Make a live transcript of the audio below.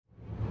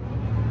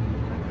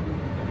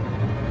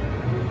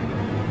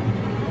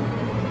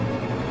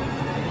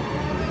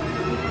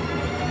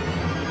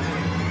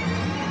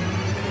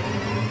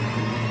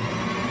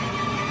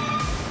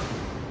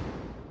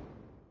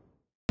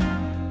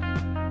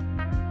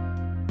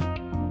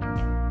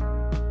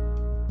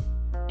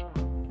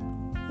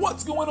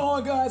What's going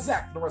on, guys?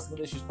 Zach from the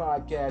Wrestling Issues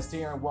Podcast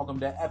here, and welcome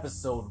to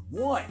episode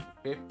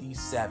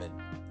 157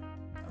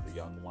 of the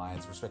Young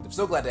Lions Perspective.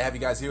 So glad to have you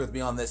guys here with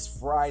me on this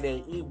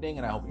Friday evening,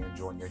 and I hope you're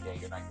enjoying your day,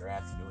 your night, your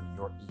afternoon,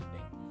 your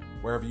evening,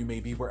 wherever you may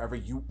be, wherever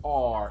you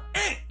are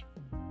in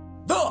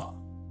the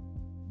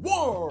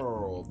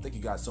world. Thank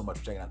you guys so much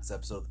for checking out this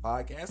episode of the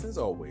podcast. As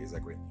always, I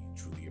greatly and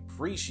truly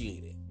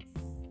appreciate it.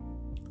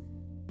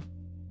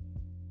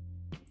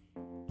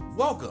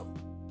 Welcome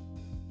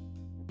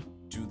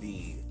to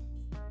the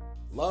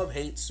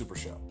Love-Hate Super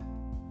Show.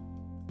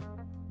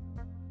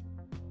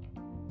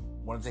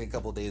 Want to take a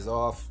couple of days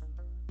off.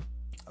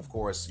 Of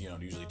course,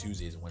 usually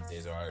Tuesdays and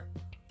Wednesdays are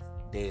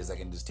days I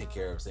can just take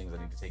care of things I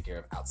need to take care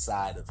of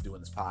outside of doing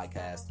this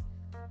podcast.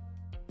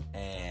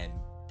 And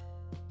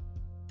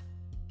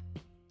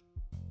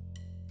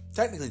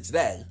technically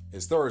today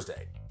is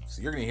Thursday.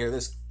 So you're going to hear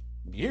this.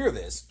 If you hear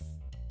this,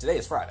 today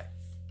is Friday.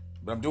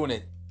 But I'm doing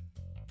it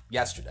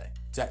yesterday,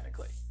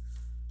 technically.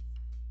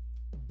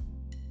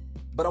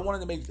 But I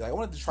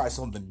wanted to try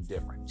something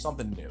different,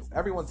 something new.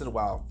 Every once in a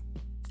while,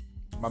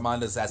 my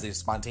mind just has these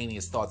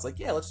spontaneous thoughts like,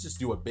 yeah, let's just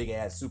do a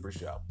big-ass super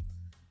show.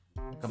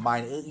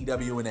 Combine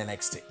AEW and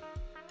NXT.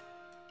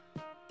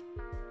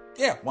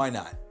 Yeah, why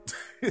not?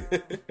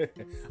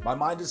 My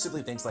mind just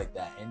simply thinks like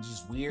that, and it's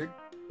just weird.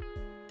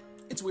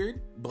 It's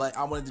weird, but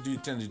I wanted to do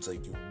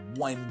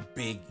one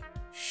big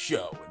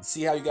show and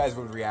see how you guys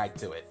would react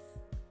to it.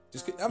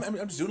 I'm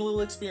just doing a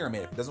little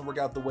experiment. If it doesn't work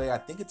out the way I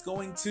think it's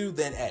going to,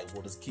 then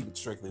we'll just keep it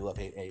strictly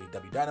Love-Hate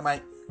AEW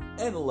Dynamite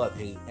and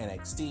Love-Hate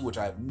NXT, which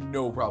I have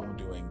no problem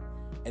doing,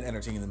 and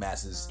entertaining the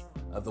masses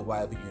of the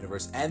Wild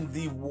Universe and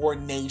the War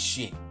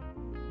Nation.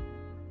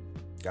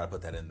 Gotta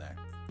put that in there.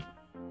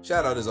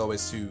 Shout out as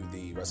always to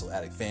the Wrestle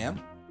Addict fam.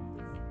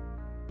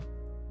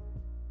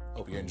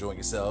 Hope you're enjoying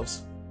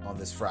yourselves on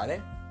this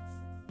Friday.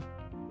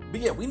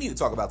 But yeah, we need to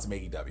talk about some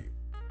AEW.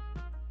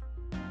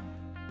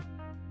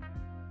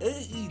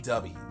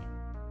 AEW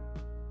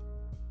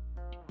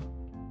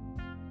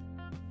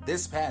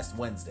this past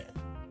Wednesday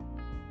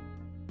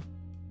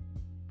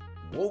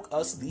woke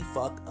us the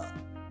fuck up.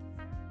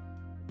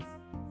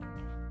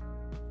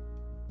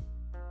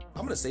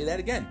 I'm gonna say that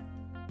again.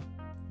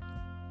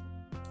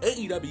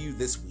 AEW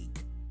this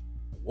week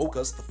woke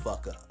us the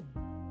fuck up.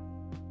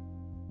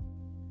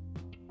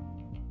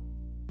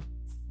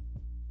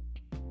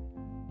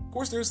 Of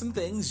course, there's some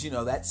things,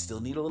 that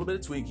still need a little bit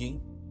of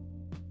tweaking.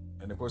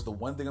 And of course, the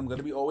one thing I'm going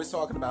to be always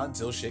talking about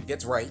until shit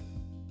gets right.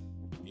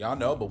 Y'all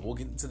know, but we'll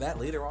get into that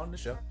later on in the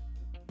show.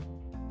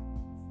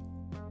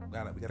 We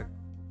gotta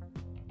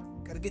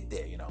get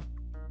there,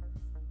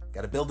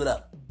 Gotta build it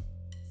up.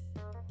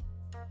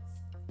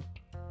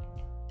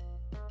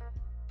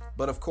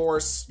 But of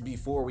course,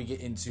 before we get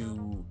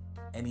into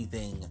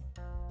anything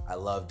I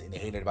loved and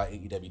hated about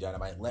AEW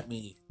Dynamite, let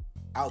me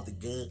out the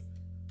gate.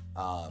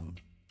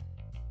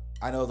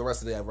 I know the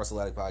rest of the Wrestle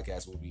Addict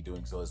podcast will be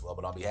doing so as well,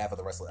 but on behalf of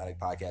the Wrestle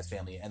Addict podcast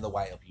family and the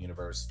YLP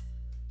universe,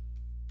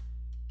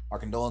 our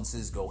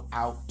condolences go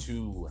out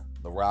to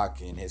The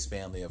Rock and his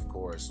family, of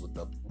course, with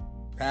the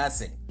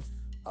passing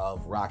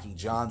of Rocky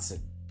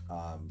Johnson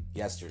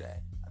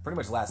yesterday. Pretty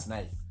much last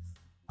night.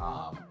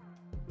 I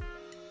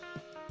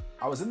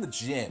was in the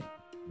gym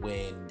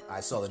when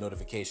I saw the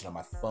notification on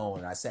my phone,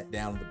 and I sat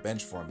down on the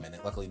bench for a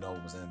minute. Luckily, no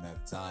one was in there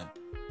at the time.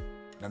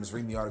 And I'm just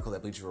reading the article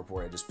that Bleacher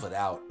Report had just put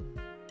out.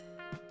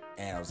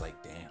 And I was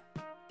like, damn.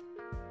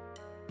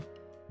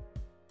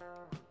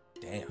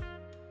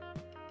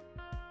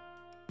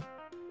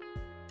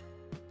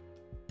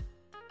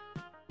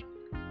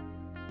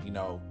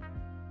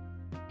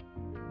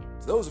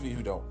 For those of you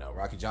who don't know,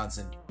 Rocky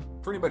Johnson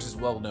pretty much is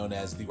well known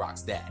as The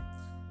Rock's dad.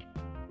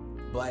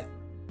 But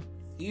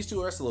he used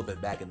to wrestle a little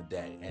bit back in the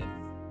day. And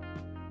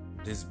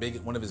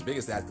one of his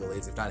biggest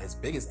accolades, if not his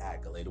biggest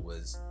accolade,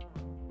 was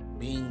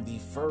being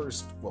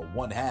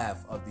one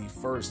half of the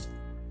first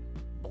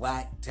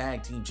Black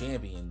tag team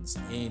champions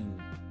in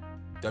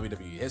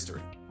WWE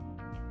history,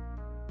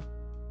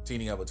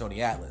 teaming up with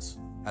Tony Atlas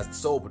as the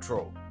Soul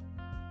Patrol.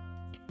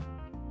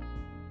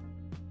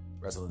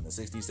 Wrestled in the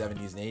 60s,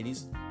 70s, and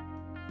 80s.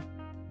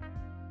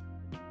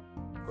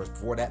 Of course,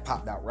 before that,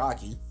 popped out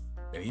Rocky,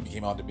 and he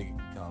became one of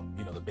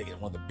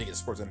the biggest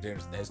sports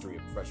entertainers in the history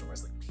of professional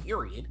wrestling.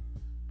 Period.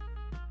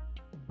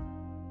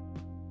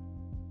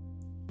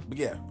 But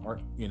yeah,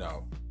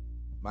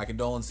 my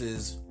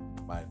condolences,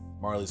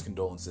 Marley's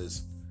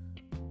condolences.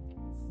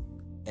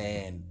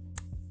 And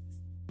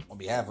on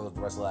behalf of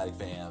the Wrestle Addict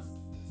fam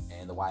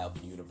and the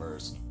YLP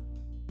universe,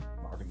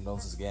 our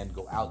condolences again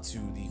go out to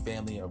the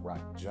family of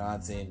Rocky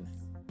Johnson.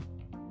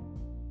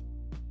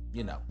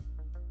 In the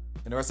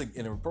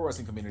pro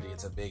wrestling community,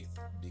 it's a big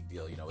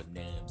deal, with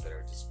names that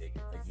are just big,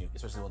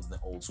 especially ones in the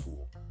old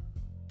school,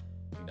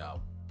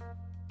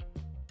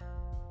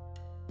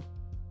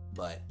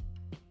 But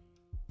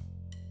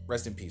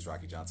rest in peace,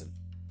 Rocky Johnson.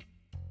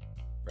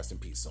 Rest in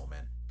peace, soul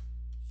man.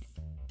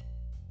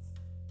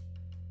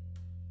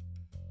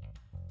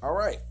 All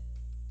right.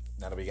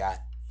 Now that we got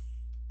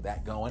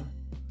that going,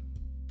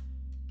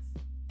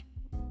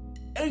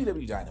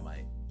 AEW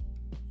Dynamite.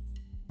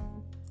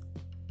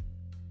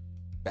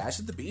 Bash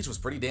at the Beach was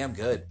pretty damn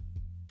good.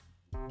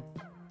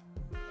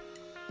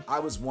 I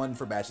was one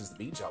for Bash at the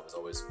Beach. I was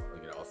always,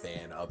 a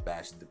fan of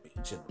Bash at the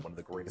Beach, and one of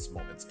the greatest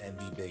moments and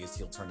the biggest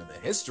heel turn in the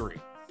history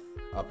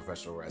of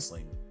professional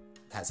wrestling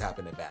has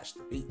happened at Bash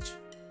at the Beach.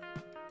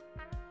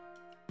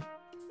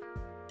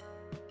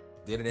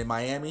 Did it in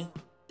Miami.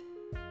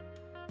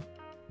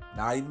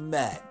 Not even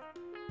mad.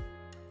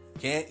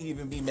 Can't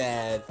even be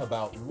mad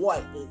about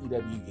what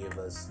AEW gave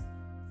us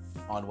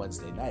on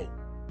Wednesday night.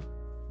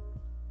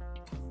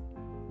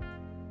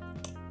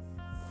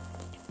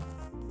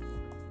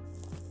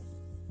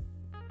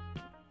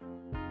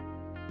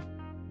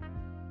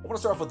 I want to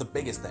start off with the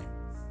biggest thing.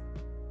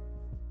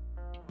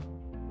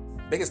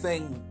 Biggest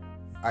thing,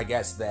 I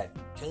guess, that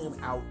came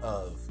out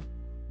of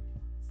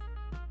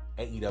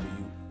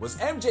AEW was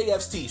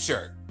MJF's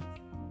t-shirt.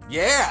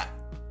 Yeah,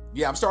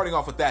 I'm starting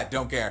off with that.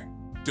 Don't care.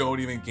 Don't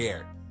even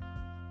care.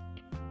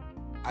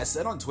 I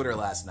said on Twitter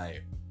last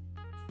night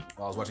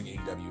while I was watching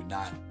AEW,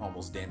 not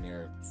almost damn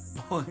near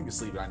falling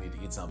asleep, but I need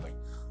to eat something.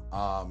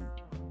 I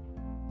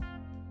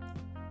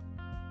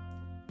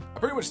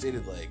pretty much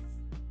stated,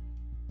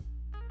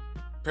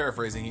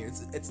 paraphrasing here,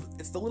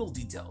 it's the little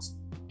details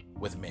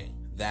with me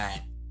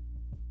that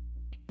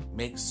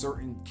make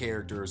certain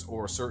characters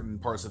or certain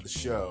parts of the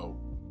show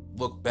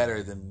look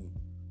better than,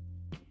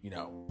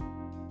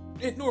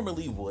 it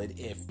normally would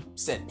if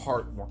said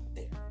part weren't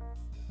there.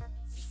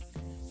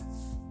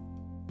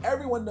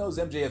 Everyone knows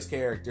MJF's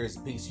character is a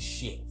piece of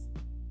shit.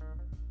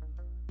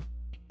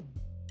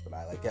 But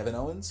I like Kevin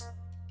Owens.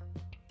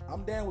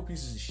 I'm down with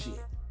pieces of shit.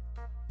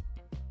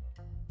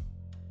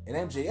 And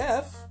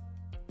MJF,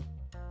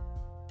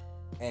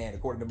 and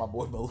according to my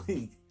boy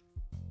Malik,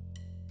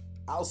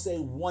 I'll say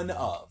one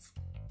of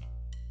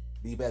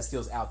the best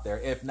heels out there,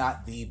 if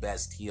not the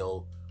best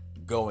heel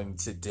going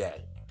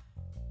today.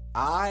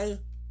 I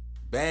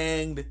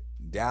banged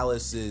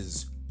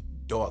Dallas's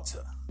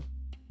daughter.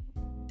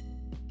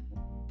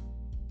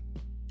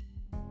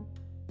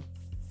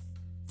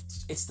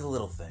 It's the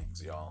little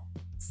things, y'all.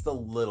 It's the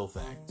little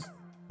things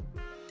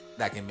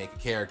that can make a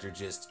character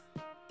just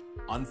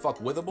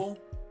unfuckwithable,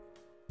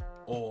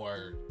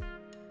 or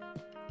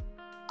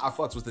I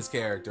fucks with this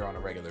character on a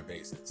regular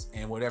basis,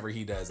 and whatever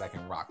he does, I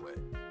can rock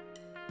with.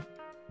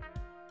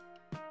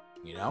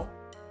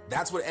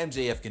 That's what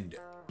MJF can do.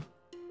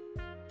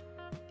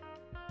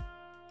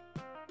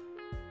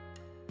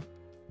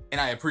 And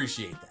I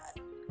appreciate that.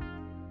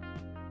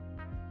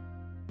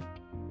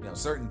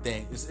 Certain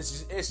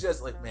things, it's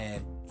just like,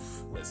 man,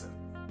 listen.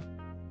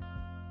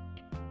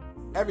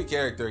 Every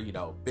character,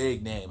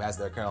 big name, has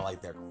their kind of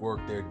like their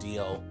quirk, their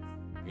deal,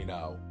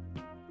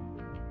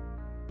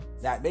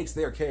 that makes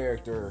their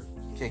character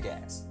kick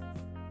ass.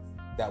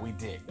 That we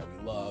dig, that we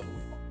love,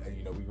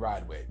 we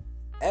ride with.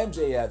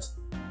 MJF's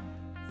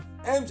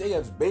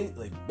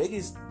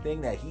biggest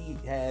thing that he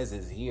has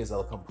is he is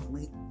a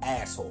complete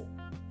asshole.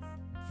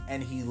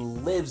 And he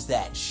lives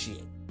that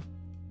shit.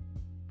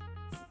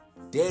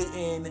 Day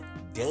in,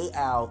 day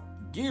out,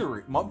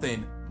 month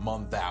in,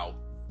 month out.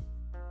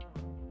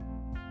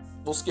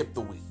 We'll skip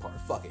the week part.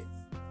 Fuck it.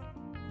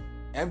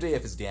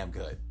 MJF is damn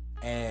good.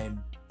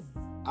 And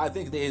I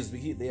think they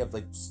have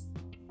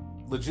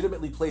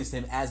legitimately placed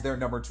him as their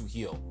number 2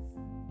 heel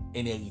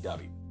in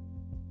AEW.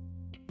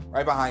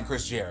 Right behind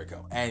Chris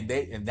Jericho. And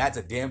that's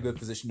a damn good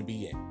position to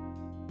be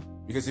in.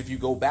 Because if you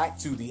go back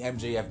to the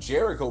MJF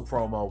Jericho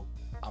promo,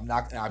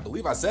 I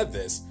believe I said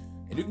this,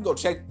 and you can go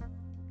check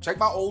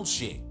my old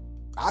shit.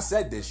 I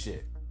said this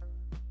shit.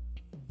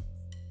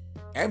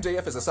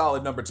 MJF is a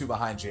solid number 2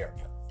 behind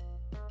Jericho.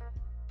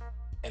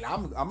 And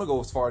I'm gonna go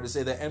as far to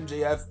say that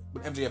MJF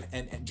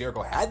and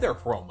Jericho had their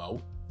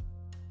promo,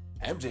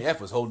 MJF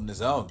was holding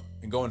his own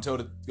and going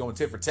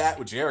tit for tat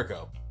with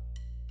Jericho.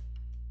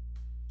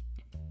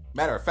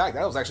 Matter of fact,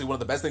 that was actually one of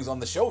the best things on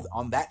the show,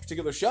 on that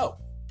particular show.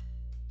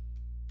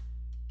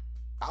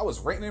 I was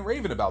ranting and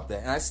raving about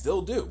that, and I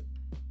still do.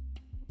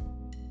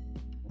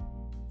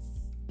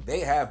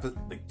 They have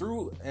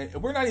and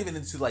we're not even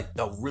into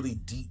the really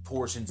deep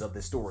portions of the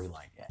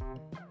storyline yet.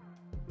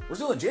 We're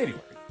still in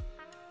January.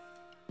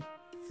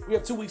 We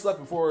have 2 weeks left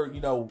before,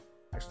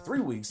 actually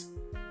 3 weeks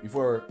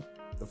before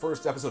the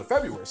first episode of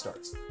February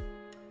starts.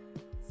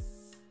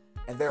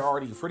 And they're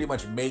already pretty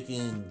much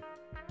making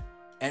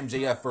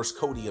MJF versus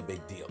Cody a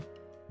big deal.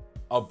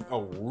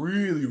 A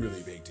really,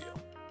 really big deal.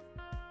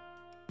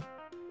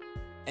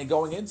 And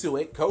going into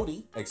it,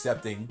 Cody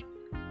accepting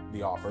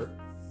the offer.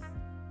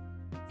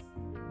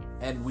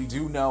 And we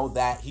do know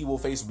that he will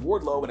face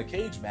Wardlow in a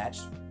cage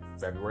match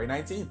February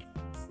 19th.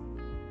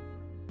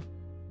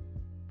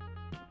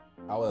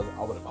 I would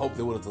have hoped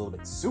they would have a little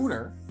bit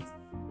sooner,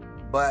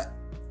 but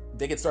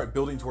they could start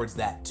building towards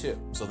that too.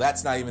 So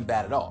that's not even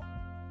bad at all.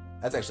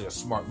 That's actually a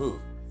smart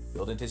move.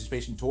 Build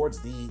anticipation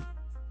towards the,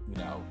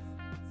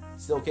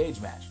 steel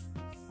cage match.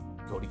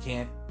 Cody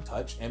can't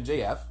touch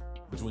MJF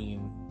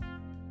between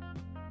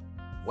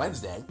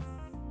Wednesday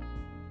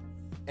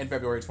and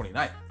February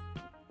 29th.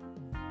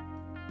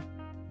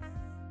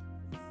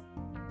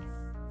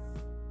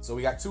 So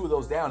we got 2 of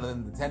those down,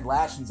 and then the 10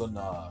 lashings on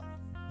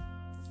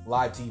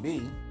live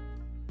TV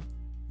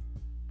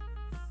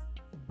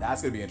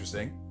That's going to be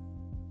interesting.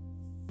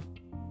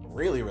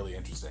 Really, really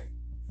interesting.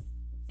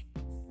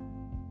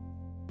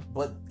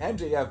 But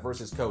MJF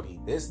versus Cody,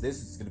 this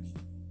is going to be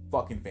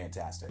fucking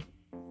fantastic.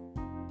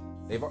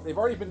 They've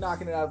already been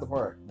knocking it out of the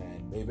park,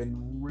 man. They've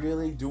been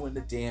really doing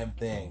the damn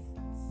thing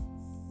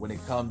when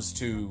it comes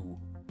to,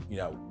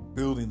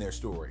 building their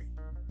story.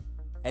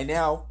 And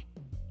now,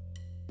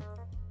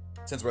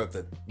 since we're at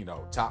the,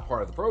 top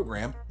part of the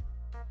program,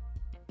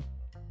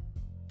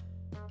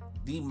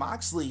 the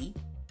Moxley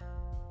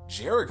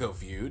Jericho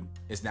feud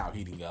is now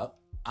heating up.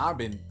 I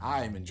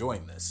am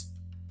enjoying this.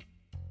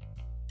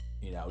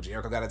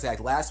 Jericho got attacked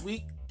last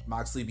week.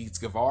 Moxley beats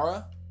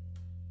Guevara.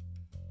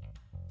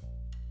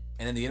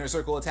 And then the Inner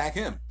Circle attack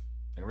him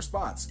in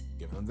response,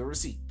 giving him the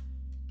receipt.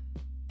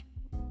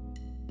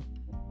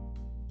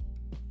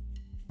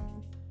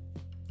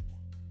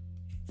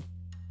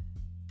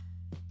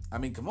 I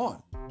mean, come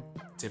on.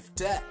 Tit for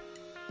tat.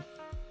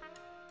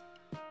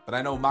 But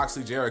I know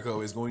Moxley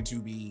Jericho is going to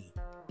be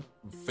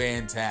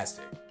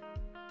fantastic.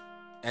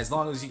 As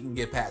long as he can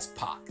get past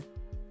Pac.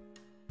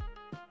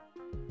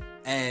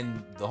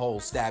 And the whole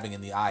stabbing in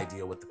the eye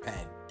deal with the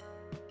pen.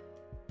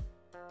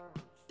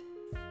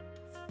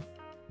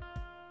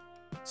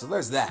 So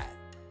there's that.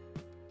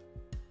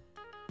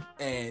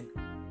 And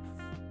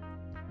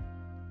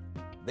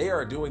they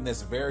are doing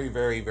this very,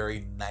 very,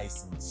 very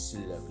nice and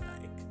slow-like.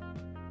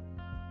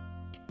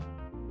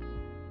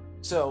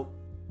 So,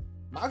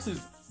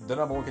 Moxley's the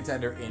number one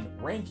contender in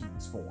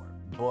rankings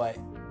form, but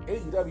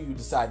AEW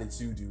decided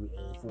to do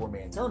a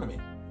 4-man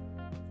tournament.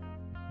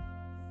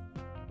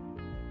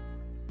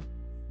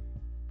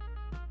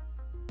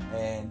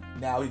 And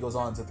now he goes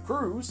on to the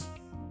Cruise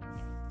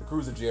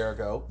of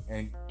Jericho,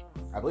 and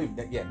I believe,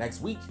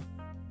 next week.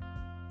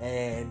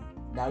 And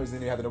now he's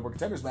going to have the number one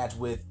contenders match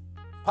with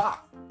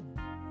Pac.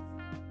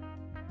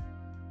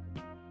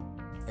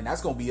 And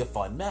that's going to be a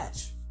fun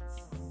match.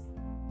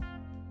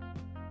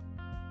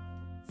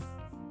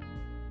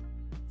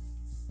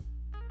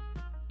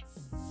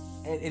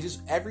 And it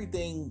just,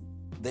 everything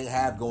they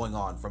have going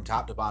on from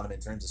top to bottom in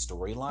terms of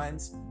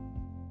storylines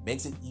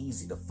makes it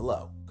easy to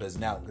flow. Because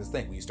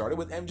think, we started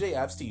with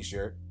MJF's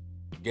t-shirt,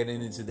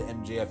 getting into the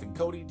MJF and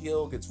Cody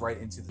deal, gets right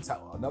into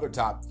another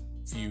top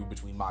feud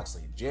between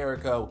Moxley and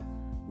Jericho,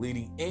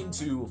 leading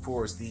into, of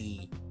course,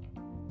 the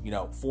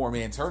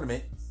 4-man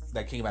tournament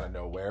that came out of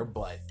nowhere.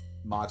 But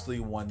Moxley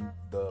won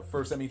the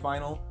first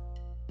semifinal,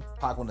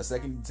 Pac won the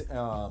second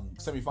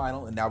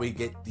semifinal, and now we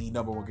get the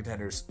number one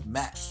contenders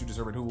match to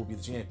determine who will be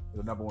the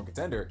number one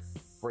contender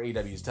for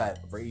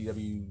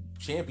AEW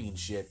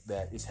championship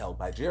that is held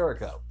by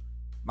Jericho.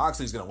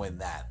 Moxley's going to win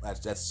that. That's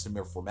just a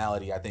mere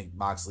formality. I think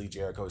Moxley,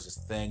 Jericho is just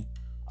a thing.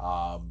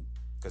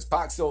 Because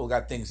Pac still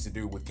got things to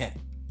do with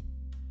Kenny.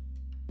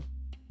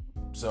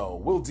 So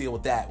we'll deal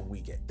with that when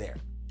we get there.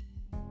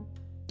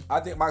 I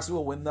think Moxley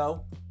will win,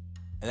 though.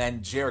 And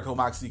then Jericho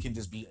Moxley can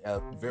just be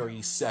a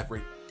very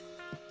separate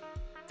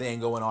thing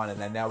going on. And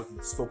then now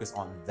let's focus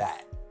on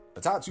that.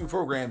 The top 2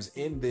 programs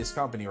in this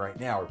company right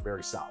now are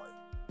very solid.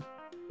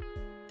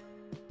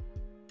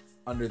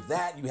 Under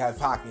that, you have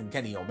Pac and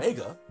Kenny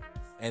Omega.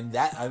 And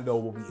that, I know,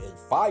 will be a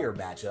fire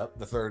matchup.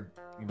 The third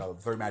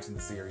match in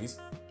the series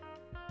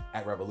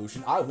at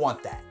Revolution. I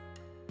want that.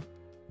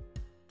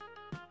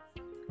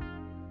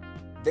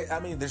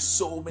 There's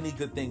so many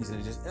good things, and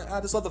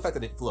I just love the fact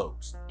that it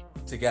flows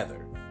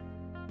together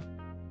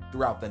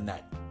throughout the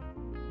night.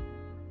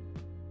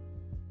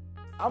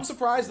 I'm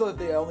surprised, though, that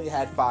they only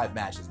had 5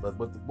 matches, but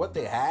with what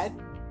they had,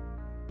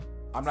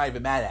 I'm not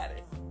even mad at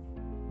it.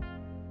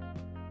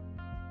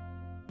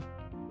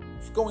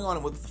 Going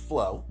on with the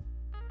flow.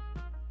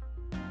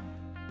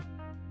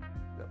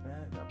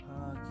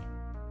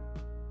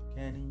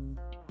 Kenny.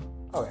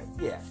 Okay,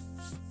 yeah.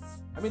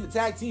 The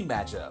tag team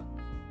matchup.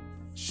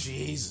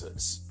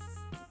 Jesus.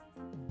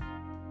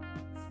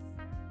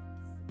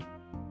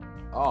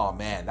 Oh,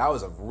 man. That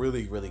was a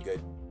really, really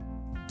good,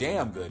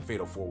 damn good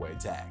Fatal 4-Way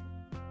tag.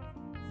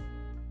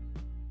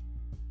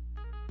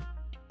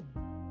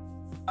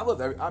 I love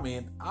that.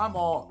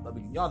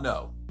 Y'all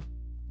know.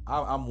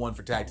 I'm one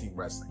for tag team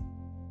wrestling.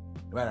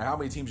 No matter how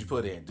many teams you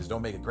put in, just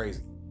don't make it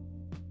crazy.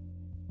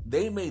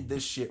 They made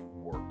this shit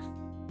work.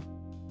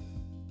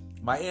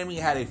 Miami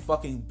had a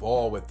fucking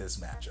ball with this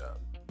matchup.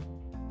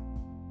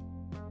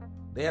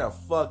 They had a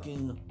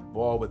fucking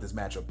ball with this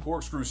matchup.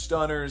 Corkscrew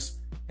stunners,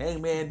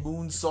 hangman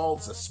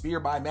moonsaults, a spear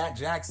by Matt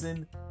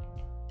Jackson.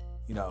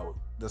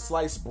 The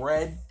sliced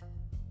bread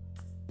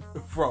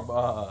from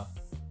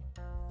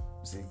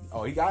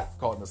he got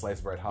caught in the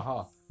sliced bread.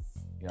 Haha.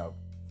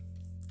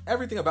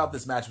 Everything about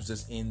this match was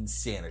just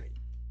insanity.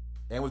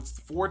 And with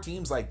 4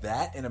 teams like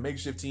that and a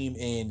makeshift team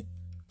in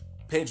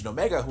Page and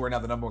Omega, who are now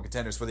the number one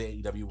contenders for the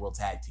AEW World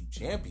Tag Team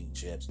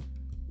Championships,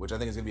 which I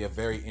think is going to be a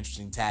very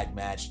interesting tag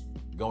match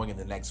going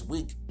into next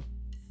week.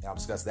 And I'll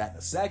discuss that in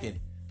a second.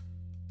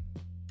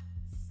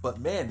 But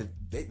man,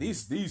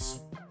 these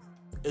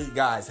 8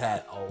 guys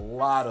had a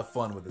lot of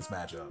fun with this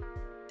matchup.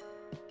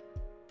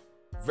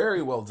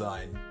 Very well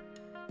done.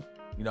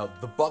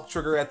 The buck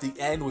trigger at the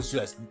end was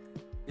just,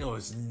 it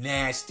was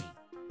nasty.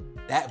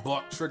 That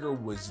buck trigger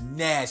was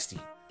nasty.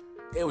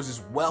 It was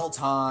just well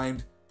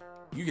timed.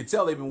 You could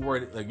tell they've been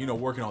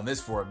working on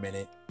this for a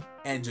minute,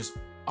 and just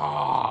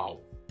oh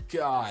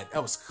god,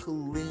 that was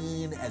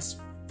clean as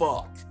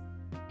fuck.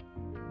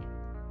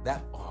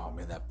 That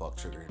buck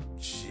trigger,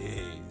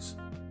 jeez.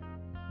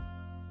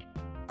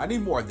 I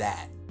need more of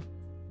that.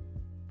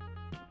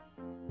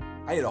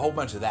 I need a whole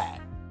bunch of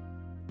that.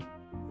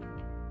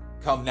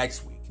 Come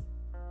next week.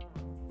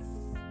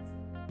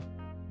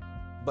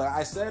 But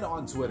I said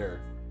on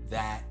Twitter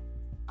that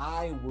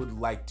I would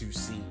like to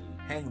see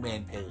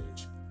Hangman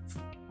Page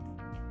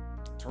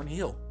turn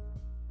heel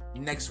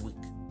next week.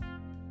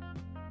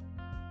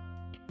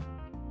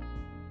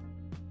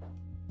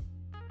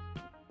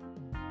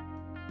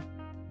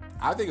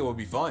 I think it would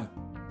be fun.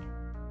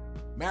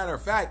 Matter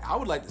of fact, I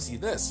would like to see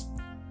this.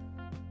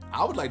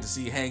 I would like to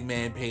see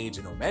Hangman Page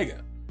and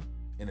Omega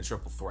in a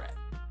triple threat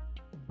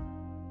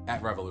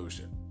at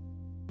Revolution.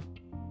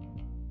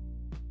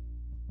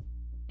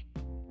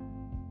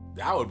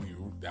 That would be,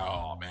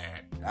 oh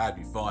man, that'd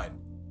be fun.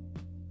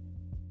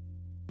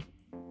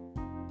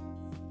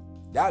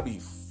 That'd be,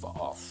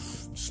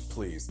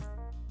 please.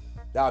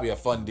 That'd be a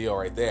fun deal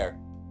right there.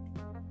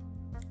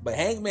 But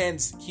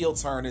Hangman's heel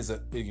turn is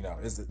a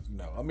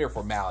mere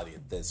formality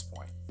at this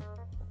point.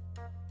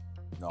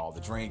 All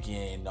the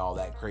drinking, all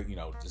that crazy,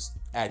 just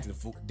acting a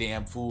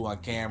damn fool on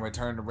camera,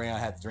 turning around,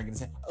 had the drink in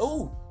his hand.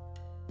 Oh,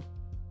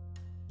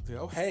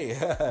 hey,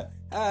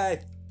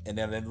 hi. And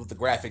then what the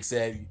graphic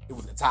said,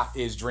 with the top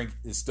is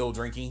still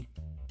drinking.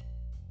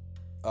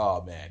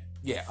 Oh man,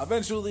 yeah.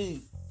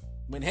 Eventually,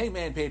 when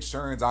Hangman Page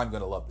turns, I'm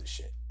gonna love this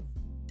shit.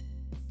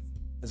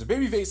 As a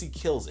babyface, he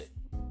kills it.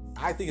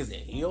 I think as a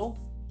heel,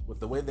 with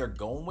the way they're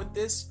going with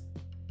this,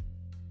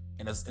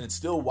 and it's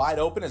still wide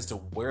open as to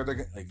where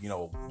they're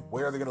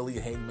gonna lead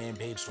Hangman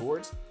Page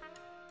towards.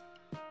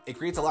 It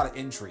creates a lot of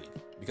intrigue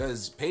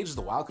because Page is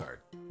the wild card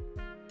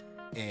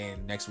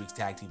in next week's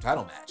tag team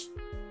title match.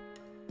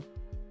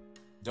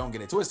 Don't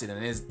get it twisted,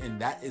 and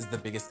that is the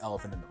biggest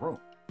elephant in the room.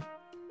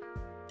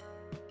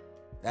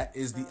 That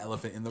is the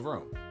elephant in the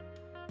room.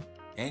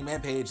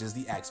 Hangman Page is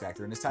the X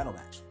Factor in this title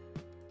match.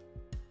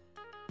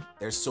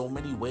 There's so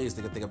many ways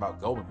they could think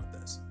about going with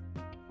this.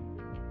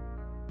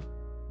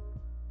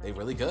 They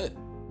really could.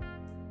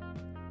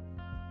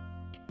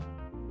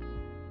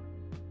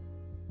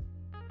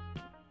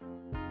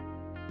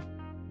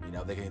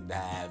 They can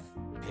have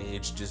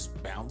Page just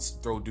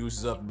throw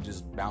deuces up and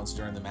just bounce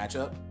during the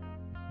matchup.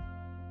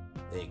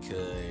 They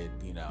could,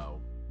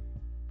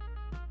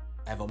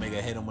 have Omega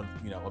hit him with,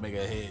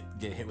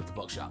 get hit with the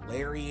buckshot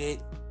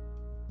lariat.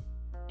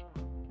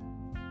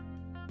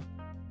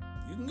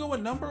 You can go a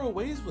number of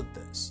ways with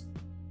this.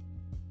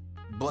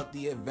 But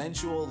the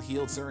eventual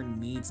heel turn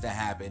needs to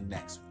happen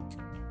next week.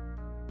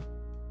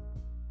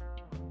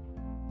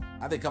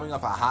 I think coming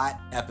off a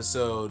hot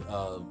episode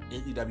of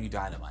AEW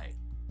Dynamite,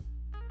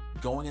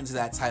 going into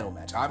that title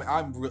match,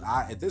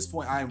 at this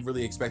point, I am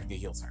really expecting a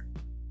heel turn.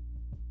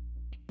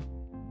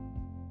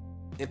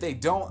 If they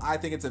don't, I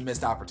think it's a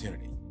missed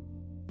opportunity.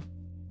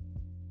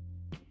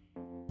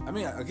 I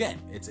mean, again,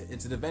 it's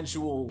an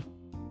eventual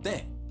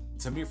thing.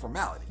 It's a mere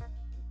formality.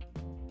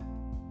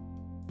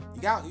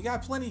 You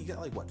got plenty. You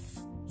got like what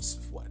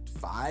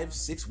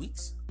 5-6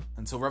 weeks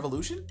until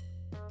Revolution.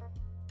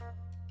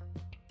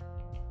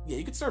 Yeah,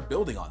 you could start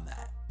building on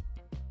that.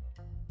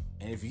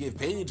 And if you give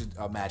Page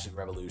a match at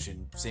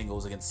Revolution,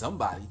 singles against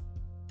somebody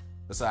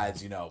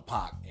besides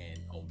Pac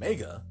and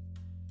Omega,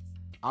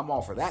 I'm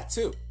all for that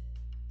too.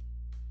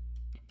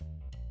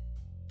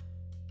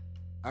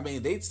 I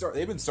mean, they've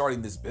been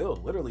starting this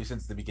build literally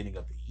since the beginning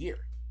of the year.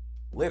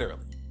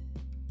 Literally.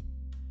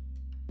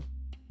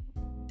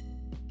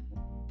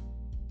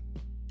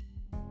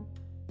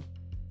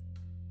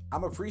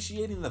 I'm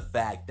appreciating the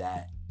fact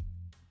that,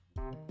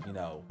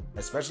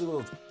 especially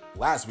with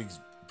last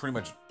week's pretty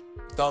much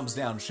thumbs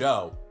down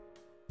show,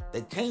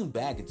 they came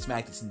back and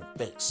smacked us in the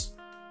face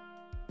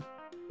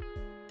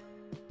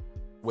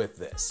with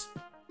this.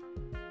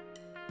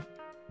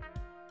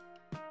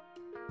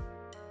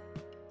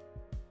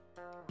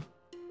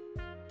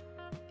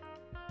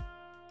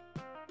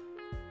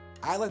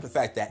 I like the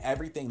fact that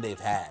everything they've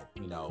had,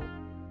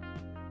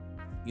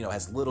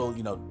 has little,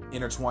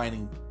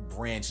 intertwining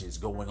branches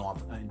going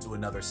off into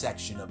another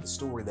section of the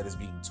story that is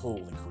being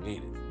told and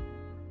created.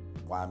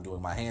 Why I'm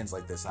doing my hands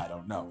like this, I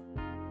don't know.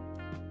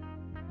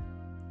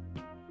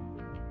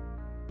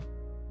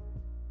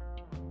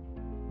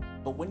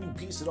 But when you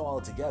piece it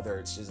all together,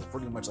 it's just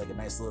pretty much like a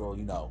nice little,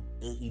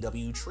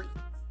 AEW tree.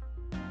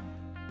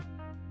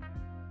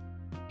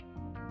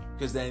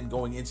 Because then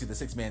going into the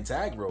 6-man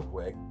tag real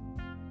quick,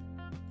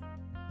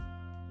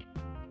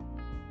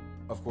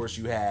 of course,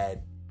 you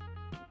had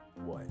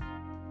what?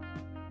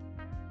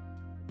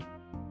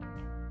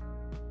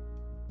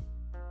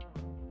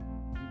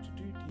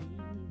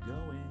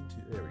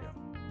 There we go.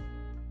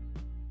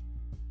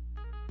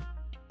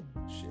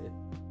 Shit.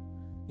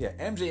 Yeah,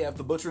 MJF,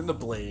 the Butcher and the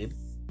Blade,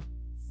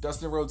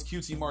 Dustin Rhodes,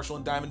 QT Marshall,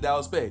 and Diamond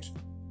Dallas Page.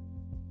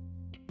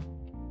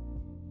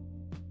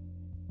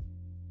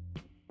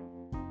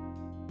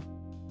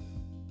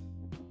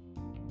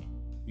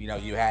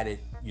 you had it,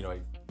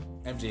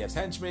 MJF's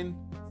henchman,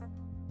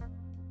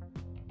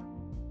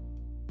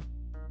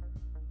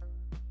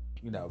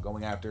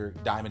 going after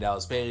Diamond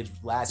Dallas Page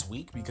last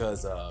week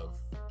because of,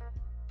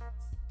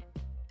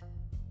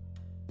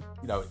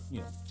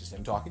 just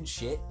him talking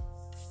shit.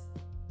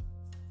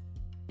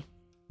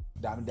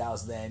 Diamond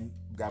Dallas then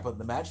got put in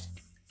the match.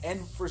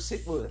 And for, I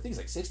think it's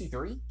like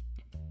 63,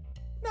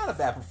 not a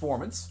bad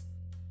performance.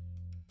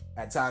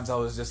 At times I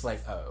was just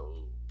like, oh.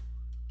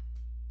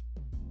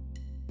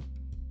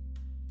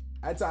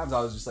 At times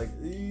I was just like,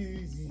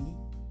 easy.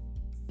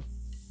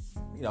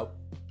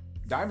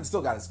 Diamond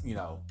still got his,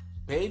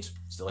 Page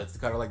still hits the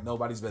cutter like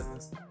nobody's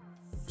business.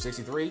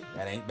 63,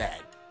 that ain't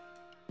bad.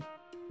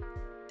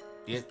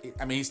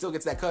 He still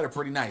gets that cutter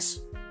pretty nice.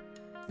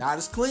 Not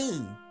as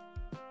clean.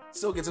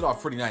 Still gets it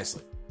off pretty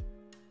nicely.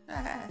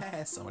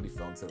 Somebody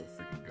fell into a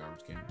freaking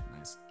garbage can.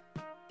 Nice.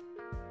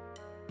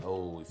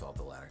 Oh, we fell off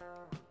the ladder.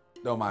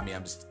 Don't mind me.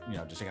 I'm just,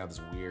 just checking out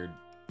this weird.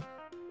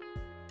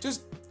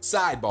 Just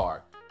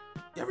sidebar.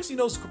 You ever seen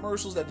those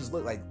commercials that just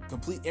look like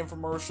complete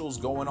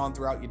infomercials going on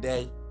throughout your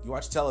day? You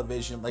watch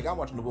television. Like, I'm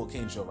watching the Will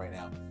Kane show right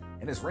now.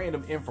 And this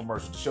random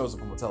infomercial just shows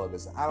up on the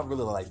television. I don't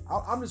really like.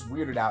 I'm just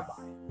weirded out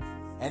by it.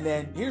 And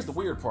then here's the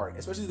weird part,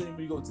 especially when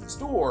you go to the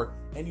store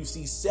and you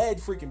see said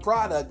freaking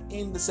product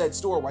in the said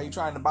store while you're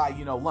trying to buy,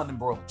 London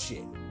broiled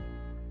shit.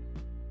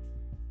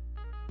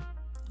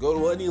 Go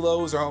to any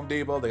Lowe's or Home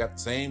Depot, they got the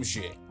same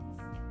shit.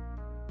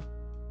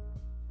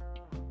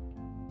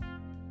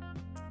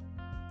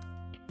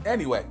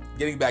 Anyway,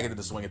 getting back into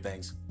the swing of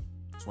things.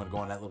 Just want to go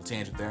on that little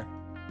tangent there.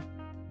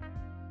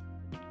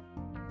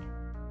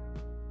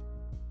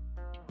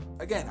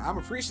 Again, I'm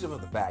appreciative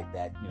of the fact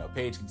that,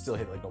 Paige can still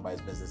hit like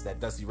nobody's business.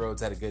 That Dusty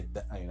Rhodes had a good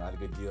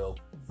deal.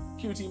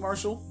 QT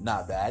Marshall,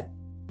 not bad.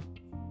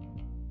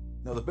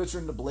 The Butcher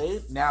and the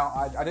Blade. Now,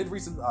 I did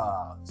read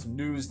some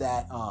news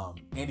that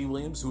Andy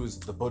Williams, who is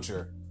the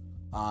Butcher,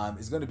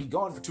 is going to be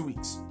gone for 2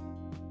 weeks.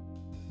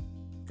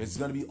 Because he's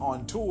going to be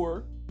on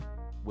tour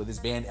with his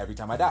band Every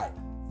Time I Die.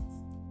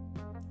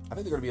 I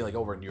think they're going to be like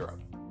over in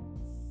Europe.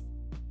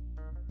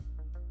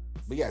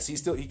 But yes, he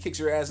kicks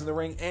your ass in the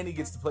ring and he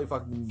gets to play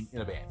fucking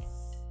in a band.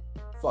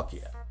 Fuck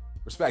yeah.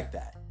 Respect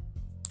that.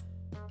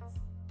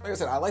 Like I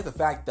said, I like the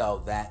fact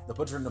though that the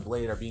Butcher and the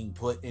Blade are being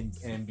put in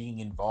and being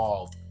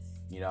involved,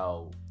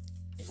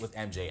 with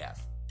MJF.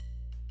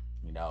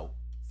 And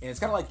it's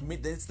kind of like,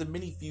 it's the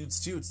mini feuds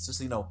too. It's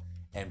just,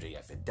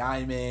 MJF and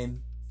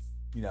Diamond,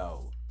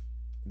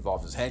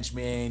 involved as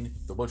henchmen.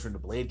 The Butcher and the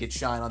Blade get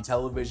shine on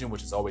television,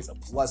 which is always a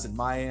plus in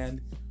my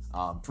end.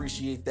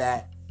 Appreciate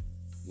that.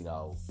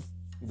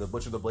 The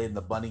Butcher, the Blade, and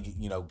the Bunny,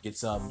 get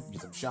some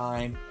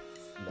shine,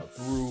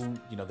 through,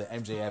 the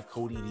MJF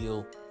Cody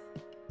deal.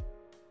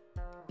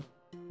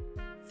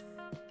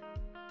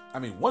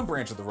 One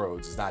branch of the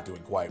Rhodes is not doing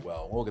quite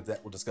well. We'll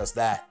discuss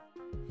that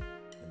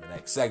in the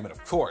next segment,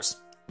 of course.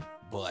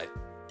 But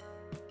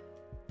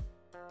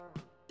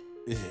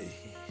makes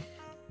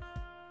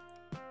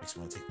me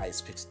want to take ice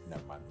picks.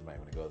 Never mind, we might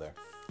want to go there.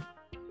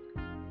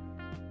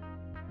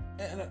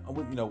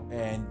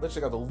 And let's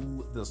check out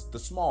the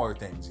smaller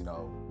things.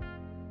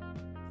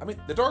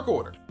 The Dark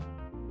Order.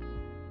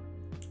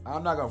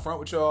 I'm not gonna front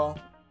with y'all.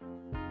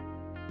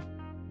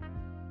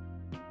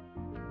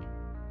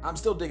 I'm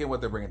still digging what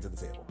they're bringing to the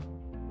table.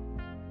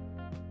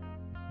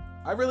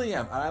 I really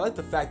am. I like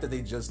the fact that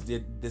they just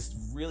did this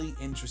really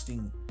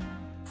interesting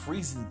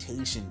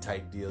presentation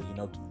type deal,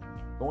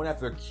 going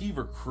after their key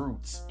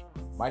recruits.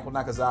 Michael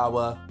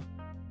Nakazawa,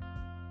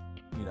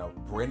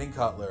 Brandon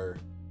Cutler,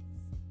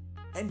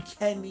 and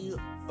Kenny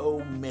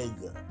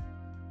Omega.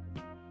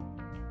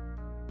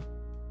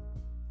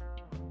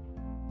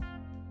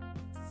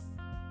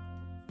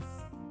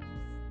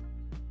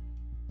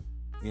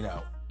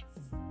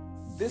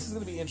 This is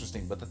going to be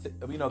interesting, but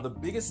the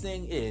biggest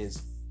thing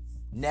is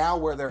now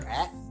where they're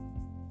at.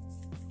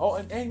 Oh,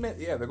 and Hangman,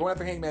 yeah, they're going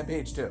after Hangman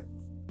Page too.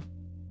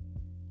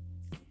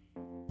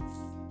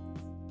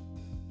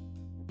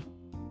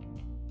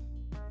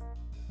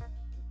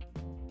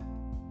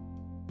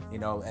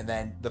 And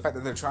then the fact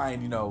that they're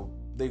trying,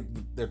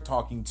 they're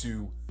talking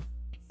to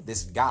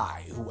this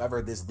guy,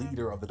 whoever this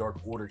leader of the Dark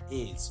Order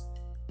is.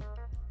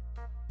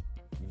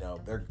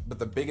 But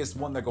the biggest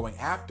one they're going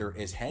after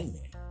is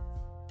Hangman.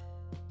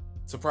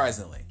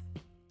 Surprisingly.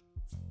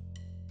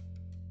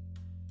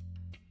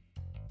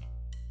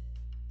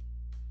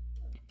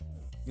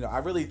 Like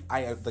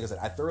I said,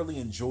 I thoroughly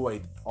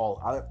enjoyed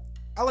I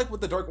like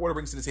what the Dark Order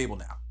brings to the table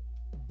now.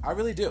 I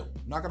really do.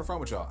 I'm not gonna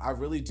front with y'all. I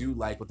really do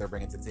like what they're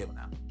bringing to the table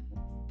now.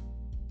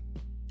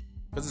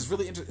 Because it's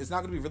really it's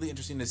not going to be really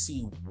interesting to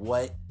see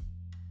what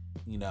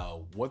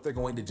they're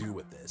going to do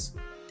with this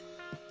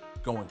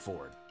going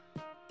forward.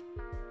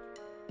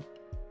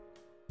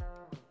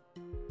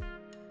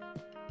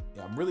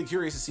 Yeah, I'm really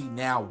curious to see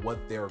now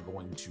what they're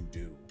going to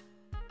do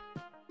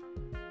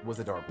with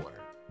the Dark Order.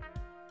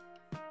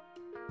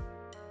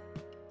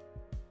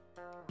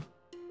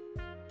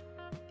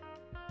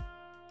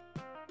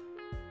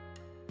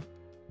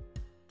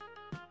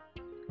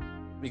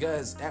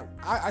 Because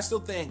I still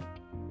think,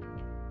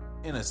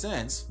 in a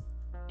sense,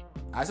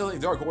 I still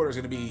think Dark Order is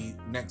going to be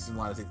next in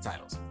line to take the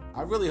titles.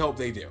 I really hope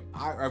they do.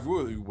 I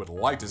really would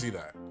like to see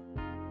that.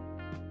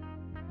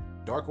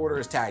 Dark Order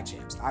is tag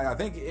champs. I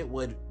think it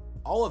would.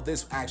 All of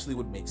this actually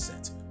would make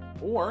sense.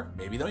 Or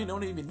maybe they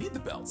don't even need the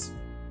belts.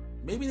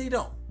 Maybe they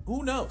don't.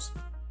 Who knows?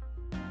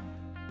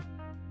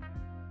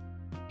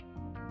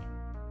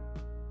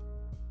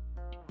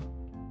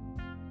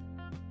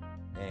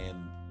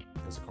 And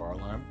there's a car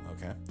alarm.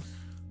 Okay.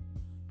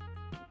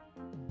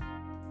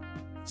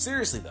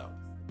 Seriously, though.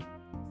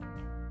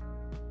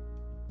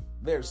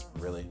 There's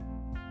really.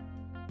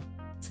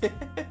 Yep,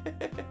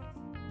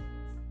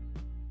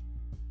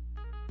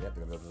 they're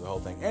gonna go through the whole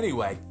thing.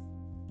 Anyway.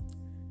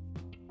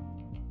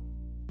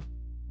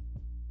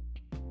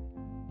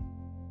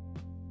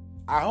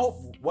 I hope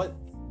what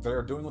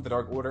they're doing with the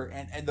Dark Order,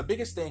 and the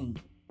biggest thing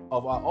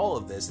of all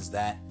of this is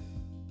that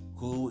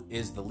who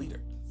is the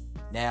leader?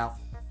 Now,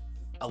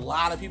 a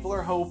lot of people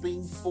are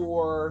hoping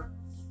for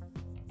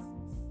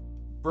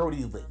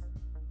Brody Lee.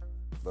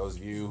 Those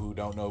of you who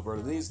don't know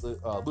Brody Lee, is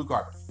Luke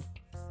Harper.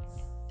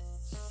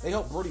 They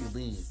hope Brody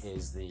Lee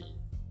is the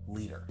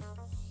leader.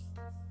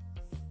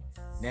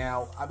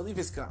 Now, I believe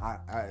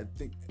I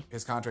think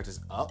his contract is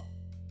up,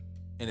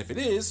 and if it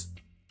is,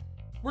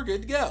 we're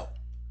good to go.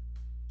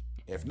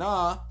 If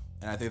not,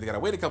 and I think they gotta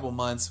wait a couple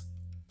months,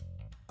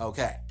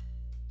 okay.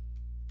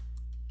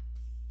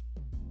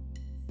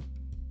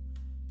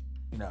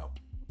 You know,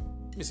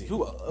 let me see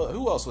who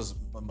else was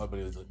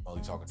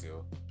Molly talking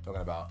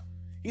about.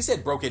 He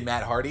said broken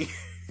Matt Hardy.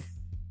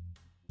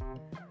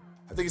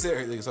 I think he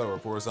said he saw a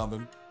report or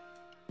something.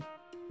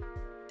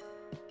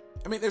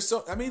 I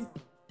mean,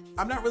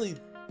 I'm not really.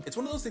 It's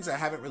one of those things I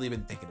haven't really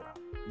been thinking about.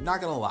 I'm not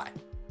gonna lie.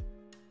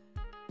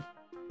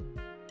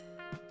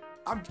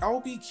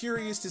 I'll be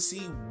curious to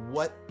see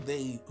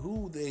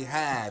who they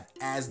have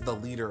as the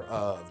leader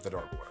of the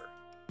Dark Order.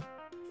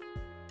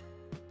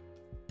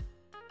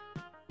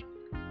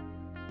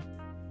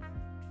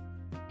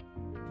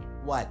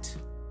 What?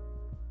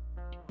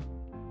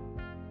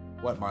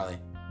 What, Marley?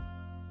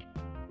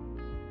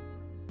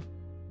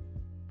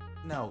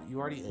 No, you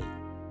already ate.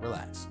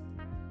 Relax.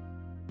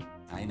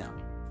 I know.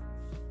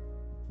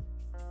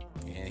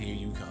 And here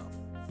you come.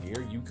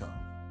 Here you come.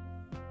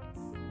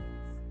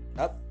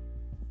 Up.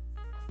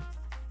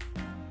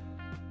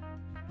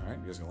 Alright,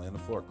 you're just gonna lay on the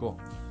floor. Cool.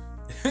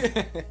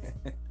 Let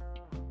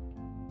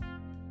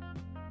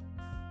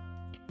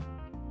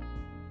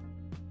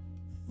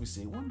me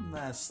see. One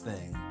last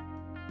thing.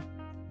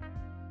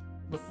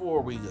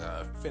 Before we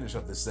finish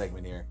up this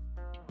segment here.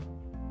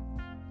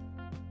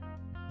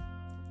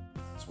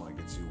 Just want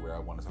to get to where I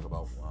want to talk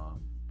about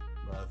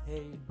love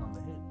hate on the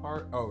hate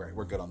part. Oh, right,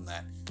 we're good on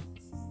that.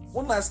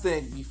 One last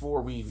thing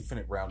before we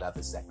round out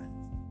this segment.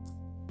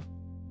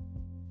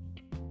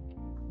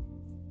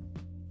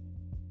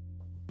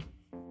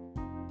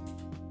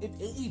 If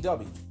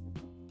AEW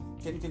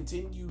can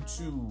continue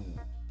to,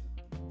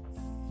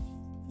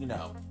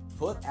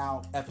 put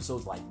out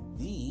episodes like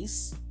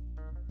these,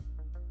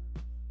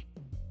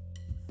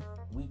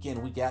 week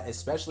in, week out,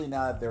 especially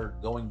now that they're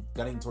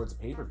gunning towards a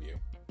pay-per-view.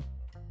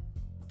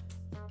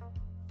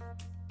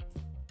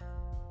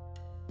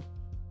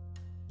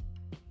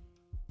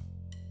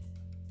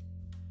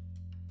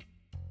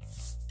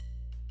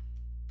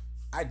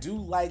 I do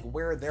like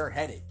where they're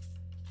headed.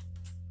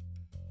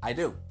 I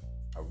do.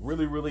 I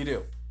really, really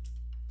do.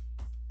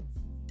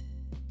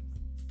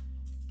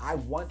 I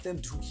want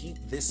them to keep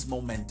this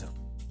momentum.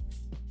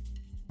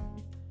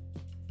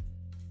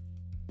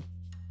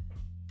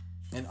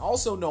 And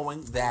also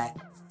knowing that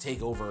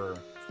TakeOver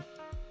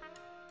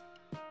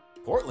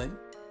Portland,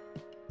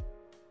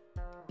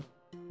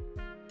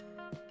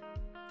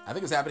 I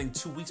think it's happening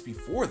 2 weeks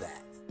before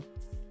that.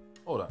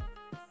 Hold on.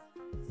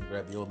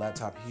 Grab the old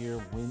laptop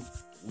here.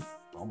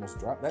 Almost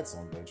dropped that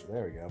son of a bitch.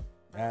 There we go.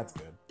 That's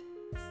good.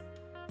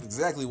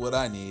 Exactly what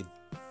I need.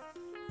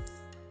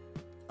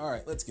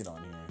 Alright, let's get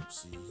on here.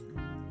 Let's see.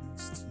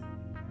 Let's take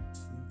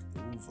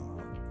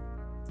over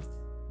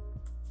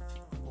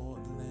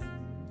Portland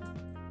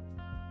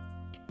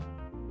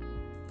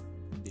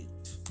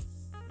date.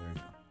 There we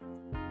go.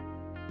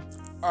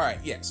 Alright,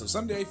 yeah, so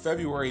Sunday,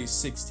 February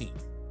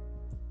 16th.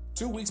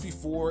 2 weeks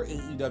before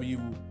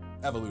AEW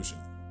Evolution.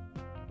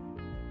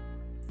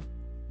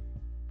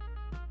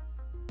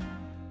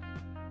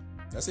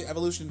 Did I say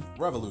Evolution?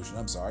 Revolution,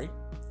 I'm sorry.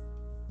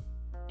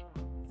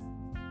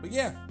 But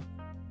yeah.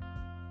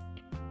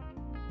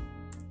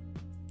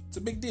 It's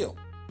a big deal.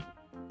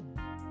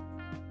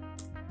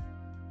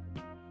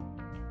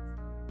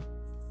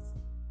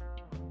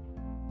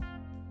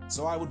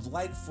 So I would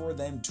like for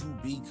them to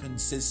be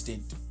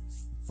consistent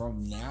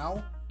from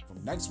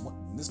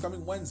this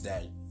coming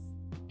Wednesday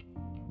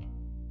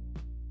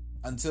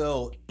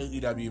until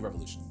AEW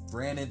Revolution.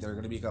 Granted, there are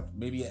going to be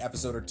maybe an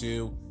episode or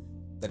two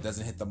that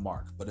doesn't hit the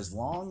mark, but as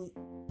long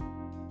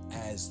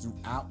as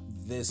throughout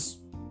this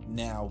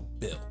now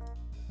build,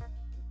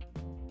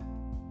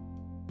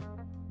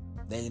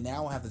 they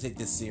now have to take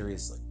this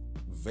seriously,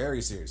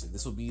 very seriously.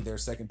 This will be their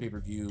second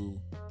pay-per-view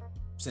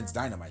since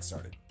Dynamite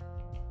started.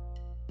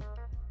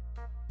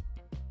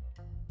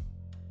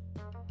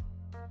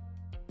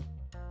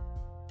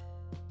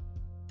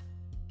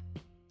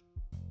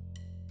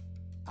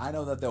 I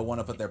know that they'll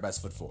want to put their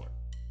best foot forward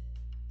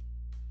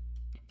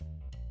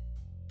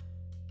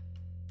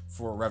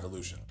for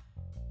Revolution.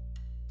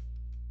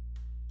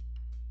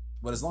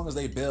 But as long as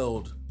they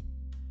build,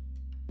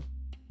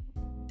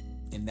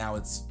 and now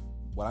it's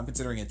what I'm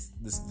considering it's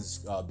this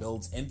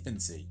build's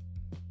infancy.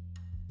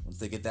 Once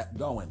they get that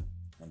going,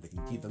 and they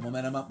can keep the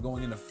momentum up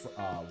going into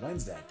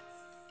Wednesday,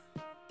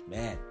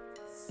 man,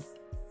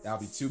 that'll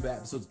be 2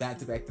 episodes back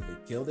to back that they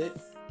killed it.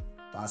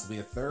 Possibly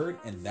a third,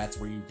 and that's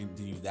where you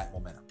continue that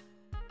momentum.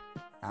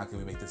 How can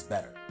we make this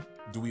better?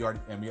 We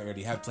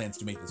already have plans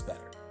to make this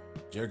better.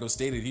 Jericho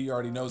stated he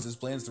already knows his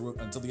plans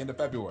until the end of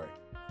February.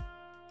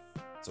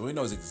 So he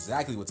knows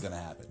exactly what's going to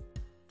happen.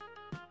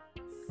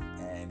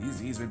 And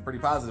he's been pretty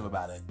positive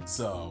about it.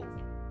 So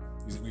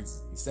he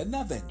said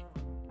nothing.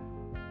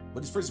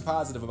 But he's pretty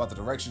positive about the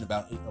direction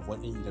of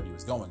what AEW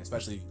is going,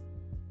 especially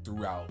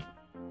throughout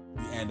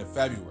the end of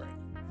February.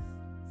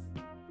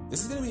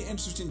 This is going to be an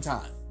interesting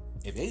time.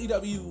 If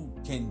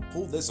AEW can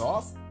pull this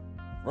off,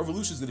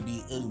 Revolution is going to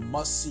be a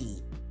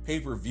must-see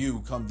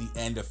pay-per-view come the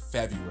end of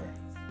February.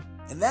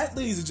 And that,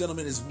 ladies and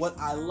gentlemen, is what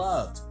I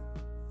loved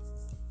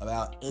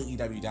about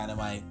AEW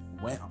Dynamite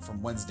went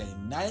from Wednesday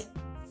night.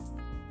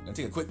 I'm going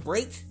to take a quick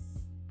break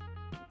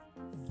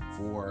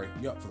for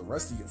the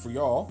rest of you, for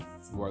y'all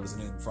who are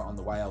listening on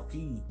the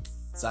YLP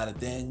side of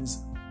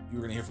things.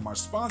 You're going to hear from our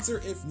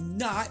sponsor. If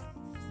not,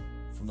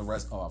 from the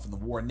rest, from the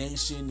War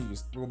Nation,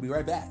 we'll be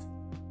right back.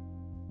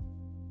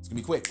 It's going to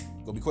be quick.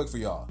 It'll be quick for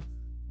y'all.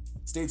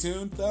 Stay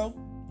tuned, though.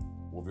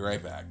 We'll be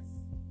right back.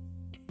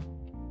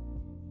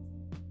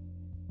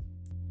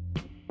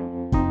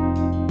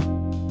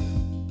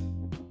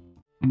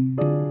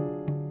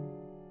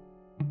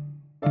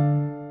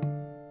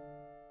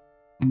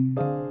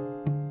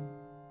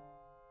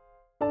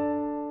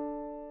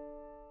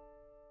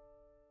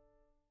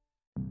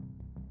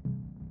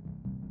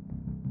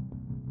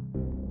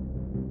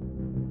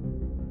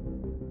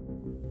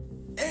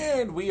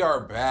 And we are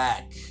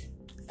back.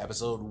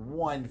 Episode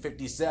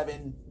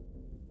 157.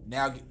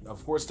 Now,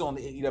 of course, still on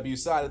the AEW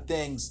side of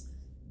things.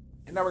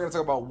 And now we're going to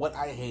talk about what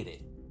I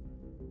hated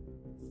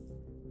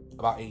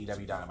about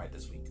AEW Dynamite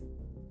this week.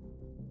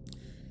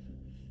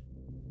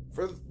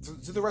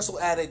 To the Wrestle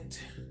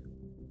Addict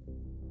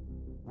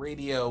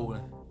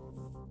Radio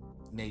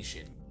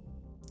Nation,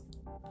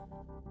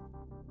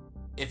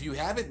 if you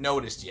haven't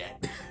noticed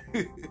yet,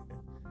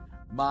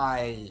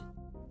 my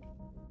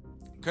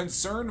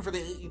concern for the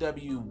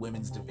AEW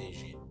women's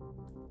division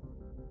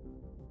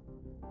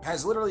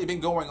has literally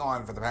been going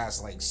on for the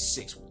past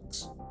 6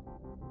 weeks.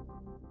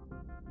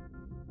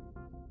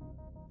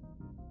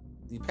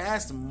 The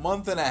past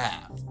month and a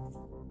half,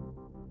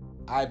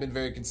 I've been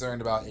very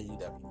concerned about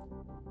AEW.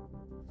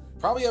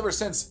 Probably ever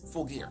since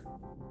Full Gear.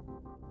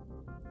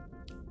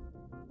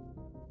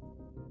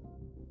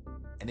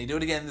 And they do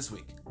it again this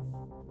week.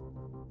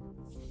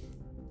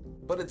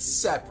 But it's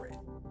separate.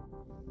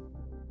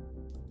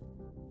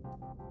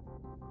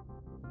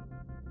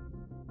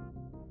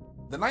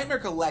 The Nightmare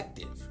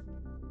Collective.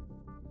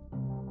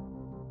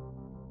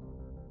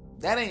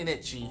 That ain't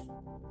it, Chief.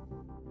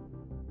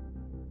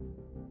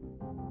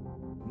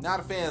 Not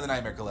a fan of the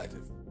Nightmare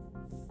Collective.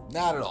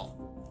 Not at all.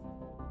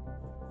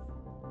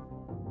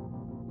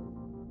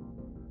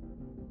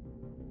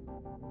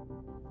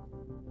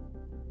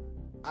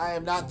 I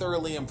am not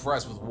thoroughly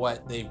impressed with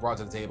what they've brought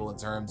to the table in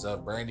terms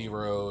of Brandy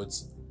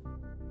Rhodes,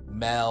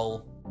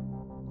 Mel,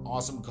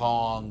 Awesome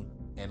Kong,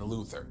 and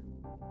Luther.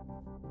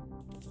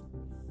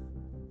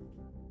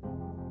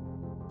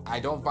 I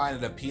don't find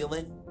it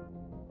appealing.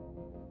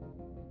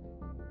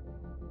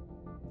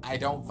 I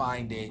don't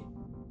find it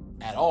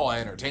at all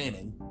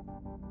entertaining.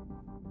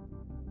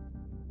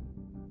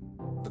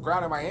 The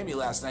crowd in Miami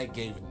last night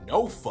gave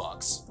no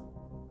fucks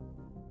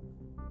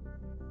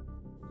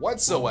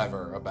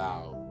whatsoever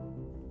about...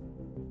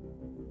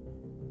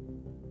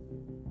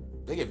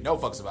 They give no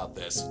fucks about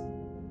this.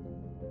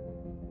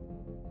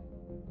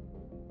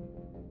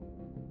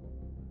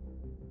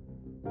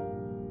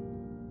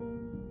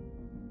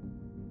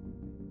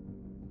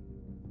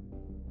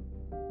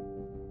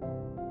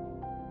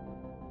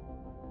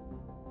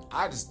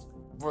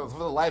 For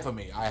the life of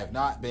me, I have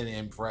not been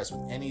impressed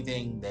with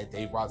anything that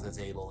they've brought to the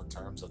table in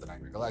terms of the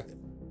Nightmare Collective.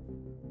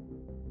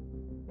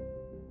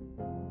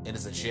 It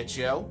is a shit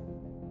show.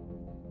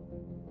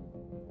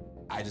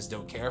 I just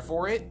don't care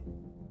for it.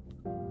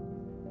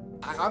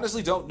 I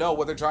honestly don't know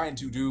what they're trying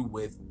to do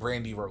with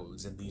Brandy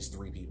Rhodes and these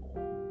 3 people.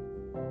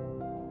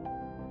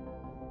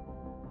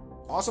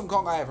 Awesome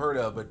Kong I have heard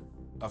of, but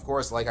of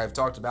course, like I've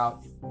talked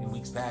about in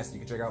weeks past, you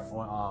can check out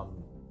on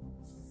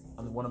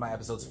one of my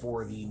episodes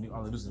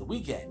on the News of the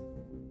Weekend,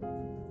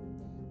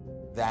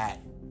 that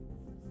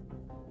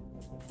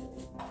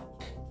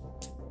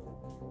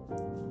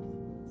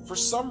for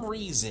some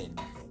reason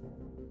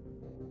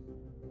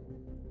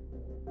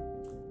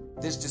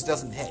this just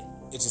doesn't hit.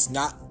 It's just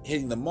not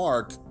hitting the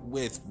mark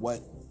with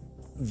what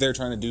they're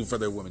trying to do for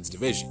their women's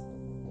division.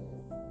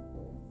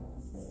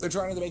 They're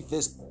trying to make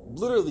this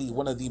literally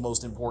one of the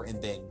most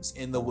important things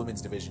in the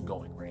women's division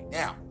going right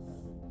now.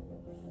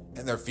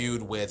 And their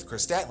feud with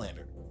Chris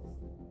Statlander.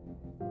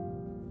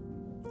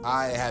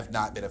 I have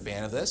not been a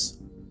fan of this.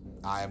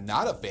 I am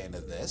not a fan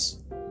of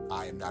this.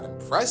 I am not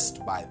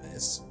impressed by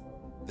this.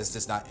 This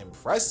does not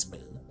impress me.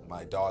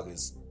 My dog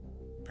is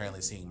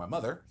apparently seeing my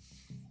mother.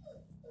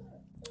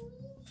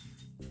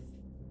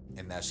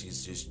 And now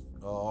she's just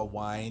all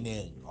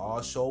whining.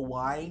 All so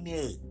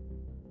whining.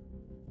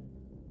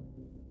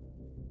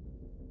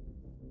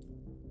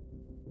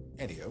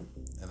 Anywho,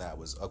 and that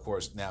was, of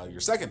course, now your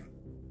second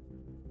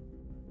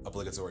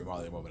obligatory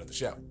Marley moment of the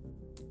show.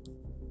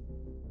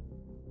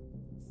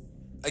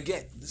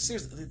 Again,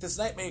 seriously, this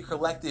Nightmare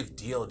Collective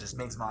deal just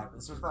makes my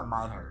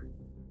mind hurt.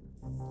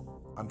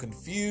 I'm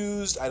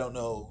confused. I don't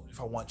know if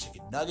I want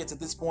chicken nuggets at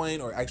this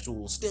point or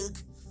actual steak.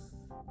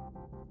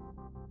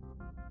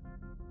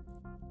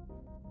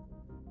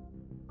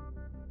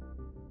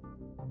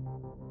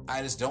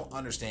 I just don't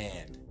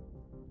understand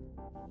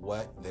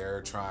what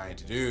they're trying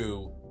to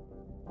do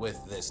with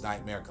this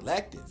Nightmare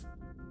Collective.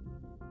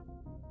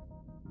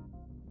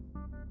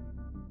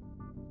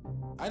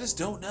 I just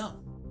don't know.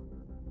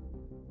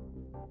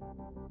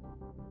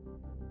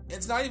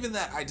 It's not even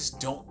that I just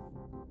don't.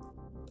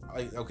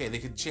 Okay, they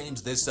could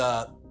change this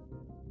up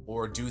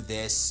or do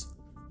this.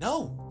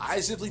 No, I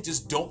simply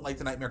just don't like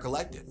the Nightmare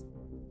Collective.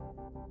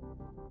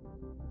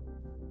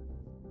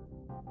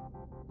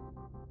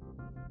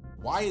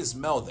 Why is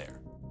Mel there?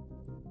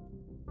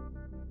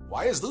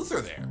 Why is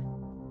Luther there?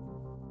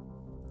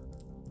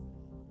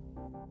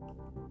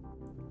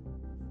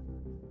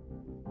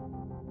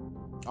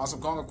 Awesome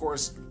Kong, of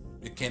course,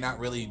 it cannot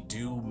really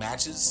do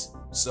matches,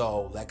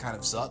 so that kind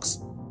of sucks.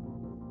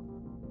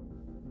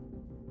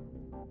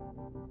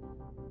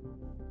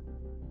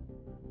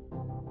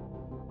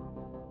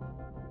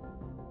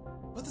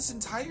 But this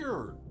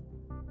entire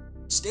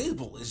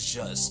stable is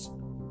just...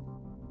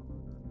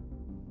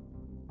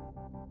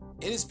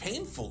 it is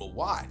painful to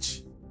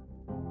watch.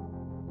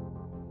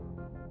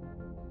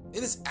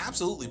 It is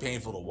absolutely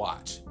painful to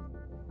watch.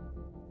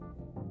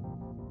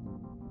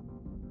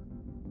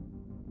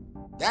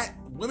 That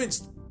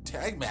women's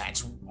tag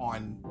match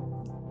on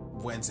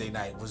Wednesday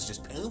night was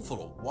just painful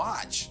to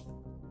watch.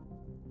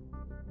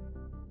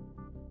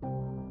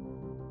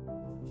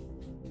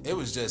 It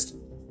was just...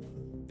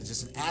 it's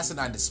just an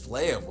asinine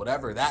display of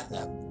whatever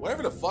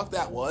whatever the fuck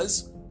that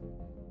was.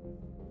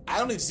 I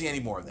don't need to see any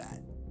more of that.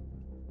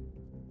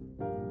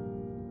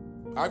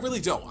 I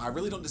really don't. I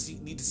really don't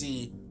need to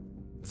see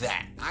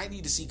that. I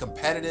need to see a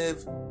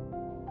competitive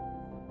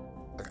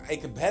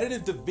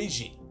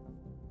division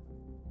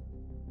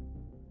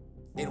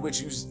in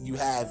which you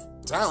have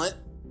talent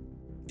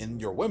in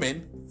your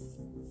women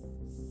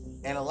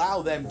and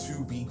allow them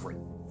to be great.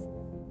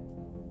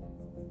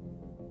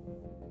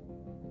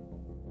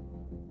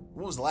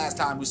 When was the last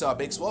time we saw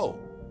Big Swole?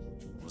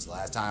 When was the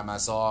last time I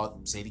saw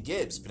Sadie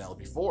Gibbs,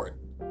 Penelope Ford,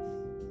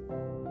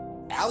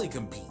 Allie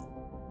compete?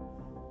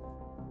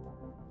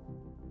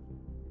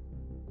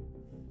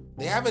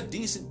 They have a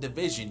decent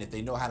division if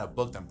they know how to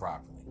book them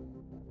properly.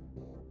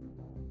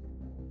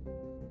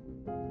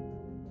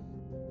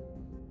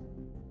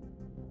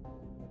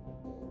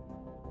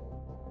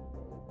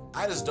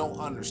 I just don't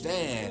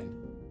understand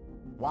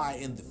why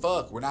in the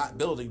fuck we're not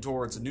building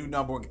towards a new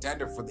number one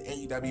contender for the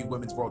AEW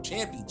Women's World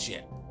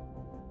Championship.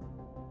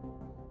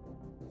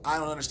 I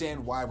don't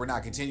understand why we're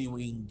not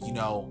continuing,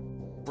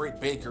 Britt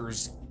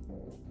Baker's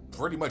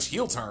pretty much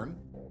heel turn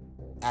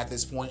at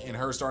this point and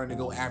her starting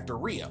to go after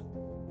Rhea.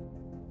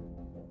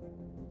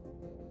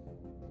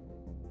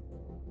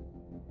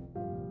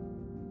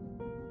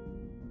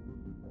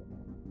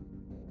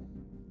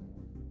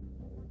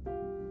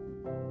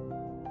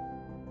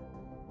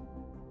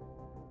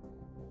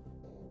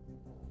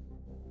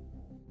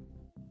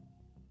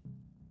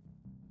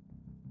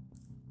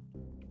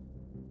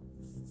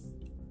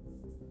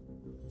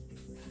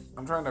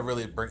 I'm trying to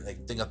really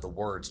think up the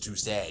words to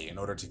say in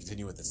order to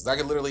continue with this. I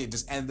could literally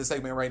just end the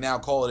segment right now,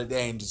 call it a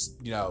day, and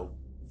just, talk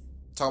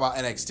about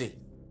NXT.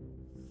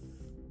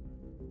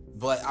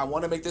 But I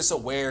want to make this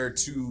aware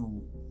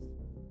to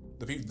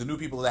the new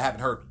people that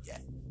haven't heard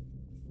yet.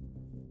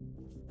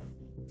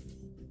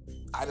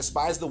 I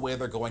despise the way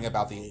they're going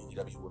about the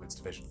AEW Women's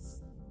Division.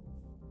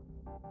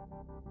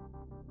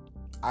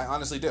 I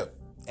honestly do.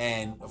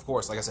 And, of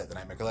course, like I said, the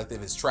Nightmare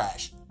Collective is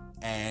trash.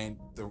 And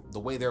the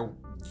way they're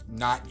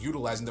not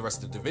utilizing the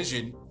rest of the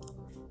division,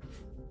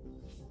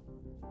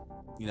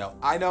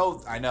 I know.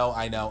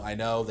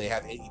 They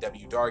have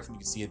AEW Dark, and you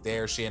can see it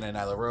there. Shayna and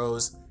Nyla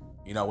Rose,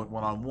 went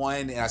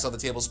one-on-one, and I saw the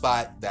table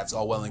spot. That's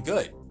all well and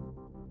good.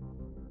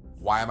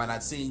 Why am I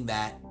not seeing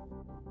that,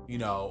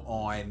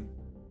 on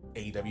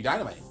AEW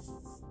Dynamite?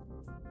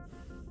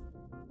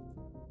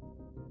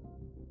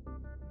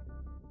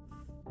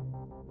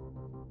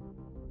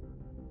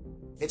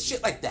 It's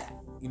shit like that.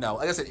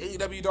 Like I said,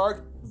 AEW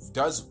Dark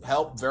does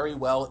help very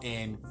well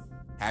in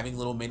having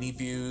little mini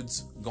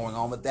feuds going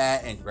on with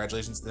that, and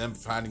congratulations to them for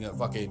finding a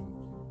fucking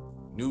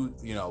new,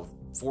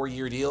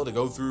 4-year deal to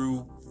go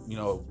through,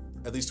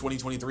 at least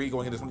 2023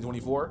 going into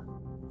 2024.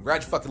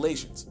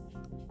 Congratulations.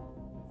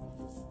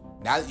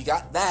 Now that you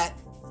got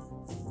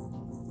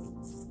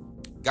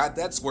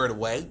that squared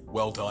away,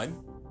 well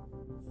done.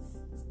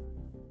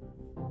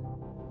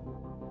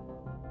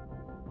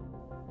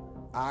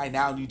 I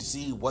now need to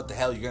see what the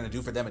hell you're going to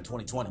do for them in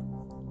 2020.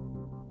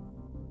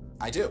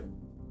 I do.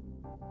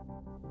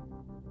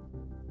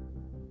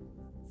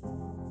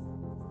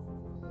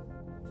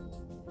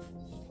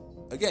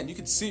 Again, you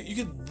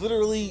could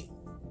literally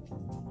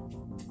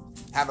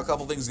have a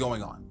couple things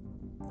going on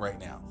right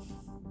now.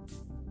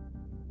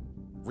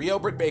 Rio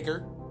Britt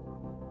Baker.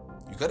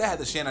 You could have had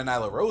the Shannon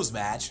Nyla Rose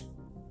match.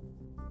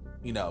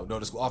 No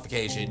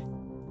disqualification.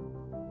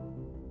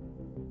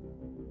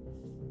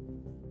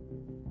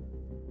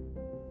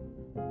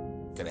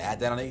 Could have had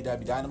that on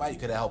AEW Dynamite. You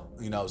could have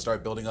helped,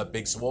 start building up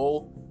Big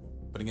Swole,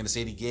 putting in a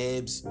Sadie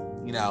Gibbs,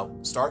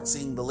 start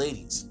seeing the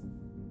ladies.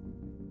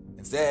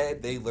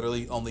 Instead, they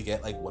literally only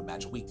get like one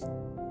match a week.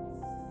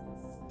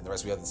 And the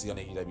rest we have to see on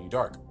AEW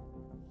Dark.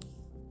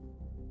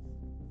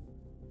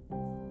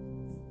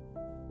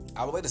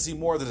 I would like to see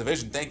more of the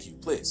division. Thank you,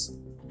 please.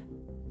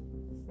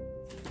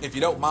 If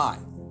you don't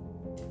mind.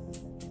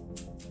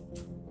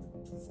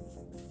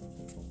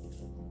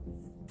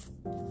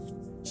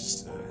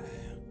 Just,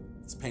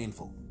 it's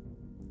painful.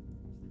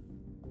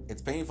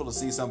 It's painful to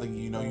see something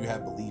you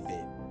have belief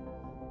in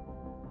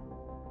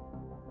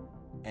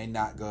and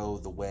not go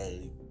the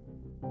way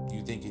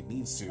you think it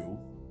needs to.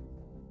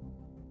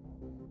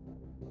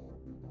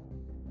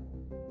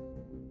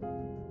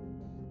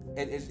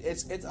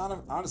 It's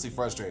honestly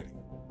frustrating.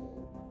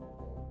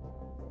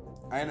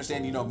 I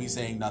understand, me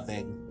saying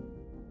nothing.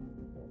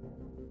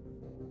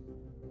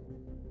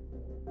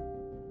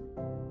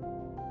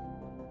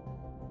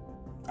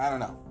 I don't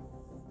know.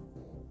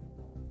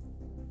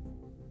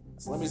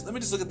 So let me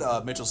just look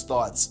at Mitchell's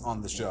thoughts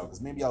on the show,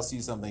 because maybe I'll see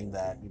something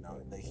that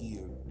that he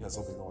has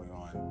something going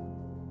on.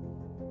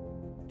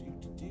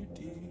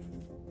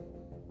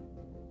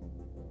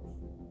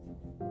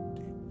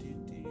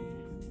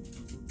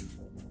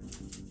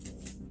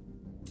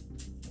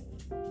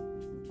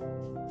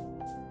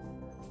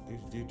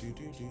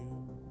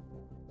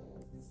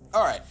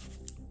 All right.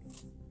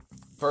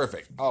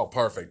 Perfect. Oh,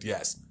 perfect.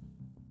 Yes.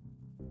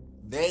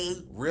 They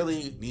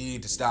really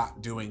need to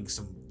stop doing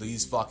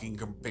these fucking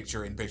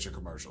picture-in-picture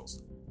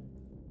commercials.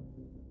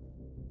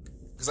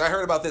 Because I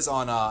heard about this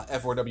on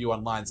F4W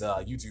Online's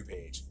YouTube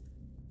page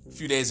a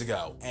few days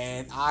ago,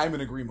 and I'm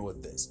in agreement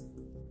with this.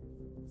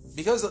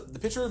 Because the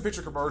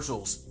picture-in-picture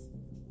commercials,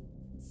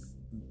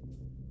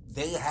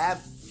 they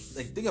have,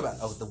 think about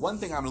it. The one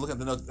thing I'm looking at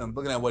the notes, I'm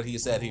looking at what he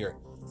said here.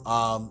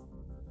 What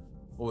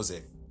was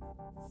it?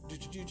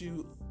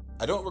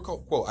 I don't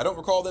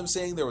recall them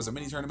saying there was a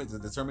mini tournament to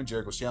determine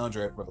Jericho's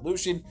challenger at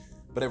Revolution,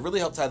 but it really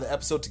helped tie the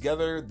episode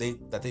together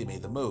that they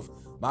made the move.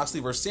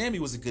 Moxley vs. Sammy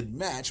was a good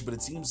match, but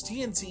it seems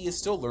TNT is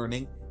still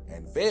learning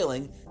and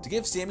failing to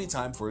give Sammy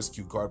time for his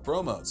cue card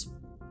promos.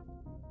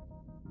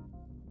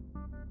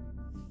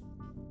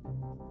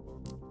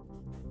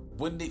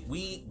 When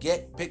we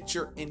get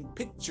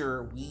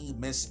picture-in-picture, we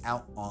miss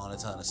out on a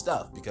ton of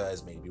stuff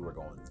because maybe we're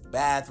going to the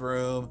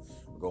bathroom,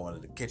 we're going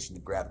to the kitchen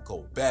to grab a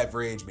cold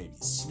beverage, maybe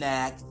a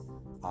snack,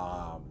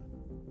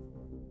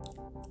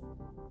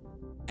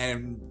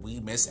 and we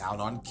miss out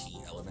on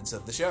key elements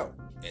of the show.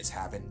 It's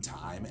happened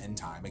time and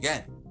time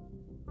again.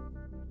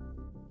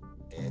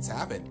 It's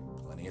happened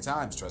plenty of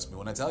times. Trust me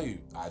when I tell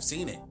you, I've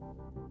seen it.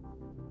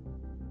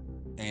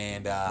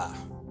 And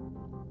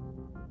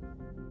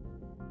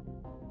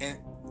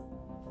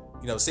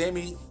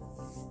Sammy,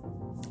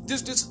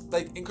 just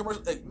like in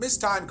commercial,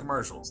 mistimed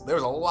commercials. There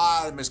was a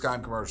lot of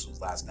mistimed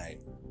commercials last night,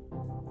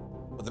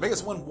 but the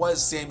biggest one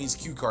was Sammy's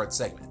cue card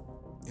segment,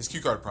 his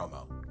cue card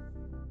promo.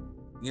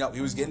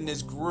 He was getting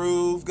his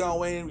groove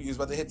going. He was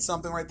about to hit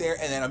something right there,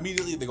 and then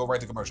immediately they go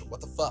right to commercial.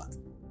 What the fuck?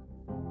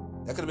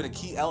 That could have been a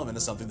key element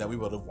of something that we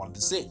would have wanted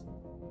to see.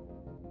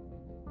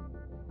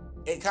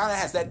 It kind of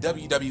has that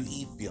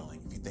WWE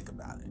feeling if you think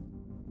about it,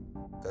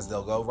 because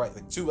they'll go right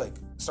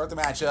start the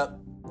matchup.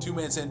 2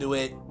 minutes into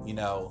it,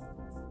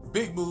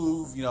 big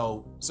move,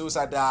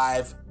 suicide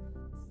dive,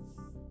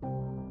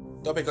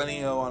 Tope con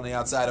Hilo on the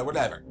outside or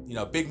whatever,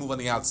 big move on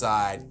the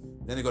outside,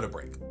 then they go to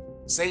break.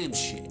 Same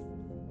shit.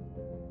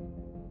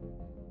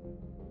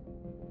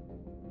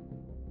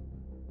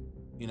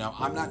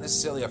 I'm not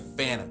necessarily a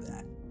fan of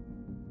that.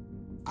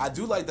 I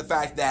do like the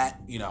fact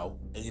that,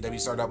 AEW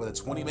started out with a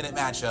 20-minute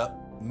matchup,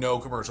 no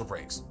commercial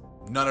breaks.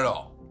 None at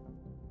all.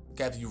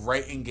 Kept you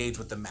right engaged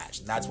with the match,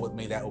 and that's what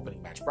made that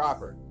opening match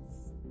proper.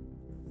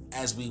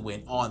 As we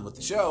went on with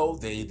the show,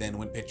 they then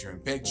went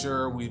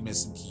picture-in-picture. We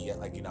missed some key,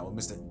 we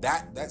missed it.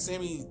 That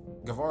Sammy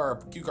Guevara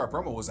cue card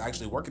promo was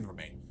actually working for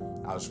me.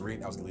 I was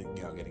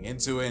getting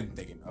into it and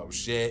thinking, oh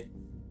shit.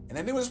 And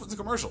then they went to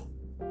commercial.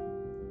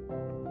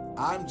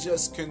 I'm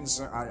just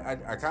concerned.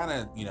 I kind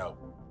of,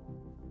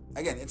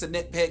 again, it's a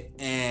nitpick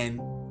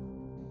and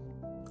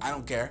I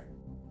don't care.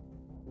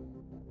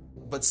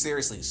 But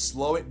seriously,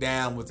 slow it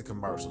down with the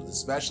commercials,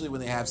 especially when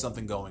they have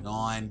something going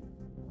on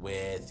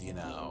with, and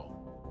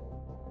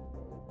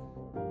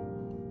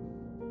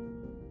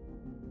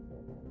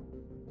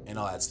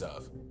all that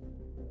stuff.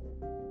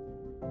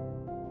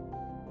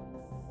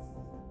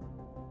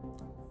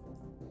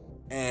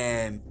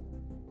 And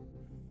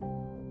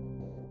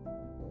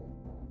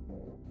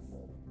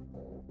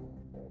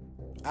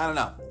I don't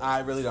know. I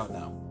really don't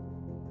know.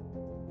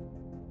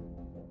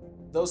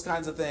 Those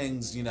kinds of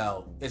things,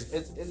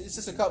 it's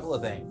just a couple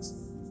of things,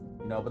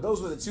 but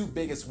those were the two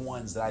biggest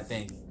ones that I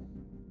think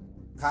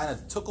kind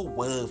of took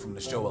away from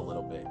the show a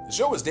little bit. The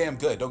show was damn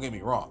good, don't get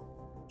me wrong.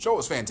 The show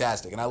was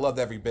fantastic, and I loved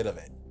every bit of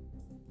it.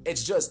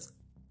 It's just,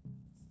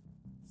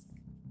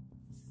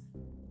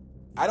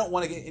 I don't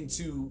want to get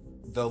into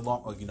the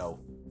long,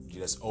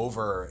 just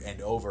over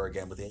and over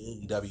again with the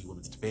AEW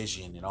Women's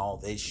Division and all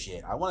this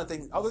shit. I want to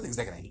think other things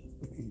that can hate,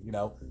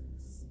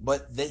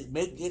 but they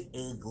make it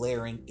a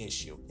glaring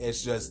issue.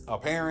 It's just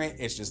apparent.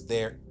 It's just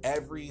there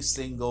every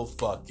single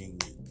fucking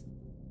week.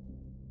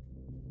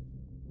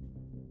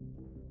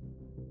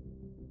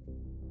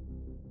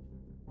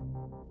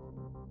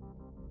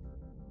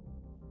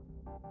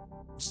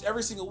 Just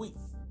every single week.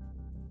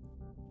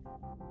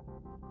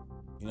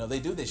 They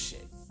do this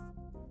shit.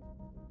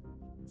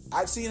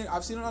 I've seen it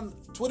on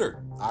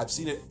Twitter. I've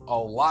seen it a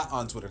lot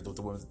on Twitter with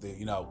the women's,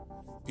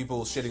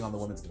 people shitting on the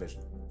women's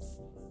division.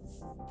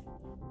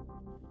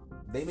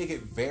 They make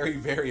it very,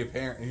 very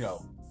apparent,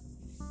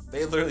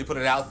 they literally put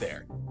it out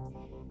there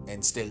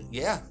and state,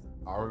 yeah,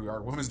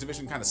 our women's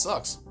division kind of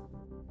sucks.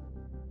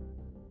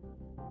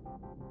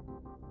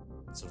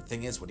 So the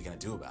thing is, what are you going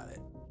to do about it?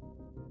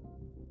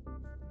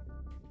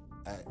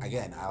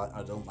 Again,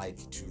 I don't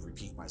like to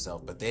repeat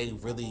myself, but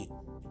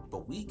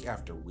week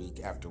after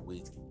week after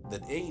week, the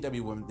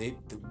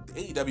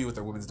AEW with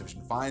their women's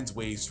division finds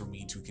ways for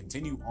me to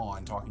continue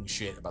on talking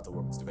shit about the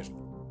women's division.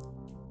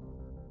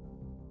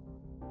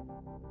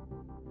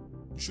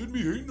 Shouldn't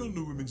be hating on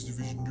the women's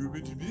division.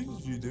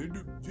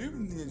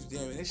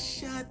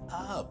 Shut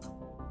up.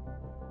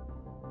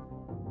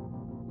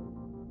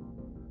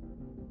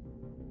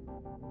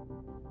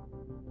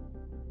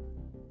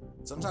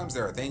 Sometimes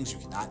there are things you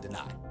cannot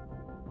deny.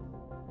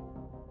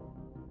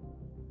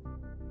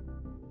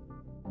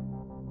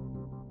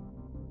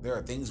 There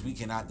are things we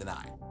cannot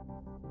deny.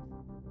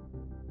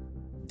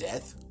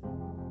 Death,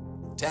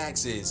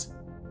 taxes,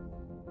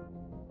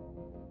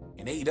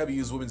 and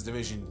AEW's women's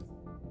division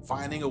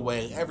finding a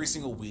way every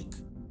single week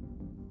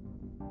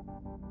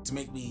to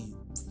make me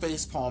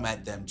facepalm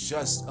at them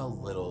just a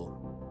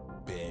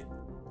little bit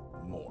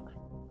more.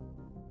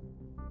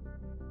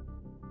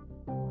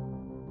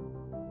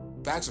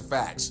 Facts are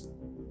facts.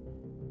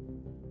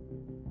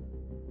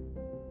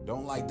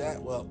 Don't like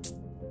that? Well,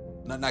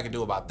 nothing I can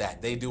do about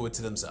that. They do it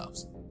to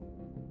themselves.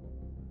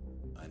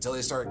 Until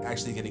they start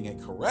actually getting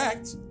it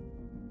correct,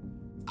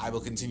 I will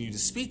continue to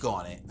speak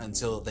on it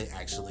until they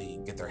actually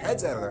get their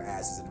heads out of their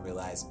asses and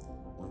realize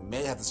we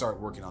may have to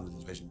start working on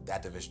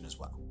that division as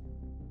well.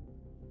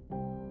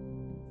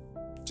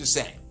 Just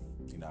saying,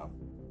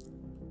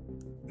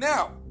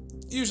 Now,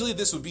 usually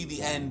this would be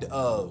the end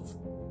of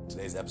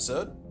today's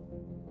episode,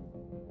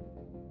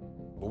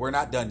 but we're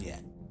not done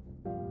yet.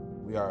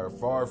 We are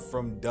far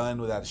from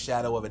done without a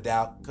shadow of a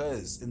doubt,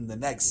 because in the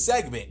next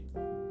segment,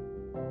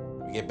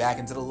 we get back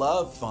into the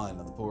love fun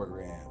of the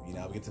program. We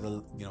get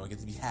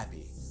to be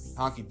happy.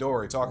 Honky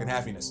dory, talking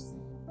happiness.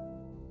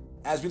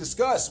 As we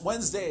discuss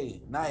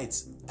Wednesday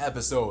night's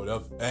episode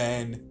of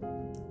NXT.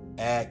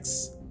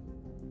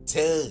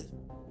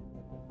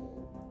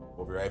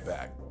 We'll be right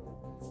back.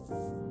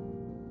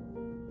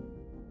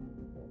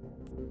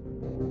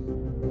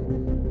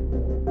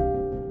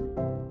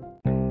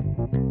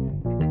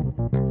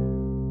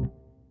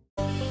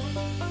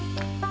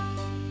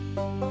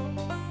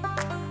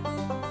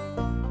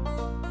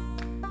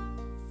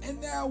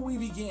 Now we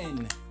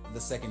begin the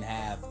second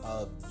half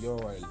of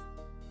your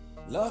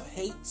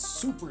Love-Hate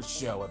Super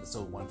Show,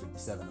 episode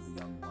 157 of the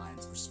Young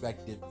Lions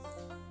Perspective.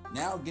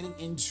 Now getting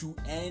into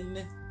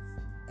NXT.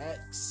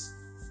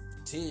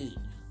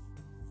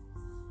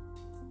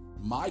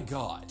 My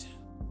God.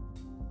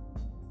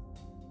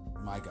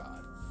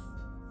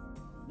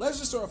 Let's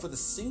just start off with the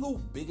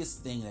single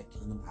biggest thing that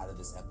came out of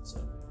this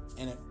episode.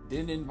 And it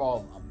didn't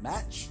involve a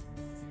match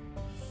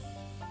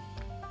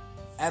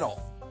at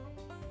all.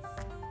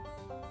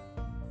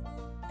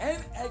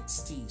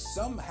 NXT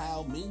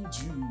somehow made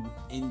you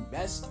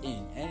invest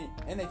in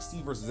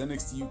NXT versus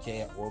NXT UK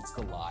at Worlds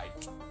Collide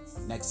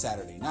next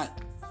Saturday night.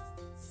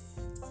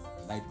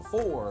 The night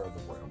before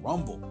the Royal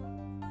Rumble.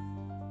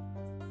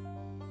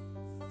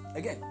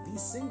 Again, the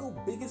single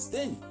biggest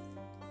thing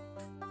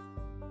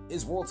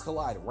is Worlds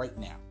Collide right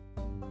now.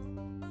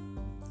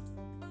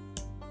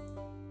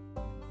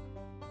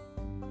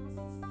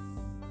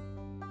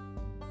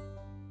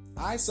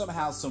 I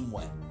somehow,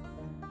 someway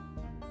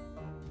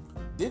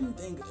didn't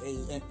think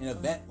an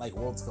event like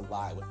Worlds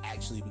Collide would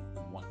actually make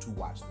me want to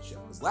watch the show.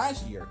 Because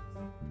last year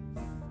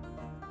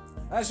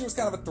was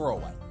kind of a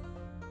throwaway.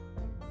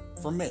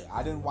 For me,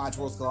 I didn't watch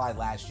Worlds Collide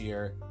last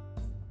year.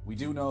 We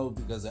do know,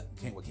 because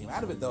what came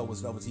out of it, though,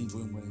 was Velveteen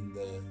Dream winning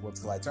the Worlds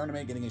Collide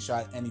tournament, getting a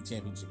shot at any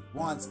championship he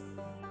wants.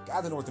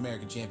 Got the North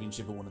American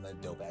Championship and one of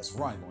that dope-ass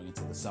run going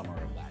into the summer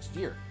of last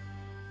year.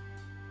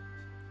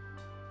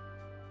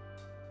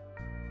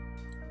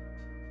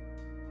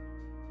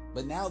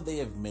 But now they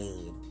have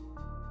made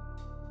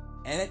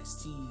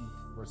NXT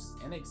versus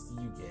NXT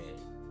UK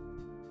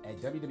at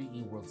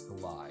WWE Worlds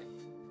Collide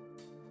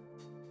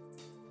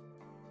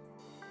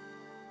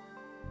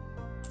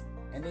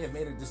And they have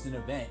made it just an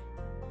event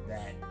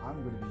that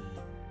I'm going to be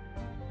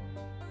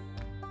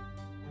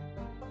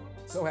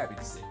so happy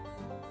to see.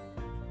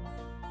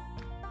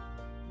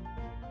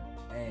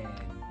 And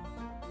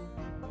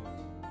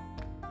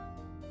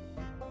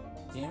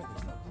damn it,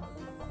 there's no card.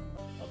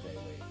 Okay,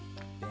 wait.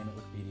 Damn it,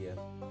 Wikipedia.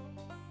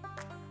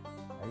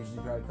 I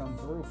usually try to come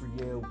through for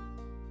you.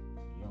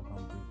 You don't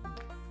come through for me.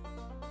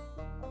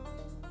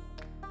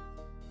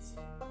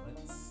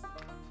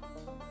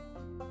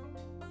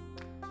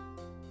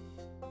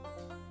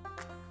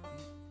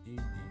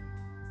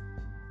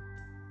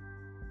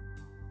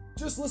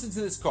 Let's just listen to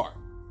this card.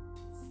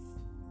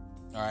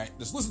 Alright,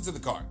 just listen to the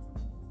card.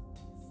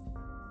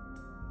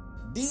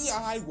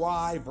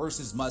 DIY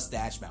versus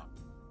Mustache Mountain.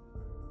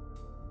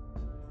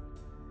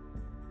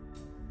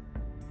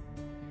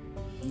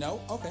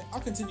 No? Okay,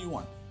 I'll continue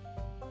on.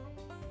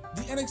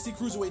 The NXT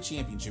Cruiserweight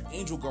Championship,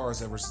 Angel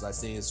Garza versus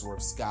Isaiah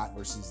Swerve Scott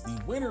versus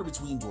the winner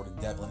between Jordan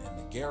Devlin and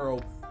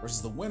Ligero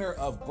versus the winner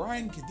of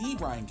Brian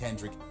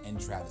Kendrick and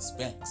Travis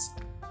Banks.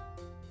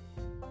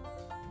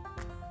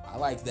 I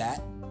like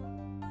that.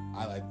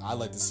 I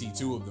like to see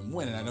two of them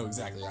win, and I know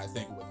exactly I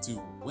think what two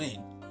will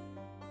win.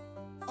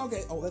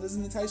 Okay, oh, that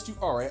doesn't entice you?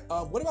 Alright,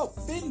 what about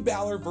Finn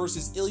Balor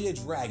versus Ilya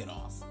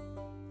Dragunov?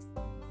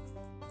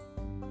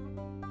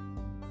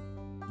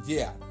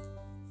 Yeah.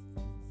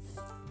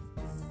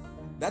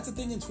 That's a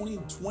thing in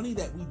 2020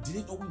 that we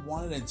didn't know we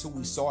wanted until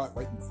we saw it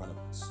right in front of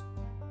us.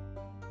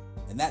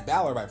 And that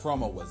Balor by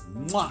promo was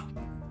mwah!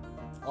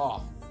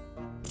 Oh.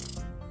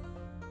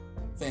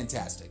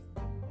 Fantastic.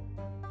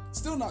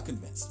 Still not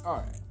convinced.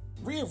 Alright.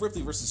 Rhea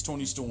Ripley versus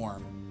Toni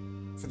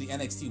Storm for the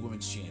NXT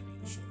Women's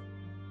Championship.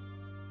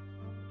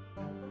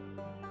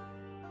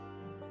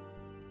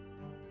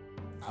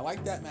 I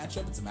like that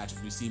matchup. It's a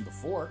matchup we've seen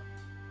before.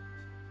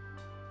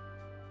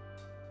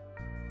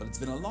 But it's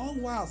been a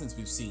long while since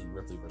we've seen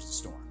Ripley versus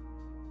Storm.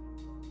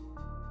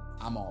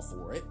 I'm all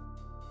for it.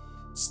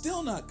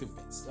 Still not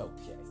convinced.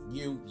 Okay,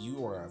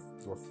 you're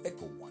a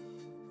fickle one.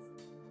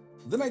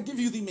 Then I give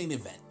you the main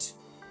event.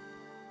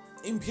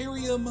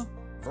 Imperium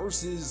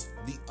versus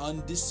the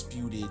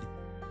Undisputed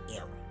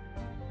Era.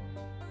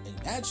 A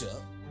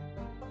matchup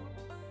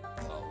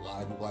a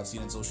lot of people I've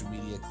seen on social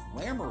media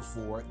clamor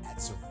for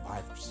at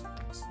Survivor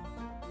Series.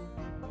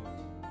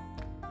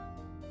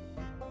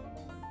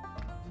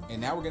 And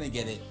now we're going to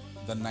get it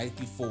the night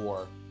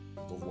before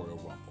the Royal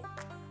Rumble.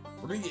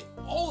 We're going to get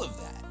all of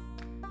that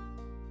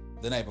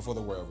the night before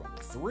the Royal Rumble.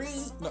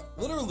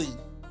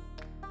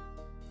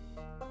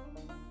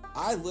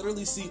 I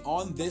literally see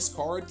on this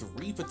card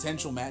 3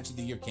 potential Match of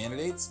the Year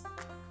candidates.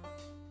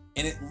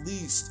 And at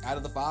least out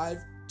of the 5,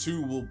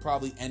 2 will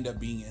probably end up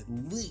being at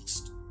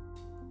least,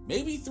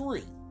 maybe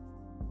 3,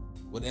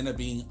 would end up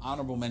being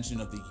honorable mention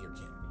of the year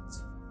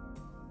candidates.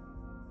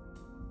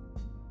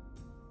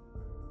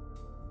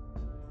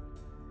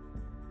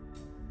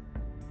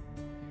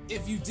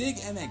 If you dig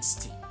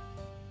NXT,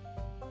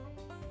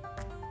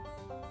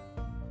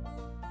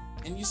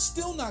 and you're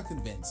still not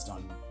convinced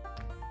on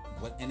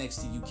what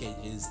NXT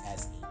UK is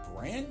as a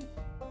brand,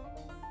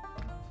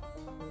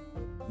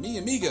 mi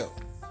amigo,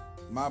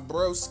 my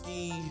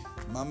broski,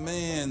 my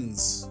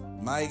mans,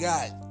 my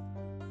guy.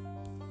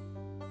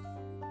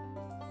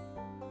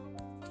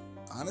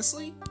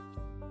 Honestly,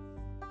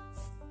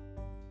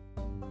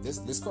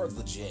 this card's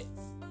legit.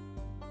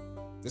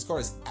 This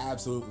card is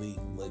absolutely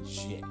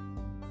legit.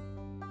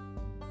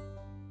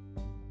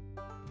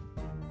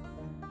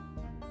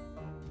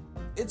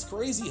 It's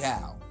crazy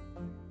how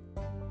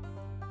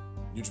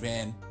New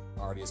Japan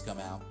already has come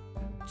out,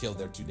 killed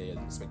their 2-day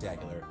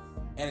spectacular.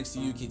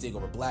 NXT UK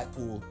TakeOver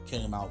Blackpool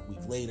came out a week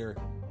later,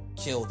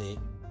 killed it.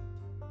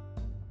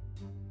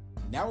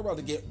 Now we're about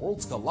to get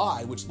Worlds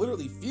Collide, which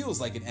literally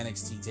feels like an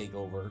NXT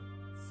takeover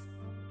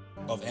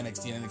of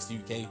NXT and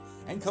NXT UK,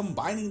 and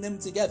combining them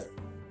together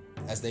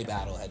as they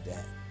battle head to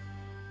head.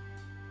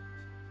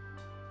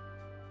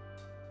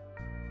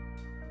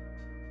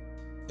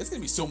 It's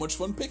gonna be so much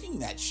fun picking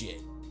that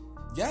shit.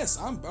 Yes,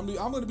 I'm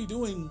gonna be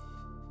doing,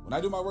 when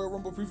I do my Royal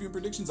Rumble preview and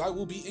predictions, I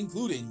will be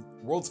including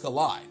Worlds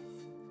Collide.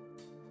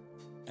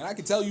 And I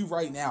can tell you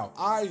right now,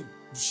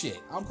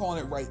 I'm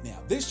calling it right now.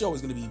 This show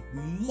is gonna be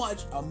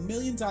a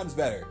million times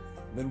better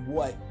than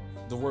what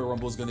the Royal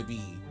Rumble is gonna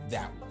be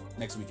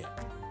next weekend.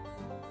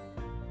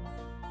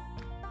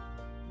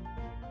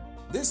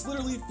 This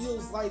literally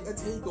feels like a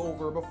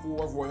takeover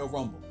before Royal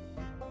Rumble.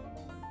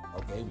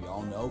 Okay, we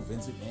all know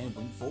Vince McMahon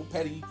went full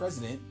petty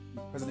President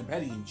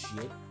Petty and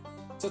shit.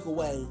 Took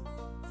away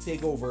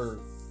TakeOver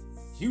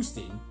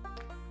Houston,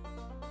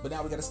 but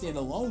now we got a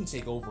standalone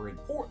TakeOver in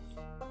Portland.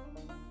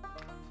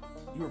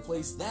 You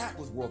replace that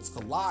with Worlds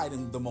Collide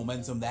and the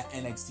momentum that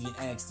NXT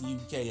and NXT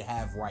UK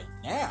have right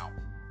now.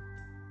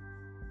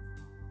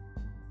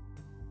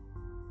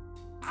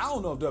 I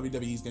don't know if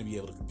WWE is going to be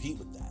able to compete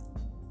with that.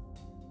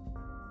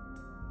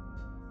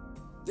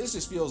 This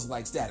just feels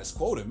like status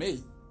quo to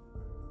me.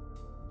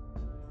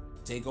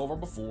 TakeOver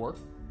before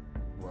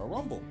Royal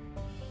Rumble.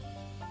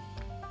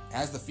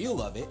 Has the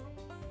feel of it.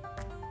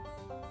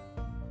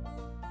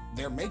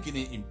 They're making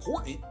it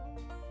important.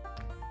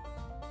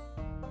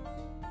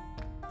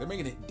 They're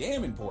making it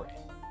damn important.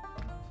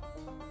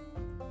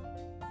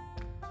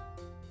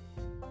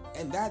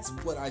 And that's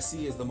what I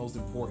see as the most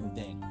important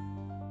thing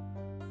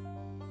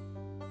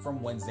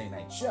from Wednesday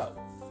night show.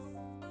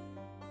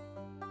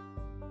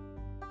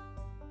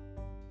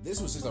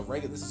 This was just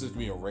this is just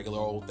gonna be a regular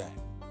old thing.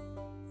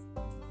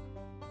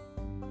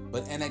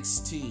 But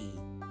NXT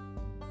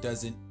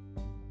doesn't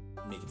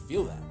make it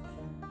feel that way.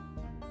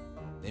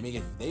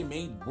 They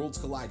made Worlds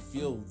Collide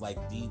feel like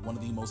one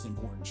of the most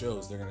important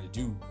shows they're gonna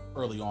do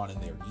early on in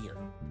their year.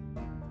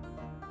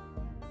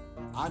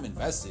 I'm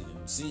invested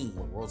in seeing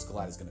what Worlds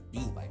Collide is gonna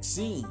be like.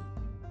 Seeing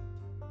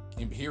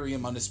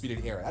Imperium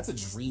Undisputed Era, that's a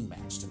dream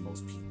match to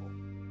most people.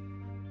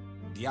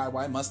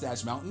 DIY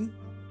Mustache Mountain,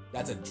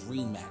 that's a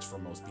dream match for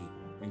most people,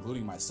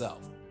 including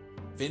myself.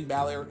 Finn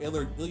Balor,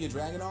 Ilya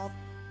Dragunov,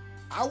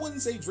 I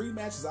wouldn't say dream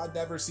matches. I've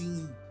never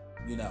seen,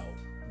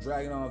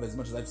 Dragunov as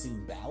much as I've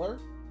seen Balor.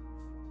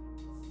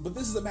 But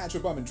this is a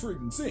matchup I'm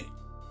intrigued in seeing.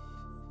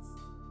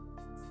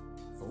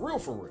 For real,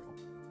 for real.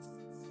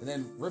 And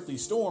then Ripley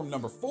Storm,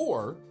 number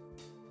 4,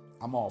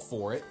 I'm all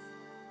for it.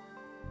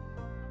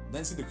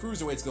 Then see the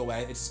Cruiserweights go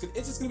at it. It's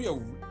just going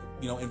to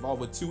be involved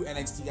with 2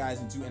 NXT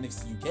guys and 2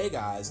 NXT UK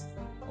guys.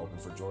 Hoping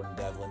for Jordan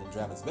Devlin and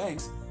Travis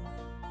Banks.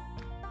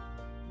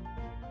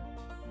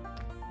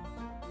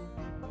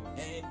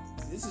 And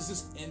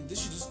this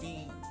should just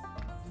be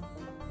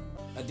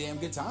a damn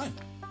good time.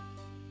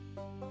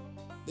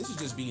 This should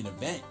just be an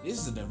event. This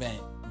is an event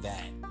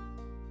that,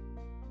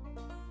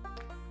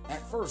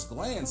 at first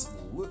glance,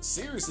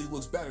 seriously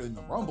looks better than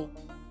the Rumble.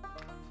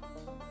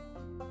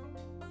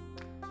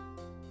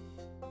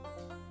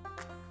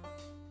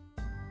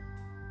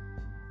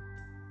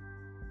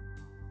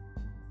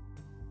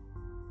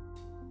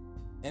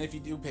 And if you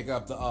do pick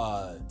up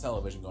the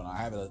television going on, I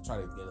have to try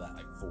to get it at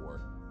like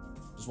 4.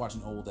 Just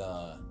watching old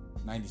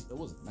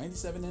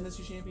 97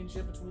 NFC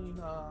Championship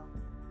between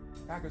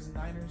Packers and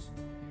Niners.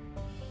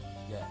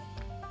 Yeah.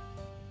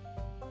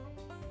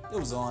 It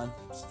was on.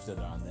 Just put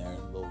it on there.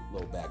 A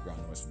little background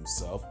noise from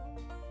himself.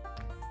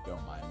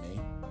 Don't mind me.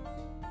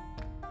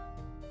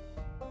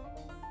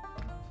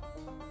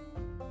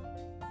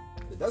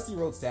 The Dusty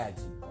Rhodes Tag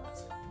Team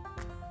Classic.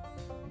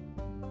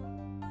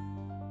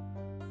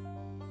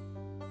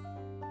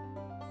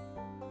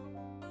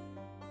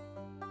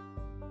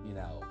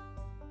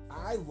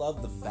 I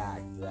love the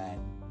fact that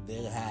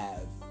they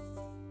have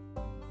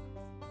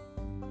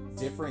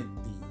different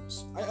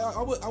themes.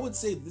 I would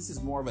say this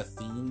is more of a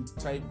themed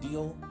type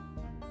deal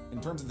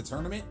in terms of the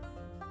tournament.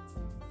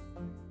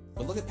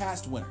 But look at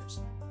past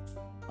winners.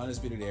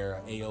 Undisputed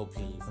Era,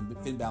 AOP, from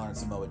Finn Balor and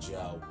Samoa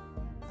Joe,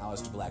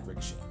 Aleister Black,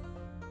 Ricochet.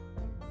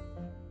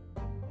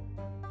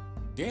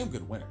 Damn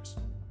good winners.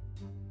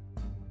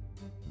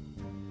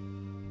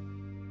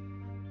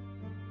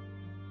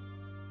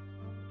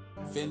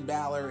 Finn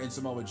Balor and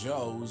Samoa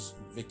Joe's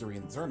victory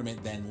in the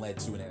tournament then led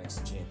to an NXT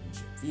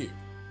Championship feud.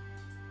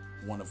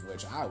 One of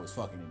which I was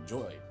fucking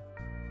enjoyed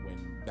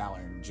when Balor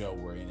and Joe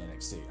were in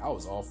NXT. I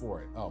was all for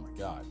it. Oh my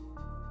god.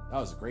 That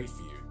was a great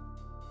feud.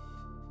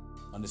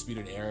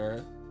 Undisputed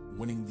Era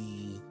winning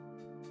the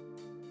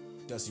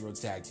Dusty Rhodes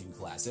Tag Team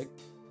Classic.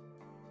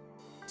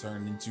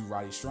 Turned into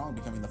Roddy Strong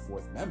becoming the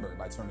 4th member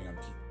by turning on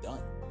Pete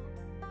Dunne.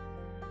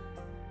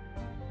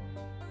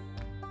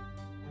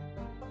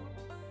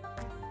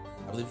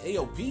 I believe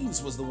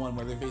AOP's was the one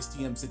where they faced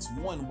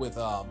TM61 with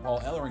Paul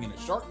Ellering in a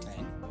Shark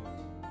Tank,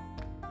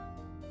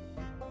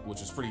 which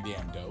was pretty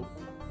damn dope.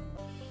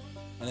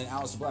 And then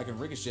Aleister Black and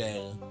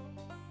Ricochet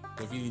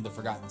defeating the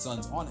Forgotten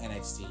Sons on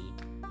NXT,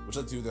 which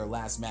led to their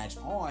last match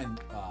on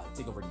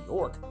TakeOver New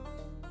York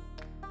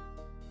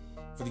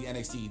for the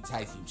NXT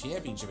Tag Team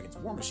Championship against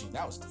War Machine.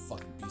 That was the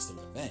fucking beast of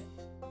an event.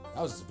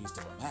 That was just a beast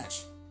of a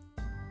match.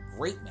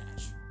 Great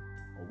match.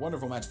 A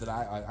wonderful match that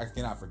I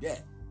cannot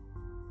forget.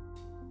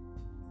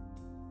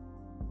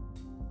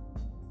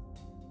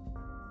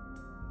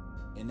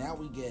 And now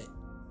we get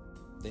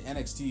the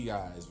NXT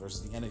guys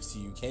versus the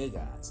NXT UK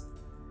guys.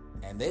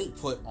 And they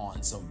put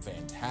on some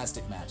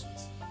fantastic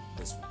matches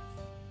this week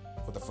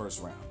for the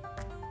first round.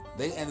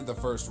 They ended the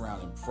first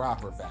round in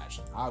proper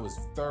fashion. I was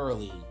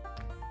thoroughly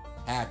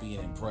happy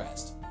and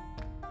impressed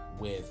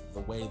with the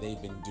way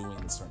they've been doing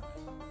this tournament.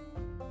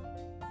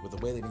 With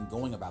the way they've been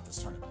going about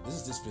this tournament. This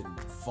has just been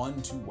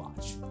fun to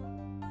watch.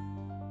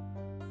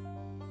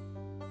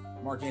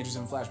 Mark Andrews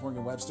and Flash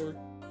Morgan Webster,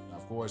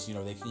 of course,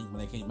 when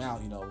they came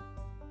out,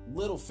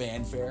 little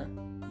fanfare,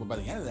 but by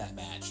the end of that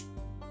match,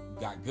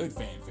 got good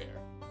fanfare.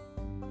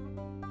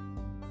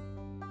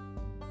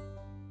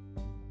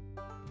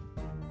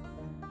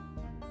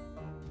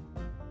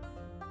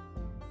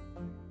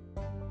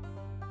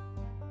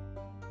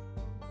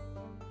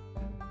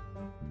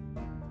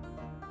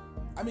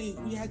 I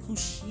mean, we had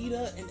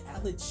Kushida and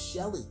Alex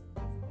Shelley,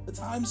 the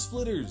Time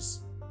Splitters.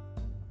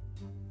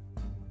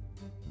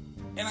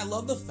 And I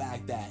love the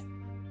fact that,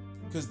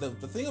 because the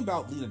thing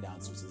about lead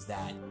announcers is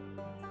that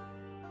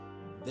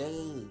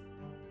they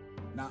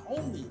not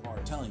only are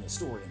telling a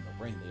story in the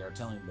ring, they are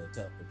telling the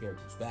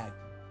character's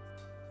background,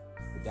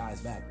 the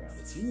guy's background,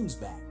 the team's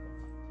background.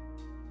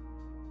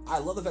 I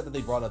love the fact that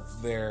they brought up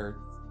their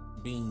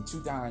being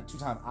two-time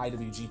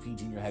IWGP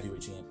Junior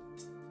Heavyweight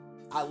Champions.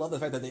 I love the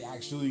fact that they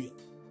actually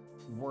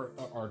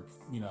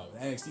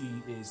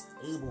NXT is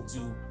able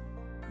to,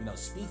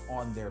 speak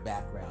on their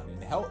background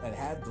and help and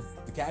have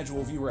the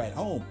casual viewer at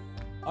home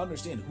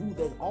understand who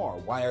they are,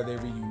 why are they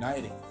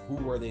reuniting, who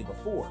were they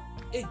before.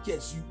 It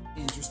gets you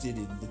interested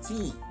in the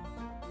team.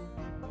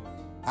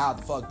 How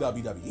the fuck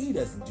WWE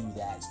doesn't do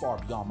that is far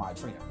beyond my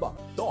train of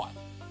fucking thought.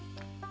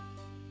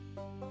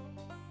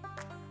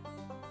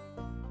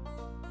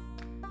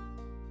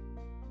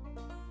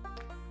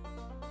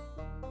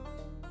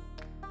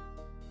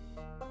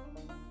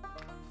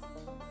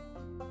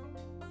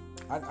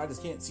 I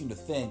just can't seem to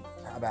think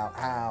about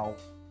how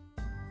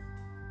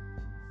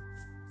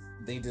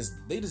they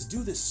just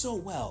do this so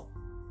well.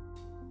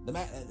 And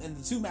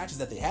the two matches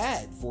that they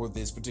had for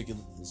this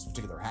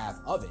particular half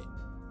of it.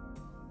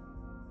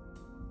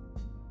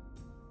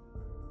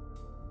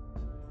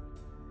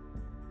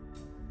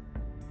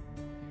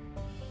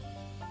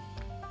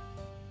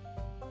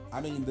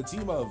 I mean, the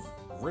team of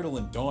Riddle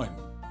and Dunn.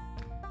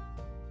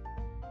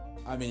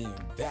 I mean,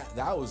 that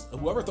was,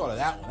 whoever thought of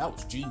that one, that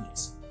was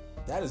genius.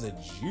 That is a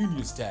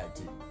genius tag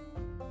team.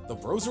 The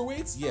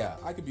Broserweights? Yeah,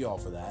 I could be all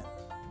for that.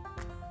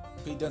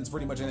 Pete Dunne's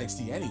pretty much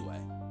NXT anyway.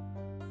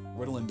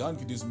 Riddle and Dunn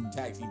could do some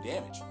tag team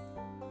damage.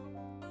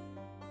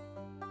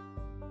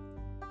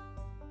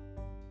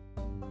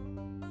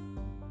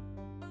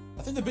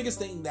 I think the biggest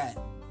thing that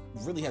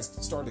really has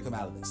started to come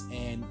out of this,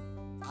 and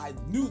I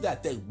knew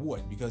that they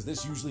would, because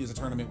this usually is a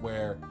tournament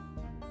where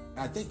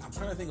I'm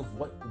trying to think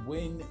of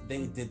when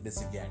they did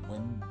this again.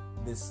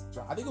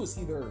 I think it was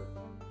either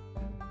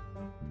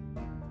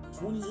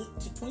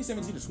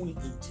 2017 or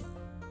 2018.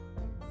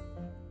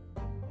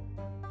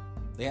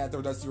 They had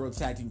their Dusty Rhodes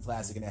Tag Team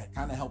Classic, and it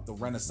kind of helped the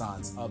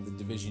renaissance of the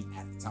division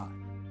at the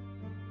time.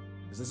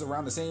 This is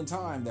around the same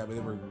time that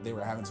they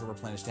were having to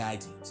replenish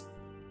tag teams.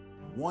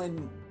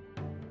 One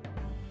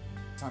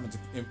time,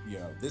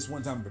 this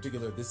one time in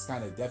particular, this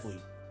kind of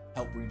definitely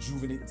helped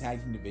rejuvenate the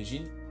tag team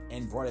division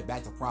and brought it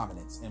back to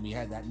prominence, and we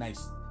had that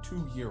nice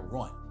 2-year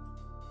run.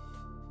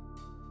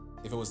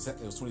 If it was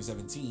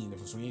 2017, if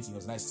it was 2018, it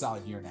was a nice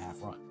solid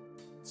 1.5 run.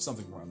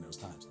 Something around those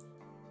times.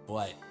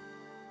 But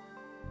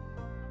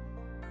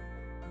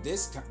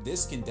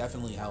this can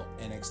definitely help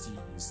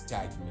NXT's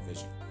tag team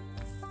division.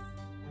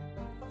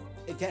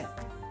 It can.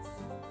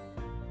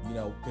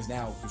 Because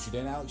now Kushida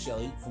and Alex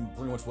Shelley, from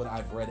pretty much what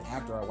I've read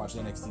after I watched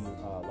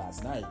NXT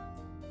last night,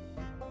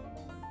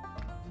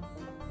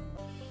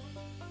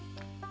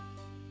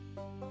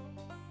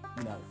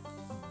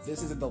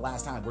 this isn't the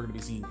last time we're going to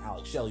be seeing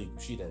Alex Shelley and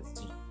Kushida as a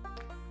team.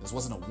 This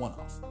wasn't a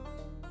one-off.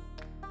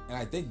 And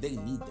I think they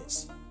need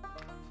this.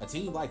 A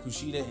team like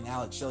Kushida and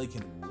Alex Shelley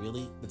can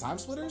really... The Time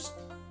Splitters?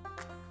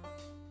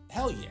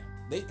 Hell yeah.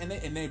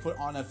 They put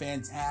on a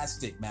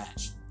fantastic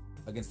match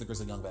against the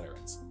Grizzled Young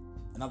Veterans.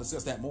 And I'll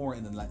discuss that more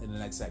in the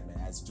next segment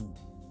as to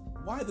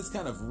why this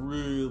kind of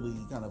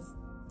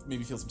made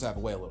me feel some type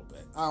of way a little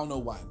bit. I don't know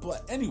why.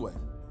 But anyway,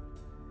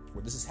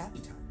 this is happy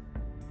time.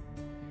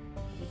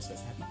 We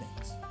discuss happy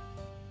things.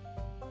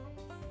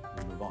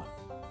 We move on.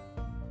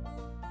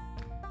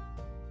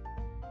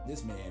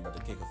 This man about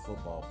to kick a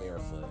football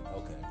barefoot.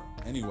 Okay, bro.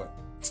 Anyway.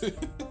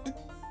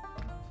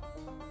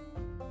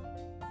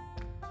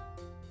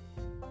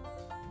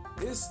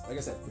 This, like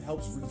I said,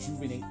 helps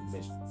rejuvenate the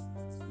division.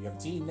 You have a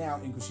team now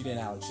in Kushida and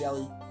Alex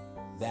Shelley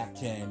that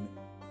can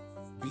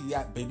be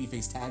that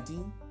babyface tag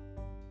team.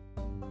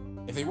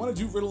 If they want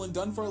to do Riddle and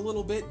Dunn for a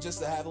little bit, just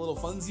to have a little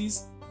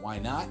funsies, why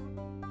not?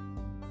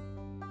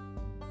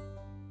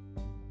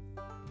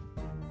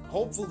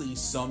 Hopefully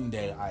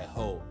someday, I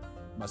hope,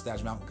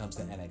 Mustache Mountain comes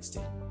to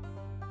NXT.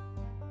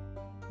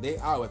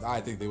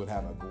 I think they would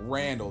have a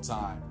grand old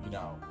time,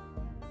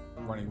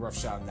 running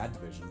roughshod in that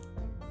division.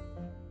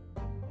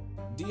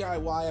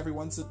 DIY every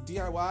once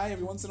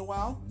in a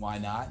while. Why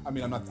not? I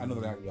mean, I know they're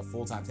not going to be a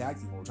full-time tag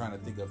team. We're trying to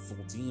think of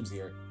full teams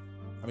here.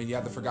 I mean, you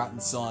have the Forgotten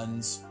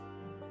Sons.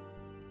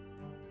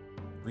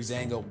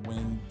 Breezango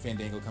when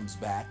Fandango comes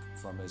back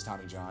from his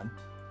Tommy John.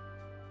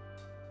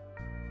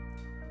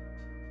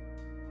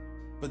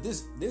 But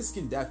this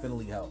can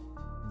definitely help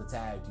the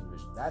tag team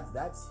division.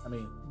 That's I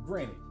mean,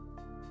 granted,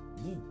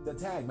 the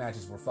tag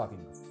matches were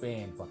fucking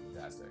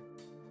fan-fucking-tastic.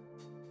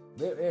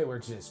 They were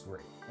just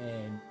great.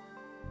 And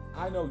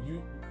I know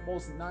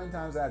most 9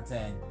 times out of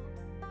 10,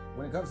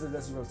 when it comes to the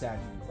Dusty Rhodes Tag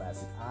Team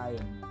Classic, I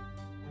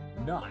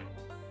am not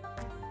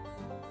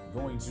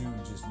going to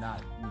just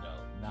not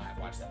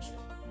watch that shit.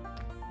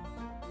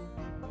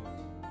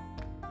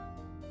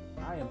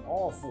 I am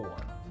all for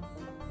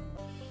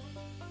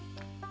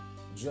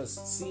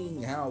just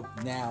seeing how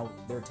now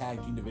their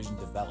tag team division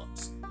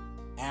develops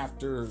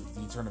after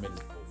the tournament is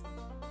over.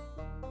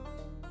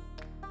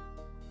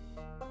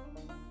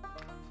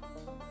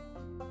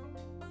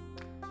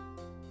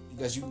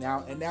 Because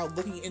now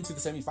looking into the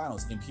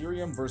semifinals,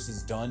 Imperium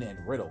versus Dunn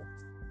and Riddle.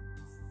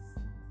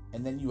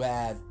 And then you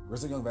have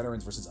Grizzled Young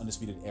Veterans versus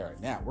Undisputed Era.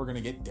 Now, we're going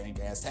to get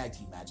dank-ass tag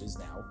team matches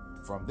now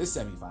from this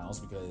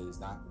semifinals because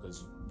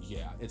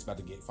it's about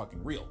to get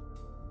fucking real.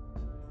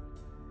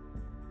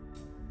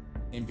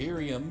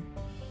 Imperium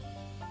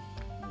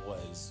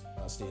was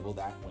a stable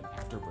that went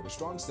after British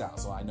Strong Style,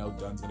 so I know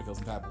Dunn's gonna feel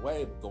some type of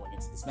way going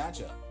into this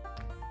matchup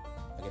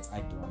against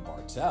Aichner and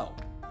Bartel.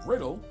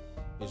 Riddle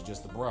is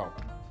just the bro.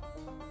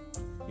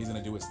 He's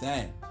gonna do his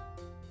thing.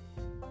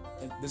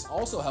 And this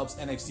also helps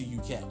NXT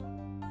UK.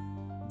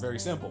 Very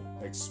simple.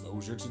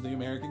 Exposure to the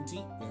American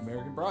team, the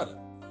American product.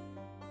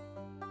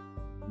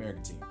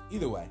 American team.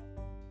 Either way.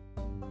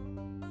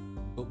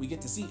 But we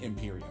get to see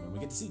Imperium, and we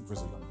get to see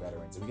Grizzled Young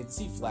Veterans, and we get to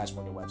see Flash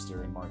Morgan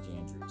Webster and Mark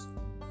Andrews.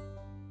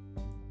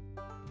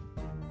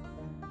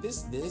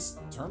 This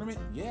tournament,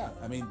 yeah,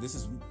 I mean, this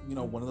is,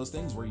 one of those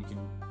things where you can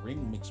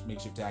bring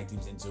makeshift tag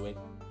teams into it,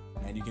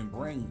 and you can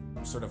bring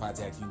certified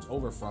tag teams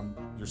over from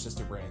your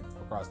sister brand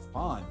across the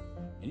pond,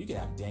 and you can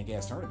have a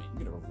dank-ass tournament.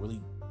 You can have a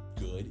really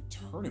good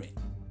tournament.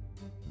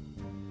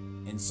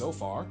 And so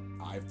far,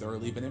 I've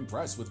thoroughly been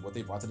impressed with what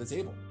they brought to the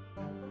table.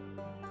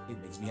 It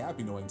makes me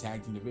happy knowing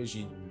tag team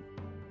division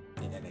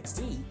in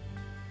NXT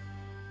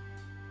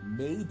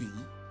maybe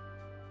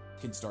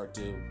can start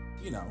to,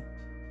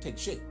 take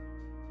shape.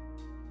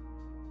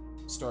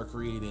 Start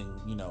creating,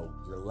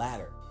 your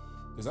ladder.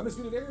 Because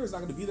Undisputed Era is not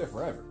going to be there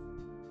forever.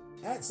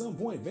 At some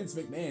point, Vince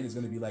McMahon is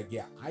going to be like,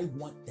 yeah, I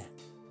want that.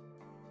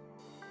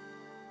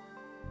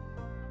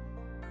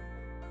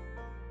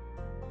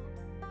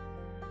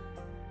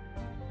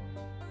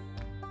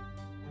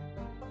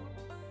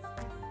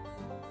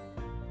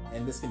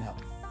 And this can help.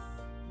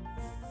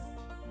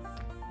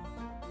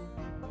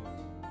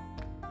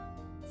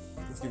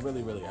 This can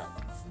really, really help.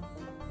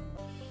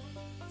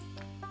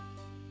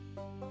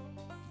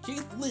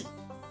 Keith Lee.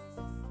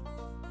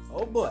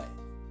 Oh boy.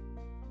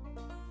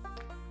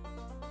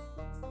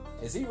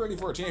 Is he ready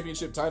for a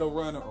championship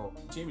run or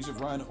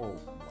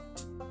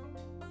what?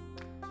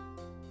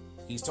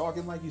 He's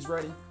talking like he's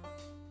ready.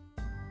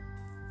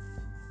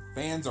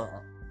 Fans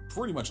are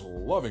pretty much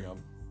loving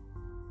him.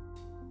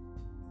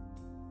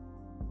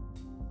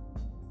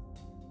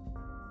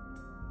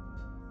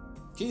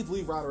 Keith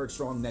Lee, Roderick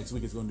Strong next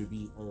week is going to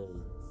be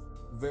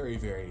a very,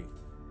 very,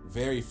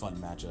 very fun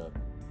matchup.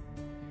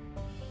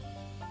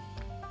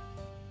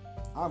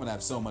 I'm going to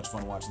have so much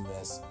fun watching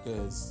this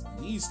because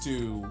these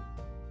two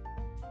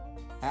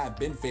have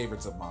been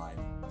favorites of mine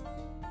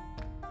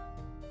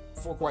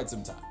for quite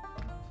some time.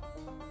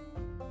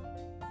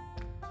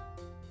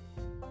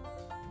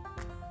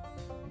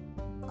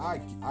 I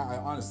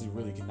honestly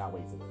really cannot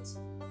wait for this.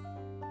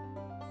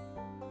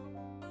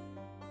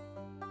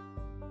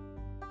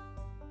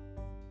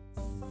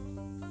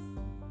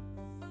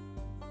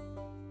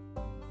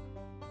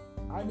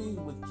 I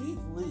mean, with Keith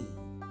Lee,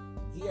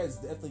 he has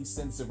definitely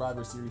since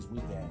Survivor Series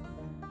weekend,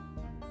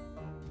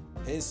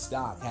 his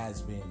stock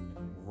has been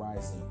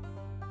rising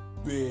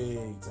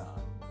big time.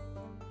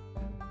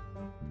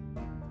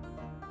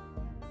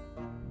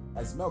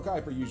 As Mel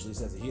Kiper usually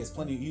says it, he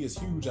has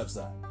huge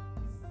upside.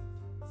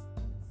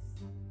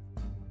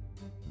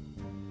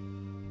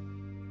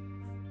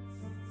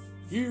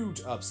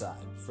 Huge upside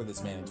for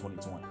this man in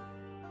 2020.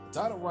 The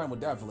title run would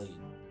definitely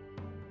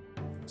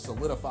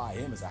solidify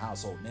him as a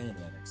household name in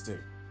NXT.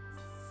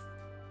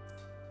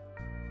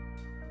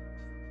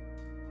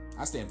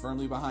 I stand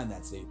firmly behind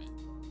that statement.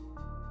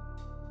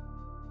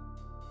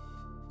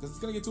 Because it's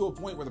going to get to a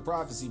point where the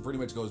prophecy pretty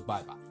much goes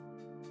bye-bye.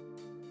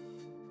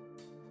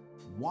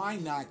 Why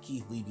not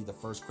Keith Lee be the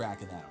first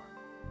crack in that arm?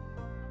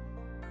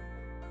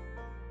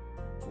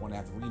 If you want to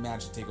have the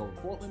rematch and take over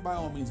Portland, by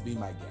all means be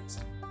my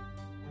guest.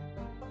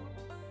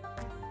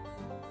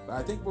 But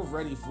I think we're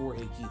ready for a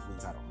Keith Lee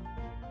title run.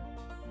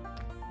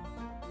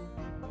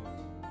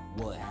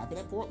 Will it happen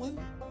at Portland?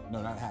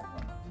 No, not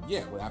happen.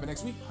 Yeah, will it happen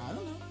next week? I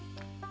don't know.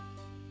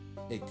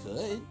 It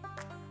could.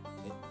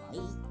 It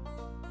might.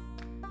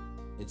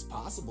 It's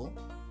possible.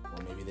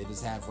 Or maybe they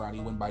just have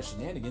Roddy win by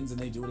shenanigans and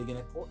they do it again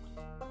at Portland.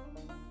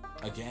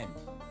 Again,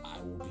 I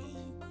will be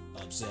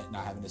upset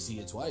not having to see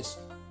it twice.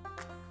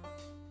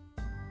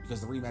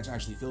 Because the rematch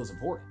actually feels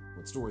important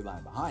with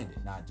storyline behind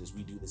it, not just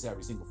we do this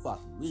every single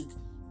fucking week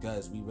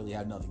because we really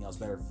have nothing else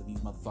better for these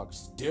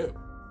motherfuckers to do.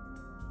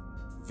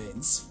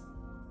 Vince.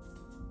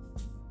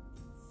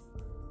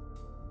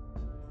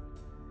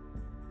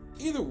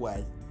 Either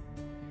way,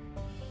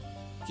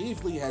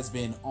 Keith Lee has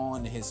been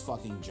on his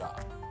fucking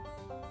job.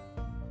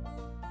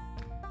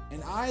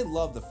 And I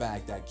love the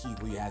fact that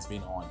Keith Lee has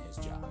been on his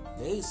job.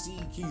 They see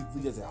Keith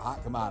Lee as a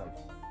hot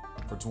commodity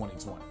for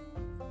 2020.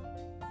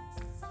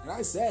 And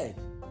I said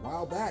a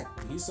while back,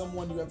 he's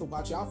someone you have to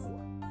watch out for.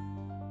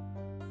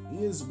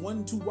 He is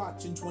one to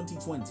watch in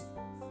 2020.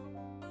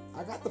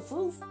 I got the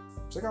proof.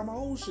 Check out my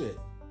old shit.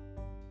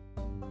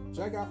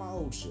 Check out my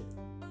old shit.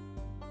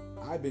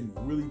 I've been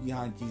really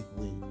behind Keith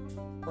Lee,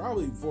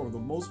 probably for the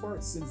most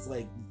part since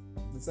like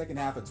the second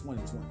half of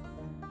 2020.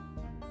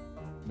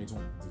 I mean,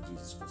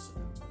 Jesus Christ,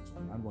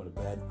 2020. I'm going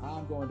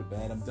to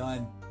bed. I'm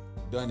done.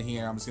 Done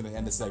here. I'm just going to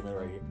end the segment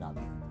right here. Not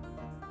me.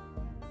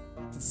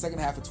 It's the second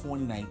half of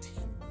 2019.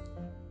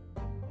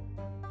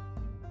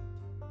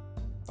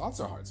 Thoughts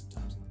are hard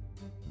sometimes.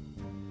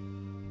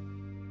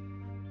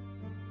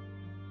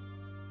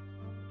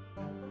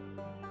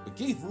 But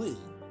Keith Lee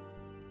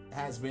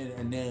has been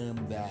a name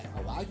that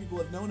a lot of people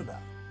have known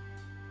about.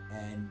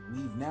 And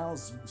we've now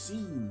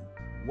seen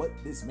what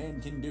this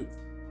man can do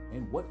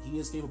and what he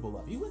is capable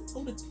of. He went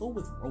toe to toe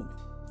with Roman.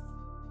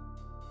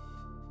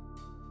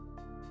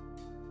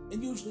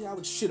 And usually I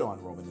would shit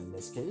on Roman in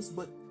this case,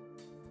 but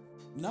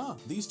nah,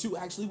 these two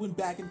actually went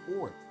back and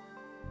forth.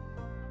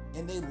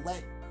 And they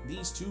let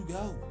these two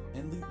go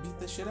and beat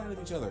the shit out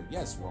of each other.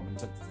 Yes, Roman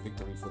took the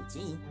victory for the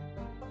team,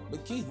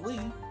 but Keith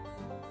Lee,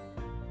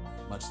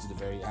 much to the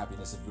very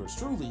happiness of yours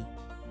truly,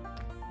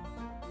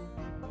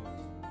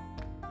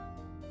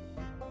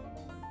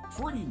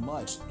 pretty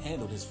much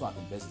handled his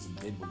fucking business and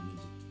did what he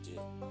needed to do.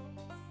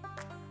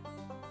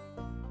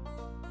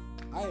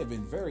 I have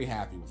been very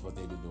happy with what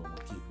they've been doing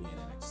with Keith Lee in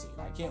NXT.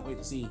 And I can't wait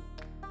to see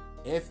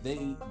if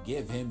they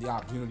give him the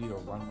opportunity to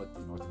run with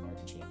the North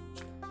American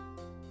Championship.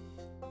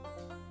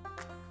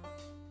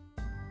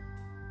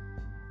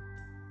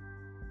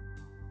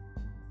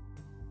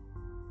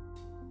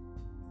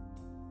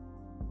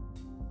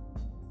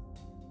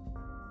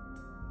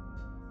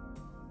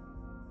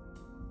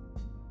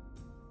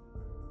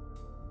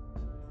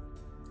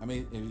 I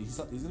mean, he's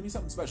going to be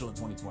something special in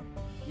 2020.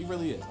 He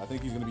really is. I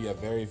think he's going to be a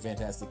very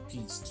fantastic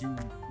piece to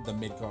the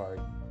mid-card,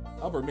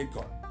 upper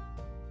mid-card.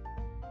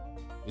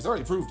 He's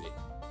already proved it.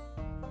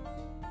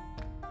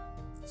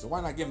 So why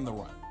not give him the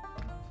run?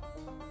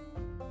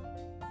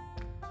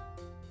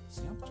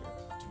 See how much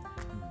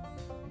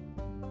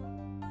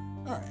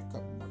Alright, a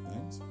couple more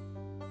things.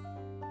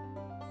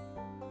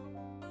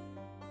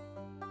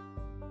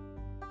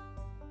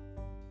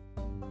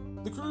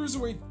 The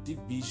Cruiserweight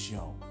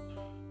Division.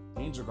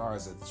 Angel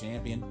Garza as the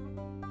champion.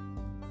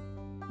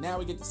 Now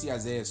we get to see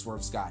Isaiah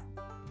Swerve Scott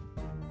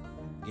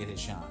get his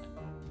shine.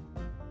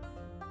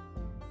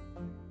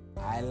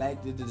 I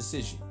like the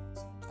decisions.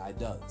 I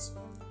does.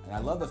 And I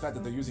love the fact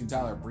that they're using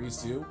Tyler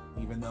Breeze too,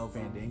 even though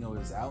Fandango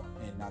is out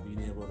and not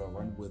being able to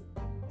run with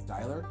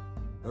Tyler.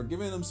 They're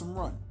giving him some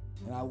run.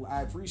 And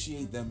I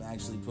appreciate them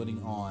actually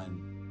putting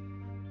on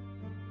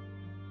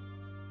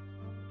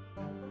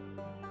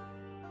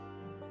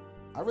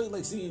I really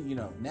like seeing,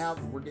 now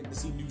we're getting to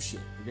see new shit.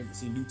 We're getting to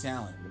see new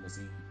talent. We're going to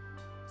see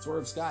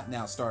Swerve Scott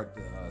now start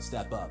to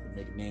step up and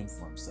make a name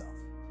for himself.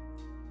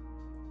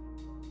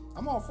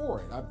 I'm all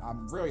for it.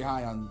 I'm very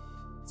high on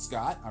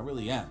Scott. I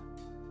really am.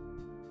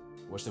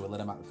 Wish they would let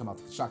him come out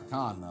to Shaka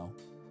Khan, though.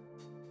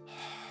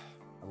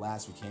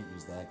 Alas, we can't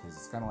use that because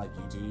it's kind of like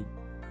YouTube.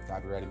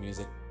 Copyrighted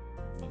music.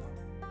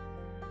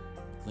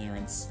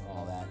 Clearance,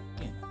 all that.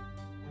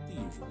 The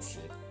usual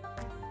shit.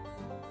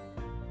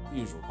 The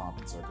usual pomp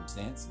and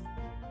circumstance.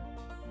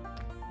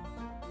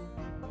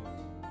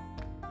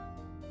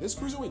 This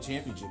Cruiserweight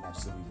Championship match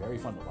is going to be very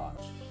fun to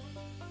watch.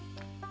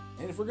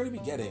 And if we're going to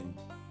be getting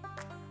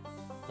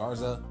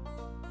Garza,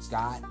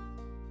 Scott,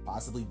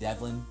 possibly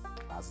Devlin,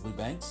 possibly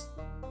Banks,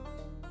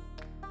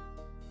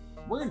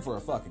 we're in for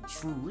a fucking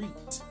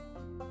treat.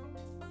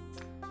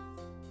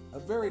 A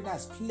very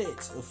nice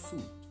plate of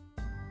food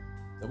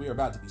that we are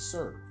about to be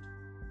served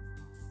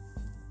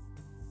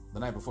the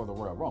night before the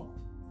Royal Rumble.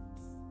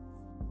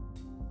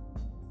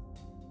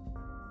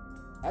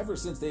 Ever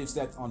since they've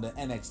stepped on the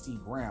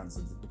NXT grounds,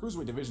 the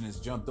Cruiserweight division has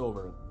jumped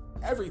over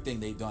everything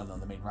they've done on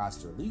the main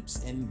roster,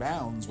 leaps and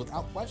bounds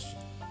without question.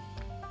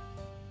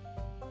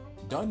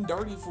 Done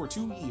dirty for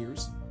 2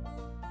 years.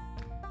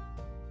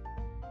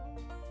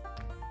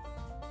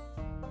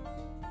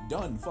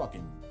 Done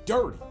fucking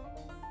dirty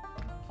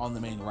on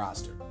the main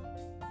roster.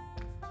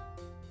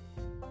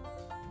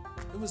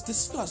 It was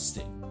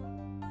disgusting.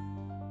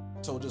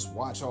 So just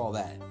watch all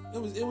that.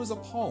 It was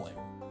appalling.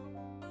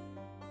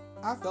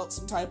 I felt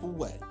some type of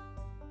way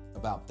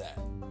about that.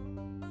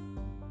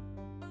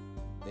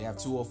 They have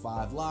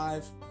 205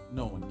 Live.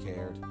 No one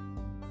cared.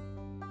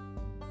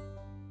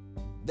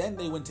 Then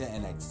they went to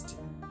NXT.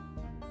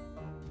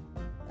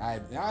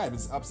 I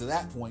was up to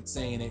that point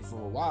saying it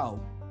for a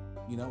while.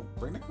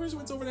 Bring the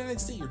Cruiserweights over to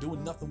NXT. You're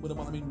doing nothing with them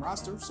on the main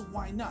roster, so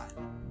why not?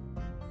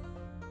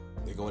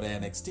 They go to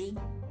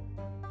NXT.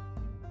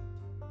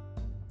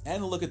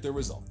 And look at the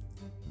result.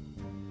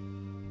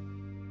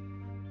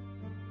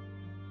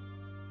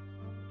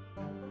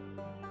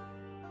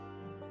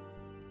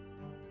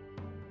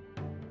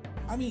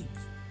 I mean,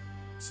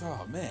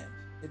 oh man,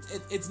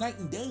 it's night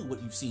and day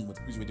what you've seen with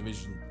the Cruiserweight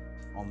division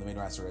on the main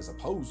roster as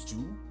opposed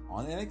to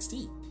on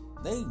NXT.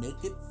 They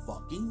make it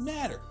fucking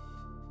matter.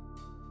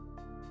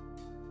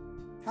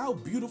 How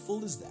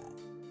beautiful is that?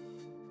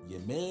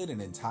 You made an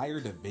entire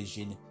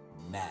division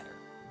matter.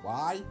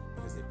 Why?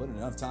 Because they put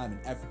enough time and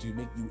effort to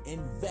make you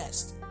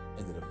invest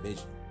in the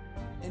division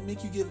and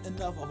make you give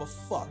enough of a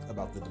fuck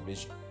about the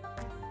division.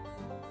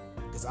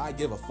 Because I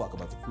give a fuck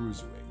about the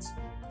Cruiserweights.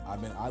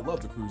 I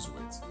love the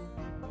Cruiserweights.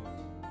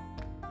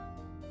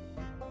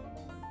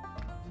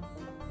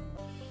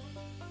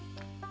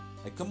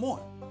 Like, come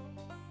on.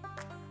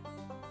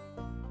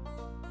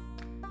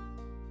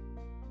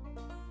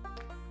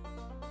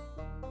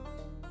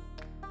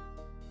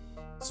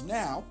 So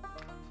now,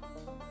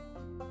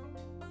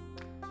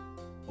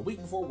 a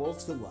week before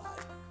Worlds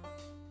Collide,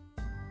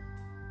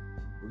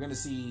 we're going to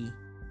see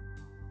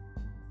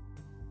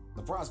the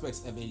the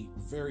prospects of a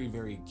very,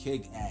 very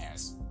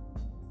kick-ass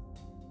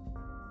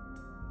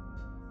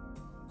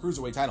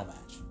cruiserweight title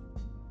match.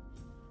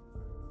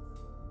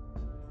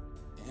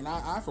 And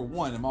I, for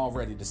one, am all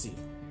ready to see it.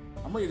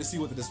 I'm ready to see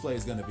what the display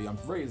is going to be. I'm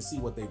ready to see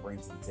what they bring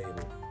to the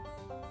table.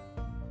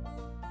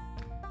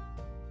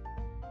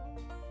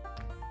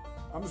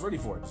 I'm just ready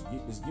for it.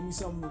 Just give me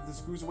some of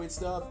this cruiserweight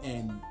stuff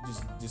and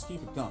just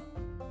keep it coming.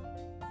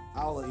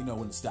 I'll let you know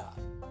when to stop.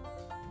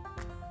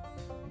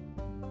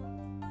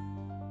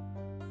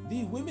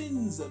 The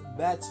Women's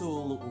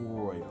Battle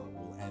Royal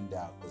will end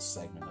out this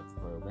segment of the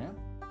program.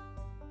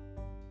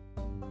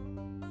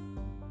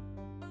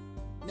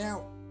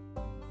 Now,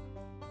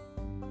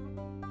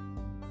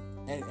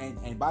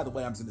 and by the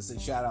way, I'm going to say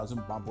shout out to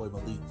my boy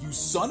Malik. You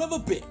son of a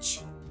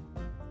bitch!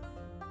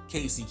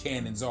 Casey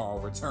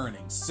Cannonzaro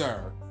returning,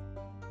 sir.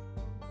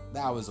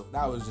 That was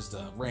just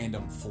a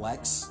random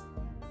flex.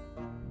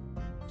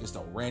 Just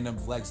a random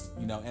flex.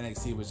 You know,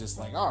 NXT was just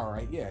like, all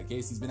right, yeah,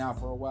 Casey's been out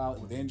for a while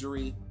with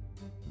injury.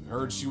 We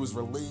heard she was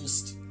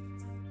released.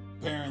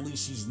 Apparently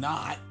she's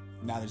not,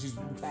 now that she's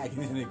back in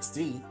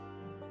NXT.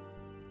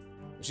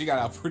 She got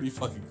out pretty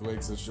fucking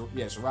quick, so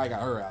Shirai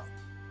got her out.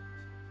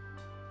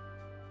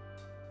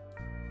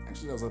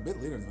 Actually, that was a bit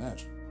later in the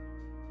match.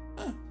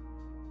 Huh.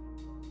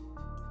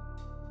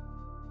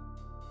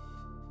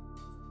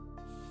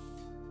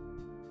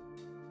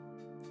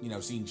 You know,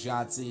 seeing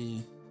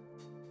Shotzi,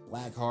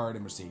 Blackheart,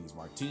 and Mercedes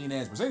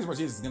Martinez. Mercedes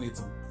Martinez is gonna get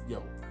some.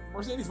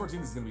 Mercedes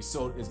Martinez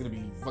is gonna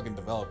be fucking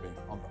developing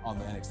on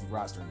the NXT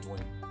roster in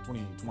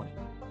 2020.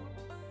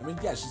 I mean,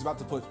 yeah, she's about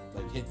to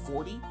hit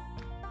 40,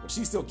 but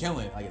she's still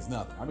killing it like it's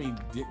nothing. I mean,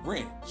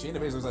 granted, Shayna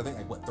Baszler's I think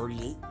like what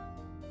 38.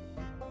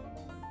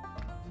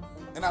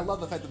 And I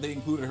love the fact that they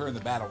included her in the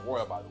Battle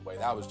Royal, by the way.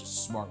 That was just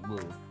a smart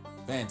move.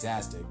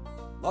 Fantastic.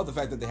 Love the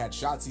fact that they had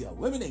Shotzi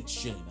eliminate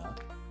Shayna.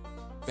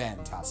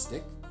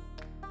 Fantastic.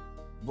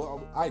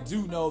 Well, I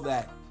do know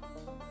that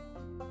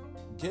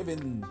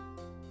given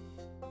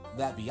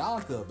that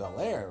Bianca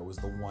Belair was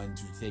the one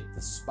to take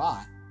the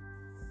spot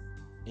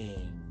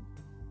in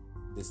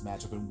this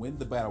matchup and win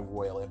the Battle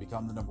Royal and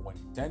become the #1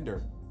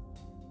 contender,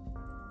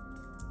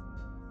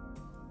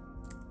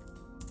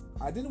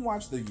 I didn't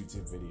watch the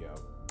YouTube video,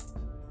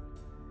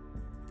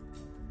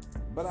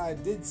 but I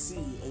did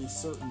see a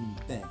certain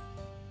thing.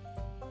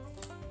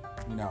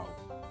 You know,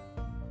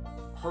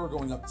 her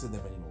going up to the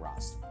main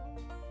roster.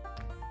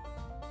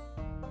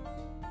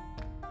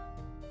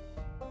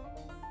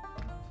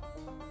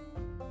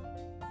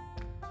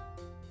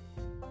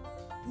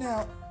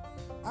 Now,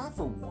 I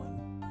for one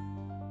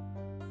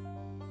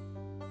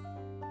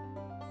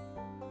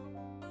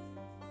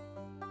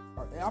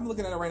I'm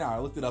looking at it right now. I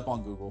looked it up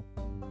on Google.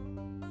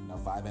 You know,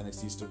 5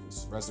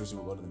 NXT wrestlers who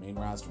will go to the main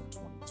roster in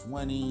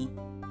 2020. You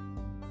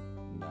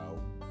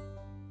know,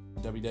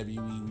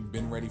 WWE, we've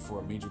been ready for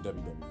a major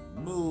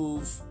WWE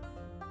move.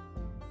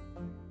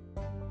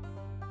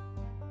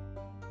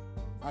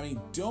 I mean,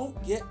 don't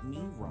get me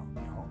wrong,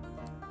 y'all.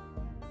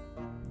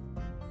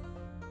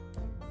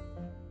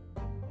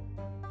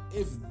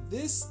 If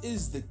this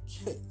is the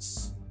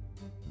case,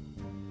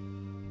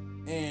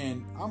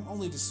 and I'm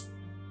only just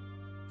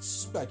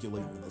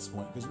speculating at this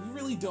point because we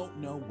really don't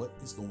know what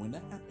is going to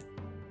happen.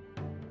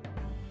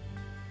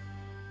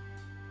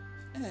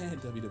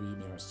 And WWE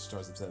main roster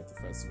stars upset at the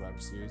first Survivor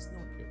Series. No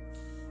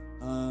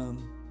one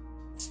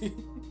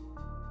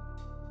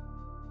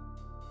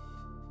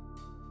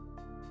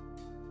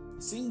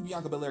cares. Seeing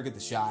Bianca Belair get the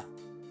shot,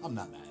 I'm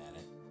not mad at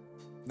it.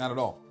 Not at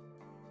all.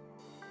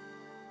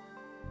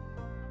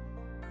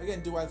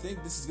 Again, do I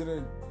think this is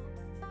going to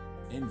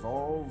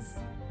involve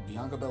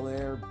Bianca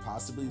Belair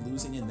possibly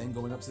losing and then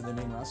going up to the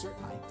main roster?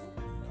 I don't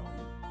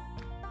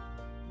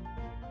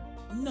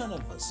know. None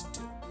of us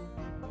do.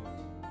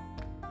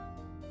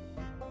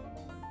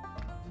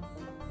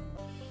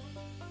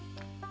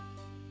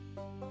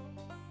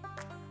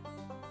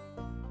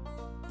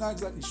 Not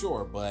exactly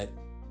sure, but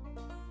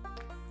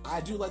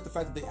I do like the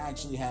fact that they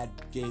actually had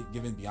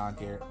given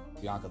Bianca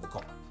the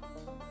call.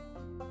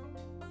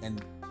 And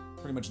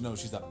pretty much know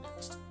she's up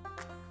next.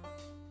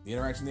 The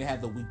interaction they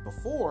had the week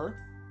before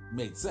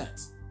made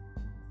sense.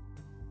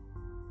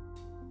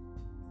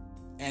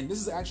 And this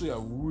is actually a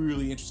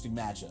really interesting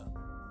matchup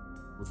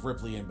with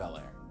Ripley and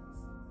Belair.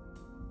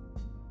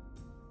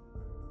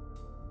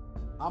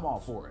 I'm all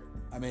for it.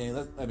 I mean,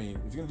 if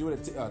you're gonna do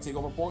it at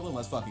TakeOver Portland,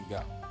 let's fucking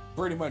go.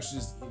 Pretty much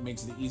just it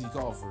makes it an easy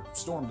call for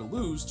Storm to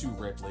lose to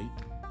Ripley.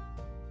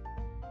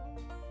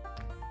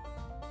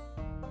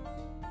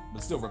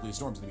 But still, Ripley and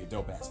Storm's gonna be a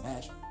dope-ass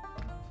match.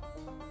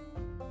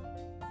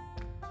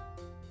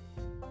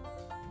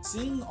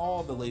 Seeing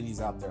all the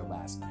ladies out there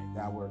last night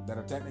that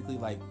are technically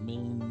like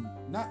main,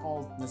 not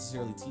all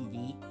necessarily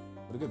TV,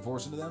 but a good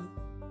portion of them,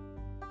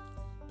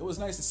 it was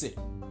nice to see.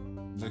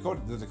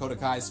 The Dakota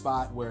Kai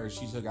spot where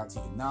she took out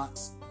Tegan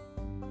Nox.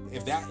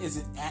 If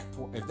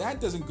that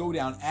doesn't go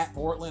down at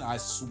Portland, I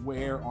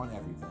swear on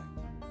everything.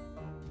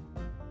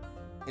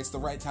 It's the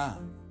right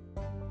time.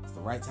 It's the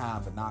right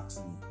time for Nox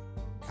and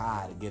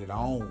Kai to get it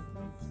on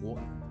in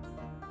Portland.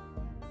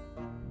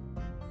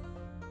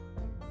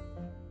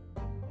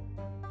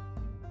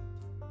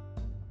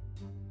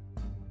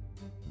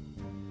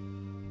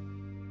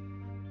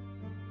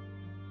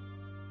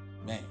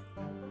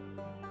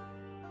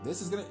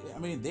 This is gonna. I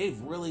mean, they've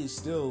really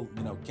still,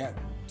 kept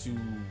to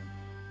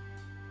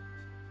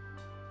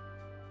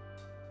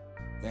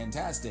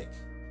fantastic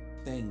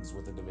things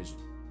with the division.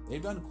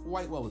 They've done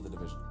quite well with the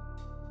division.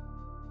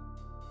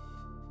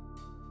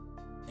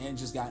 And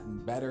just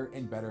gotten better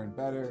and better and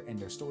better, and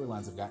their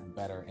storylines have gotten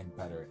better and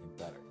better and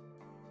better.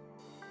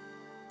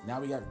 Now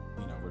we got,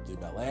 Ripley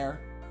Belair,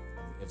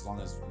 as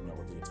long as,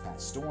 Ripley gets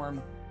past Storm.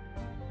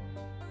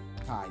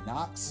 Kai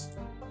Knox.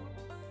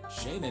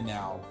 Shayna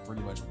now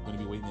pretty much going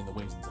to be waiting in the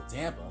wings until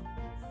Tampa.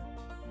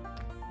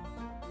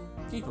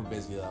 Keep her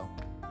busy, though.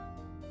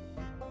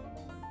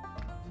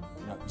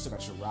 You still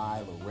got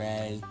Shirai,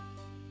 LeRae.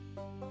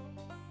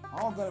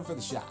 All gunning for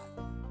the shot.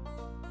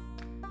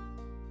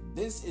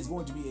 This is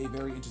going to be a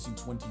very interesting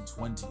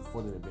 2020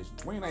 for the division.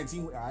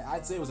 2019,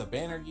 I'd say, was a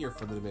banner year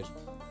for the division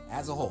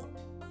as a whole.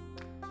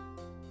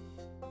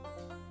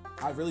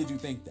 I really do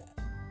think that.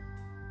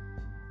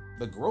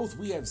 The growth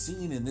we have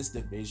seen in this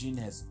division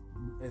is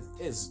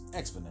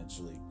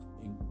exponentially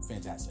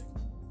fantastic.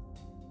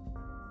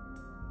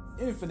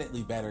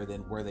 Infinitely better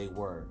than where they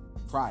were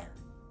prior.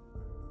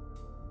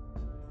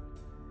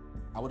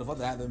 I would have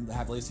loved to have them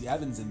have Lacey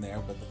Evans in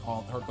there, but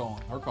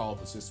her call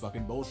was just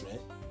fucking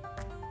bullshit.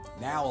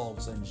 Now all of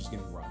a sudden she's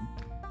getting run.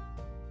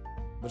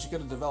 But she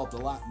could have developed a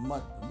lot,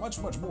 much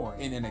more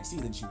in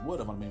NXT than she would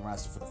have on the main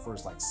roster for the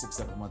first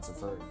 6-7 months of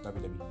her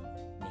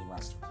WWE main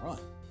roster run.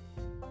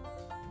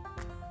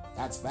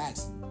 That's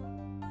facts.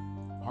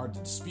 Hard to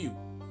dispute.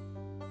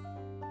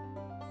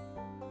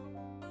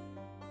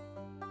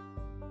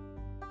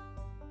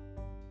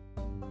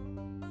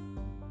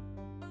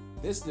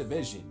 This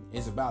division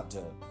is about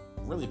to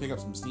really pick up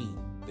some steam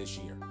this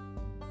year.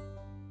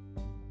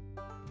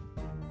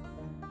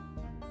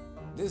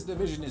 This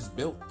division is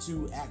built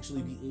to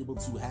actually be able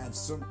to have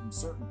certain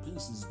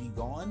pieces be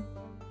gone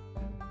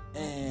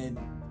and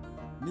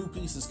new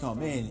pieces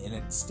come in, and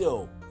it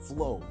still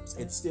flows,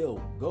 it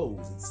still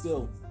goes, it's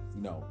still,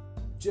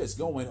 just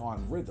going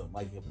on rhythm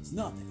like it was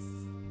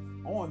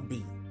nothing, on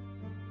beat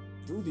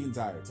through the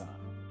entire time.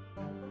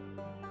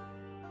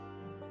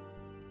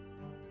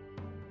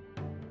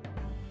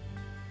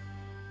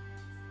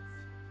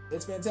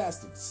 It's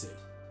fantastic to see.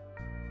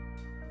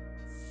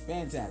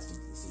 Fantastic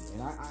to see.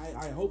 And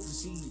I hope to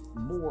see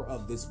more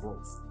of this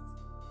growth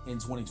in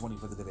 2020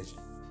 for the division.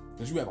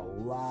 Because you have a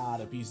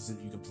lot of pieces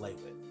that you can play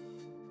with.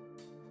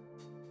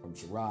 From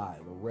Shirai,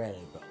 LeRae,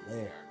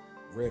 Belair,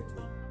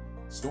 Ripley,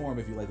 Storm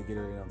if you like to get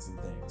her in on some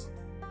things.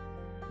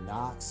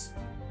 Knox,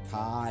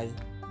 Kai,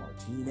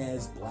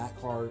 Martinez,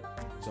 Blackheart,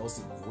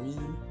 Chelsea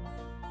Green,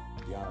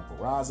 Deonna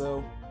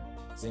Purrazzo,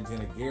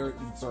 Santana Garrett.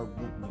 You can start,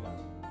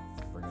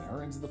 bringing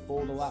her into the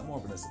fold a lot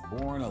more. Vanessa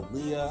Bourne,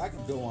 Aaliyah. I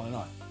can go on and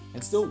on.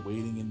 And still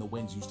waiting in the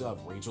wings, you still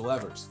have Rachel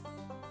Evers,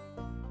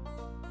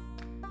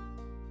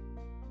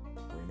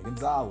 Brandon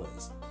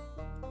Gonzalez,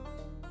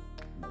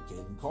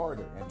 Kaden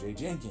Carter, MJ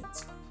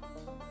Jenkins.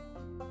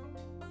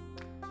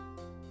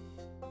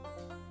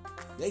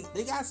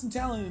 They got some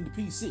talent in the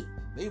PC.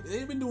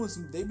 They've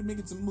been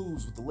making some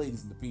moves with the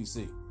ladies in the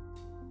PC,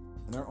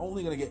 and they're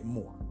only gonna get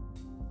more.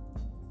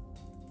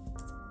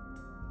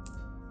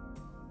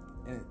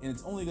 And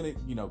it's only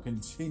gonna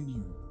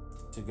continue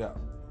to go.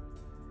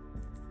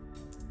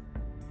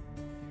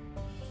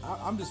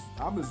 I'm just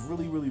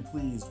really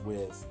pleased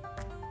with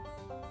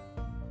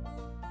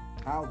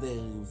how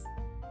they've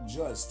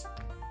just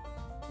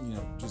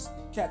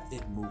kept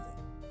it moving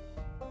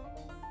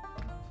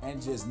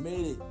and just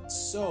made it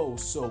so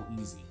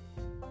easy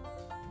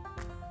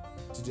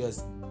to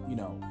just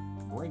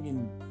bring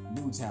in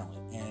new talent.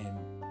 And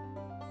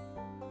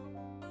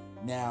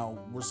now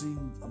we're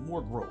seeing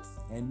more growth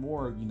and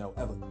more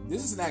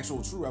this is an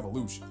actual true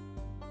evolution.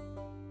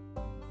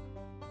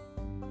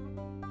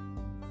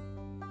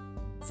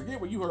 Forget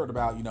what you heard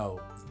about,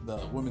 the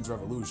women's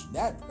revolution.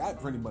 That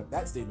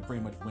statement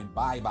pretty much went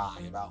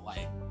bye-bye about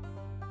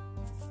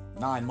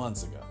 9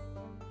 months ago.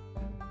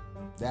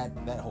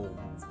 That whole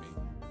movement.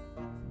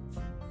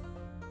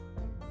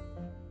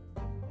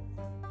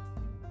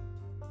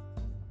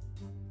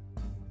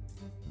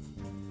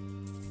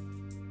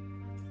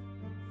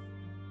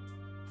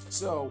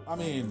 So, I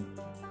mean,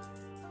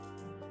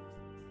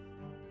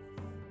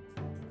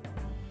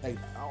 I'm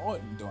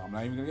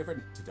not even gonna get rid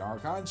of Tadara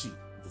Kanchi,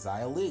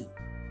 Xia Li.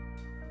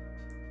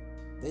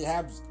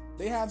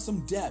 They have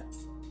some depth,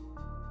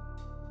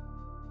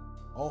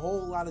 a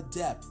whole lot of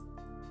depth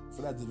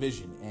for that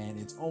division, and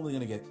it's only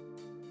gonna get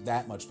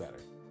that much better.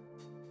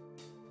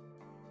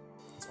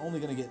 It's only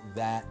gonna get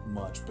that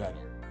much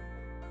better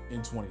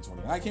in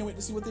 2020. And I can't wait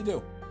to see what they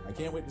do. I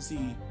can't wait to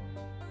see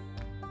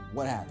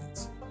what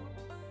happens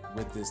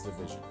with this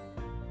division.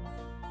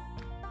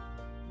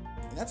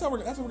 And that's how we're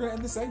gonna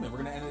end this segment. We're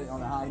gonna end it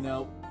on a high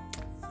note.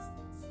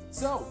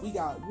 So we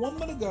got 1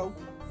 minute to go,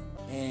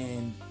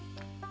 and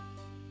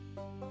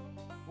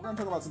we're gonna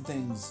talk about some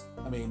things.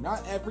 I mean,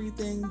 not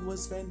everything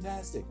was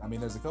fantastic. I mean,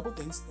 there's a couple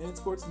things, and it's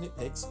of course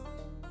nitpicks,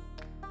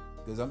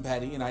 because I'm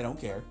petty and I don't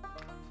care.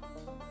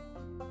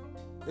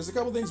 There's a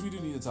couple things we do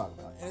need to talk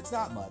about, and it's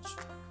not much,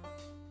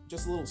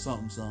 just a little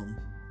something.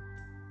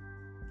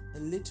 a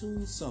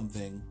little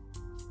something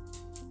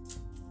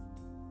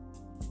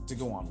to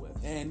go on with.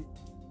 And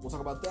we'll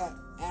talk about that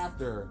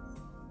after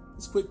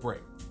this quick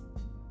break.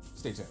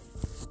 Stay tuned.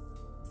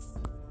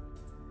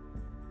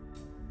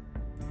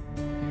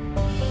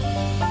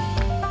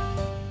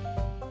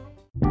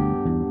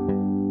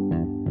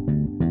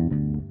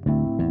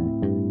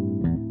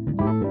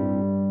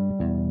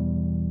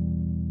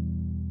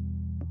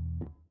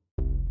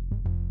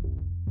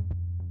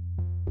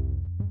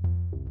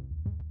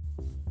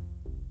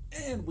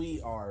 And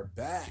we are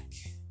back.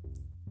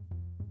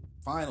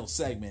 Final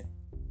segment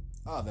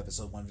of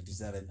episode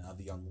 157 of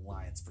the Young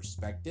Lions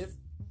Perspective.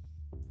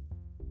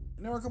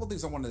 And there are a couple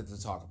things I wanted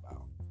to talk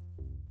about.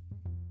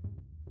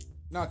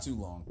 Not too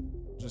long.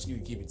 Just going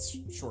to keep it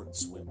short and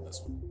sweet with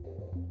this one.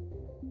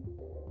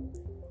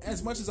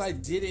 As much as I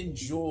did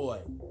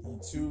enjoy the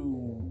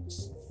two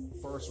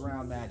first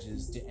round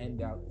matches to end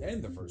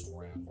the first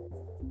round,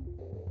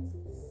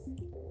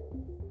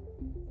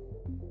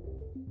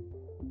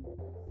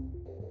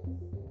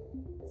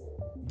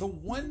 the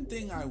one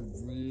thing I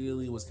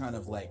really was kind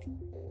of like,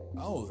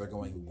 oh, they're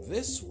going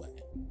this way.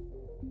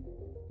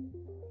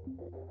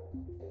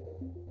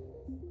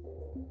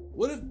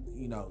 What if,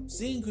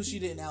 seeing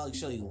Kushida and Alex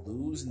Shelley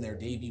lose in their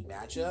debut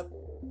matchup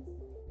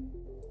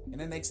in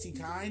NXT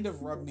kind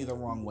of rubbed me the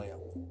wrong way a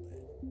little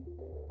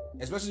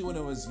bit. Especially when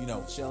it was,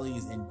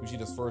 Shelley's and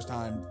Kushida's first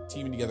time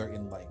teaming together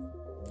in like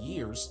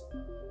years.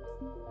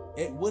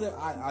 It would have,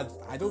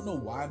 I don't know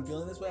why I'm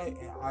feeling this way.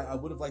 I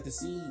would have liked to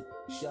see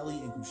Shelley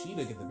and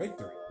Kushida get the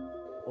victory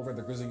over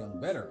the Grizzly Young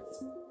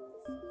Veterans.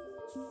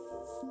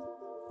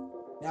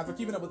 Now, if they're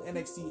keeping up with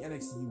NXT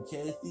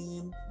UK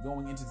theme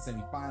going into the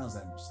semifinals,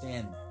 I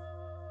understand that.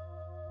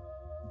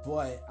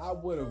 But I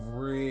would have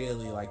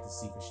really liked to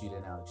see Kushida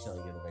and Alex Shelley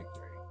get a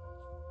victory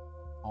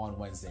on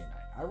Wednesday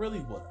night. I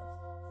really would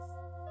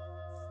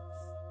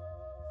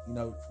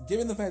have.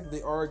 Given the fact that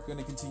they are going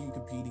to continue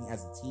competing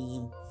as a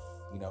team,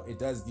 it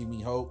does give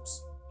me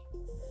hopes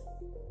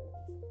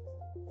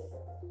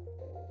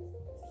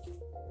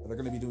that they're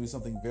going to be doing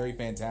something very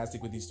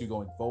fantastic with these two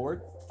going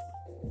forward.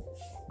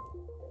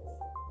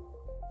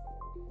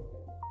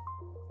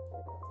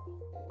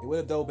 It would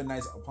have though been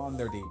nice upon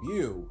their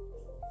debut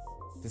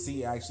to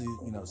see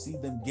see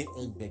them get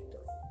a victory.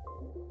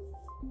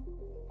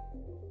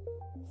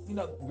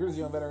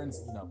 Grizzly Young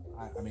Veterans,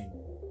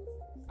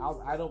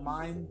 I don't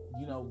mind,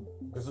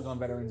 Grizzly Young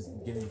Veterans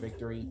getting a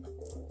victory.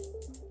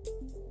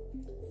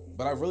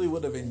 But I really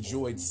would have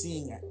enjoyed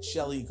seeing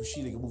Shelley and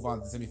Kushida move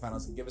on to the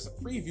semifinals and give us a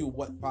preview of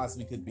what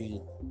possibly could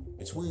be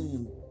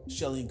between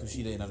Shelley and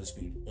Kushida in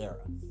Undisputed Era.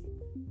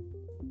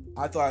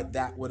 I thought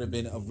that would have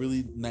been a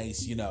really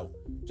nice,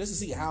 just to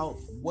see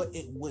what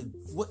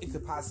it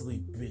could possibly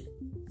be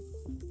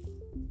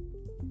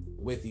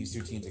with these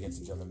two teams against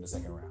each other in the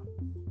second round.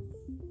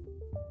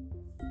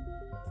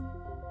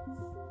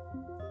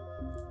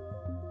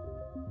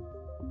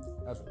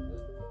 That's really good.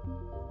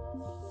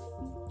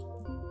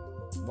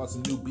 Bought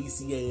some new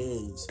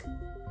BCAAs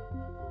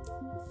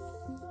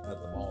at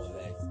the mall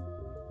today.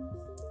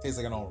 Tastes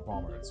like an Arnold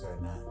Palmer. It's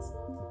very nice.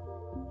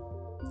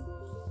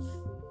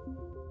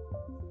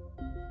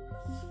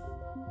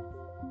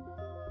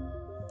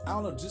 I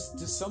don't know, just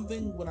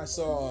something when I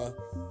saw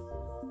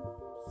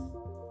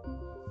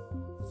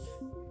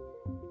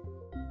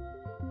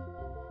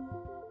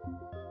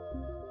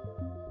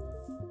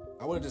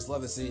I would have just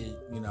loved to see,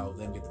 them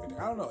get the victory.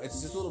 I don't know,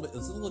 it's just a little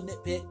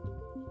nitpick.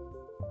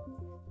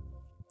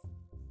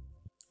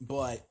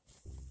 But,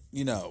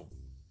 I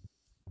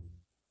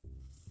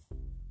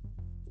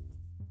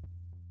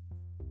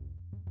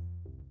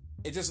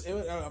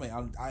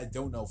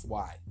don't know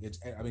why.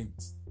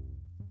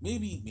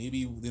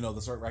 Maybe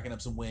they'll start racking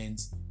up some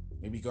wins.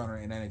 Maybe Gunner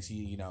and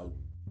NXT,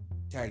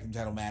 tag team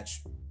title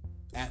match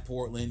at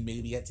Portland,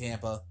 maybe at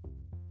Tampa.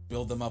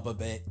 Build them up a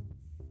bit.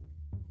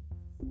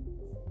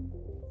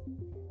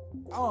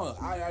 I don't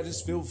know. I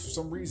just feel for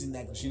some reason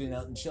that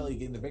Kushida and Shelley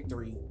getting the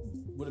victory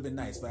would have been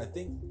nice. But I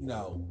think,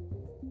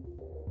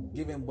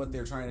 given what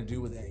they're trying to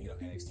do with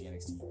NXT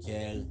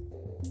UK,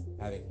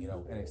 having two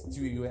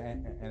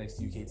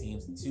NXT UK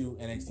teams and two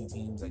NXT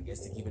teams, I guess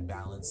to keep it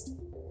balanced,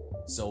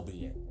 so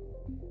be it.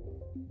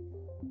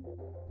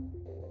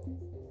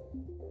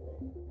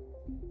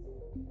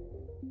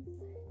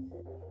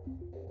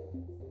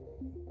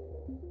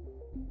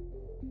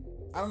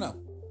 I don't know.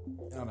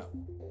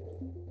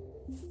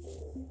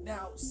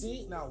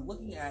 Now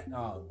looking at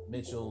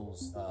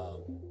Mitchell's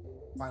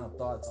final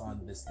thoughts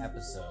on this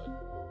episode,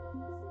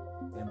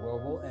 and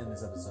we'll end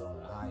this episode on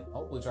a high.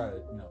 Hopefully, try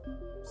to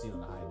see it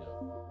on a high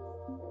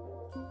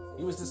note.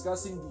 He was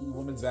discussing the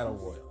Women's Battle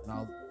Royal, and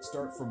I'll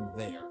start from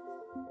there.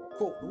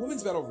 Quote: "The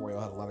Women's Battle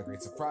Royal had a lot of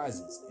great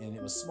surprises, and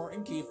it was smart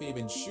in kayfabe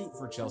and shoot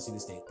for Chelsea to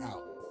stay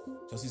out.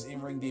 Chelsea's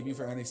in-ring debut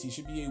for NXT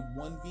should be a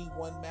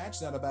 1v1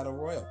 match, not a battle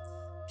royal.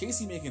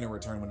 Casey making a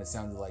return when it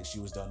sounded like she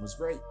was done was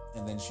great,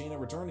 and then Shayna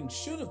returning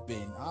should have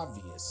been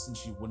obvious since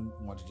she wouldn't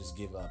want to just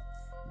give up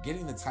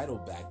getting the title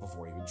back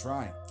before even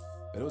trying.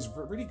 But it was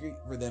pretty great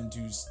for them to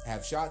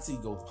have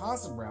Shotzi go the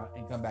possum route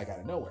and come back out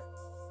of nowhere.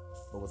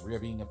 But with Rhea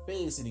being a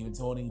face and even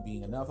Tony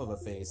being enough of a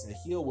face, a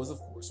heel was of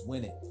course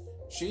winning.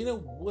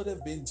 Shayna would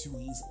have been too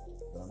easy,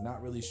 but I'm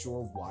not really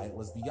sure why it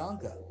was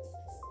Bianca.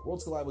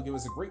 Worlds Collide will give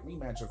us a great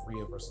rematch of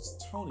Rhea versus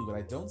Tony, but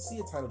I don't see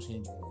a title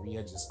change when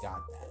Rhea just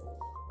got that.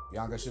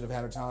 Bianca should have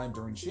had her time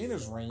during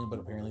Shayna's reign, but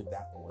apparently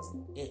that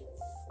wasn't it.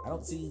 I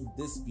don't see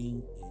this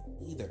being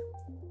it either.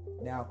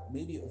 Now,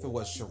 maybe if it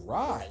was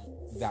Shirai,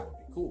 that would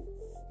be cool.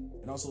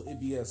 And also, it'd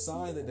be a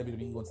sign that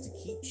WWE wants to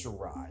keep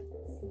Shirai,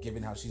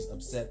 given how she's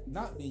upset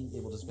not being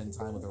able to spend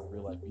time with her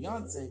real-life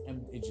fiancé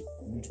and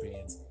New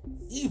Japan's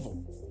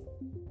Evil.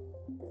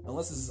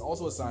 Unless this is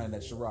also a sign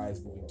that Shirai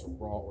is moving to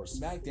Raw or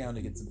SmackDown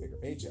to get some bigger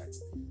paychecks.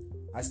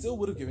 I still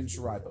would have given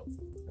Shirai both.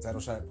 A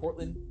title shot at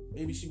Portland,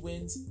 maybe she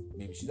wins,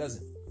 maybe she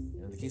doesn't.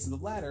 And in the case of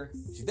the latter,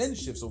 she then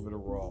shifts over to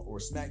Raw or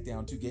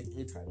SmackDown to get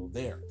a title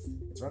there.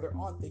 It's rather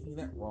odd thinking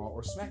that Raw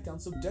or SmackDown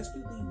so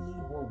desperately need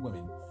more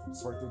women to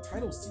spark their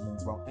title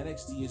scenes while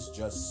NXT is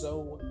just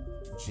so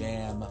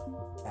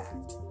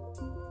jam-packed.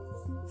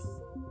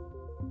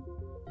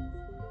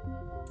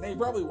 Now you're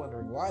probably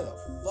wondering, why the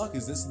fuck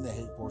is this in the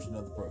hate portion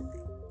of the program?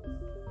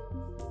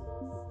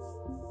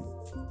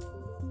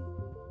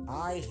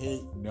 I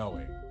hate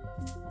knowing.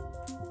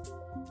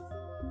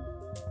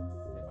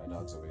 My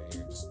dog's over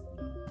here just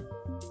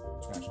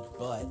scratching.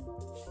 But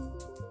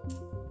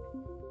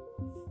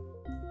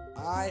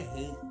I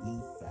hate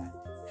the fact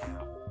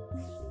how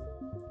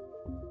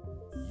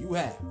you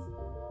have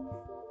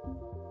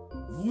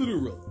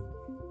literally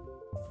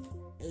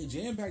a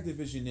jam-packed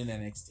division in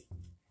NXT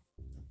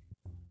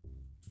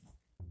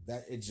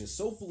that it's just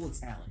so full of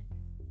talent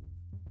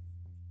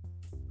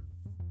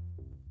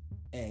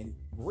and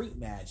great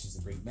matches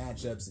and great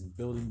matchups and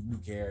building new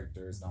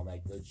characters and all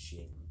that good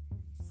shit.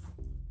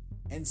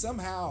 And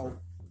somehow,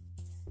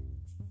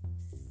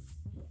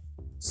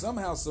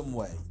 some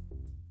way,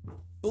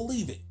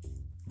 believe it,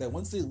 that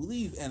once they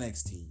leave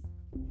NXT,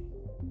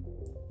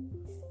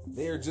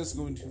 they are just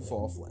going to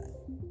fall flat.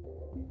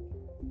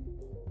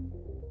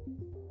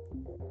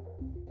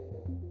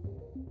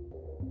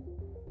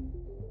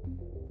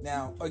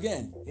 Now,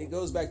 again, it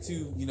goes back to,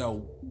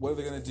 what are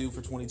they going to do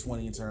for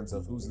 2020 in terms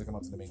of who's going to come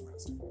up to the main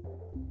roster?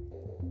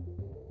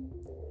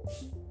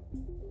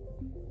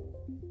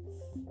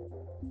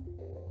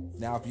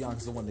 Now, if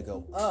Bianca's the one to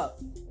go up,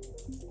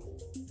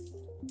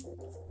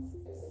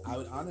 I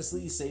would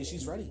honestly say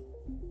she's ready.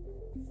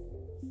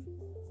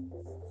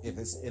 If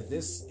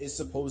this is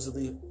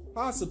supposedly,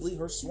 possibly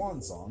her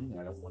swan song,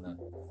 I don't want to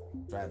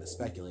try to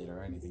speculate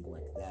or anything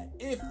like that.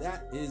 If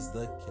that is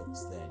the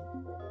case, then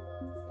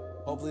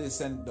hopefully they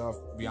send off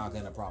Bianca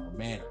in a proper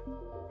manner.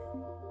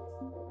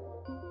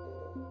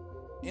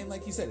 And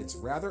like you said, it's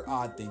rather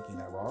odd thinking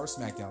that Raw or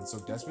SmackDown so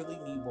desperately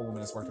need more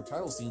women to spark their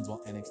title scenes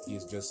while NXT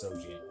is just so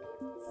jammed.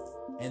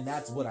 And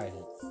that's what I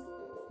hate.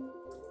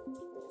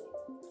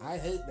 I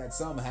hate that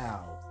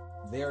somehow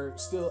they're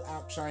still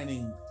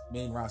outshining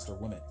main roster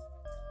women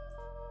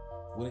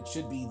when it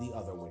should be the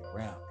other way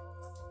around.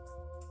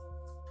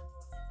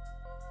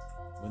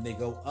 When they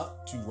go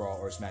up to Raw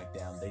or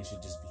SmackDown, it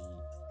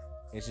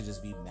should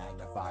just be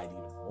magnified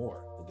even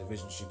more. The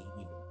division should be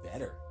even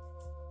better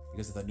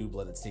because of the new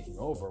blood that's taking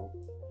over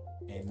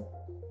and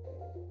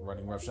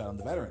running roughshod on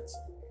the veterans.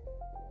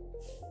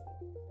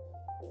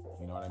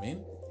 You know what I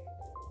mean?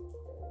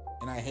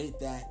 And I hate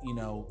that,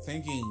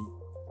 thinking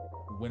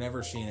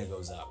whenever Shayna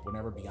goes up,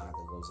 whenever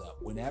Bianca goes up,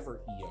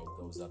 whenever Io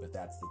goes up, if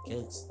that's the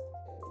case,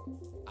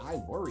 I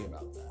worry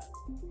about that.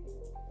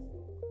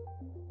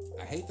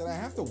 I hate that I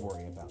have to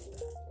worry about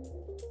that.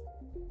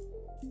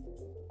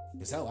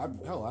 Because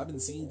I've been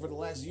seeing for the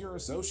last year or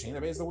so,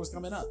 Shayna Baszler was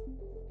coming up.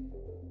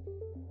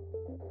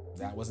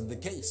 That wasn't the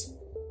case.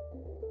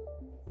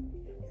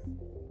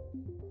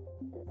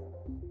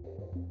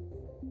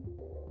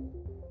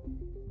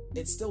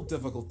 It's still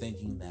difficult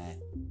thinking that,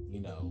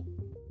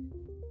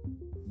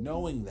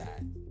 knowing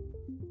that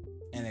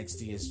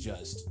NXT is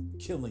just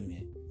killing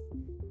it,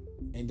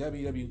 and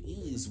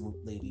WWE's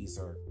ladies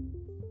are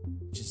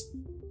just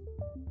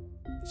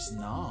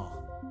nah.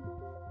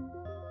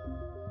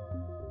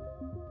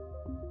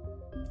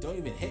 It doesn't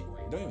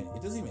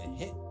even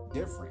hit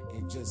different.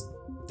 It just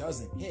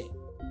doesn't hit.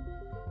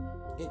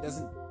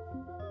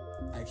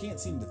 I can't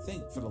seem to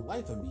think for the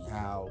life of me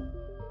how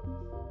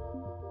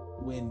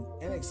when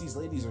NXT's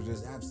ladies are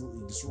just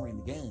absolutely destroying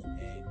the game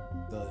and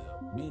the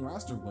main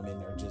roster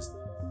women are just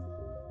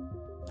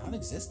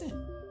non-existent.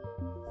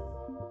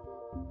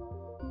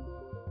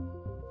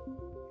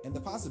 And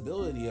the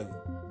possibility of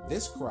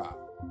this crop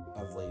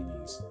of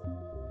ladies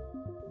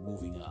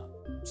moving up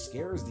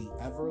scares the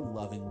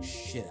ever-loving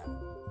shit out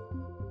of me.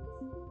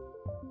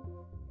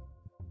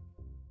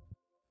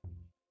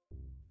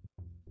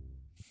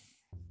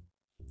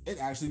 It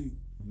actually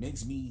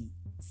makes me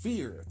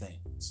fear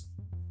things.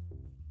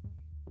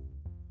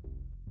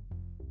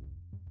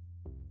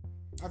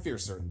 I fear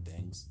certain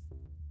things.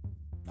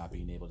 Not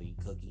being able to eat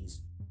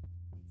cookies.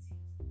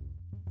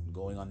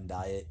 Going on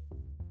diet.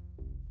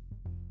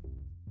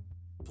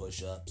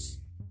 Push-ups.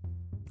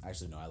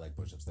 Actually, no, I like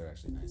push-ups. They're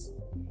actually nice.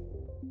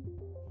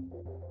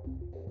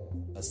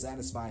 A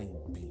satisfying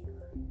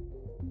beer.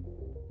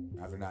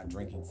 after not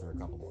drinking for a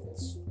couple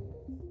months.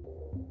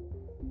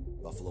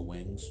 Buffalo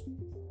wings.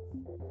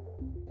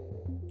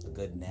 A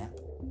good nap.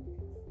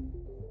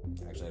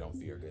 Actually, I don't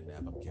fear a good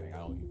nap. I'm kidding. I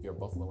don't even fear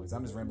buffalo wings.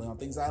 I'm just rambling on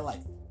things I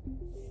like.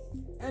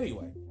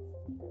 Anyway.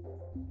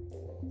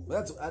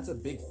 That's a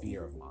big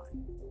fear of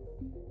mine.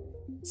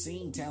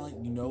 Seeing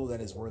talent you know that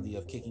is worthy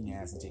of kicking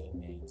ass and taking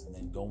names, and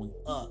then going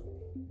up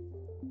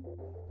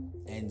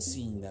and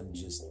seeing them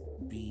just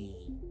be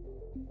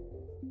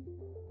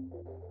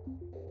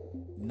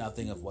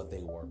nothing of what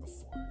they were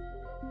before.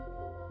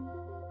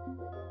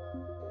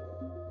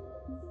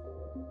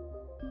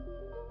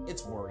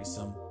 It's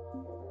worrisome.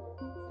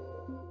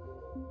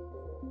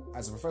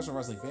 As a professional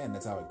wrestling fan,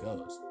 that's how it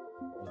goes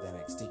with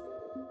NXT.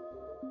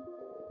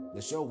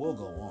 The show will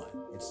go on.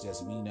 It's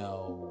just we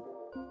know,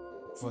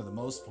 for the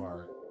most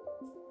part,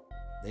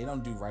 they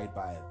don't do right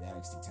by the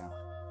NXT talent.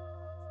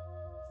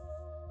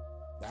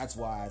 That's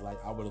why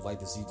I would have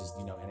liked to see just,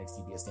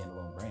 NXT be a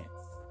standalone brand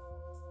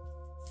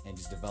and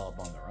just develop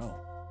on their own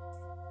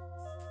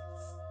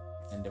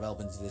and develop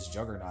into this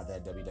juggernaut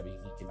that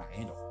WWE cannot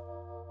handle.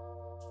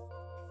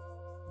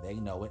 They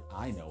know it,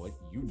 I know it,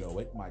 you know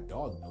it, my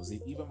dog knows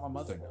it, even my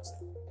mother knows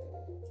it.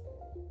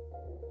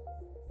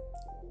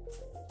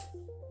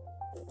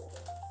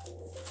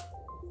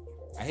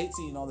 I hate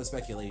seeing all the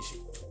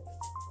speculation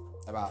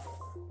about,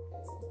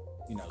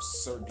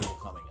 certain people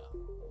coming up.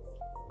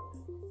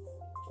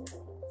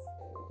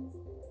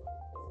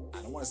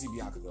 I don't want to see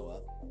Bianca go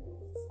up.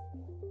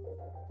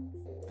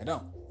 I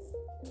don't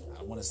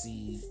want to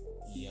see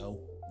Io,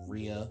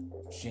 Rhea,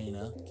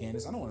 Shayna,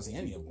 Candice. I don't want to see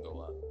any of them go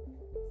up.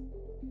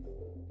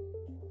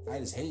 I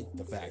just hate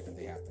the fact that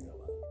they have to go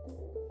up.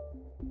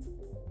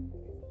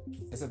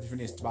 Except for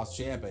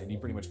Tommaso Ciampa, and he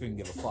pretty much couldn't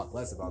give a fuck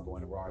less about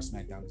going to Raw or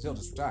SmackDown because he'll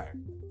just retire.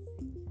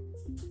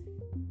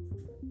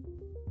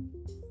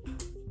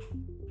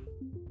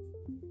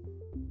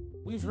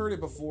 We've heard it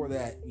before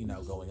that,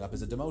 going up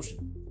is a demotion.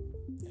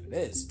 And it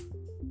is.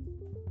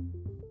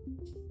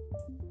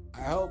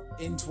 I hope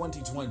in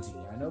 2020,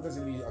 I know there's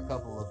going to be a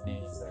couple of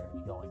names that are going to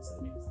be going to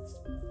the main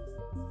roster.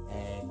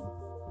 And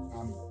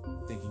I'm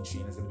thinking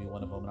Shayna's going to be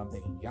one of them, and I'm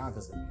thinking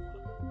Bianca's going to be one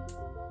of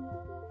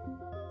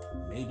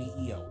them. Maybe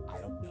Io, I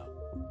don't know.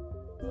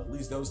 But at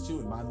least those two,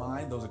 in my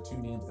mind, those are two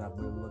names that I'm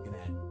really looking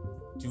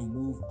at to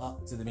move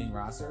up to the main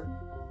roster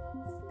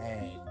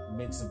and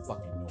make some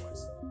fucking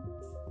noise.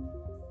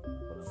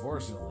 But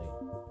unfortunately,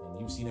 and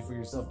you've seen it for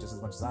yourself just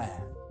as much as I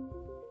have,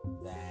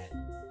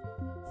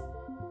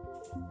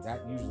 that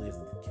usually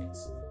isn't the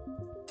case.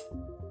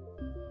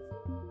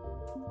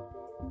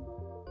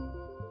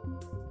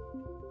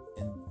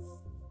 And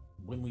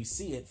when we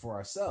see it for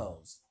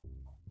ourselves,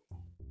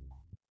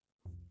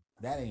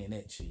 that ain't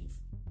it, Chief.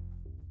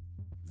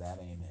 That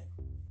ain't it.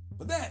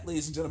 But that,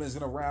 ladies and gentlemen, is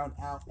going to round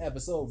out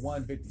episode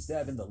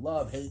 157, the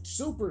Love Hate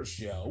Super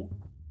Show.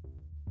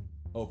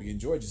 Hope you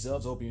enjoyed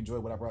yourselves. Hope you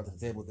enjoyed what I brought to the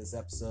table with this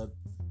episode.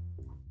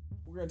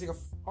 We're going to take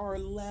our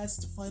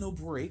last final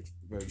break.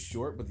 Very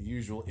short, but the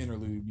usual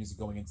interlude music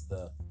going into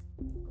the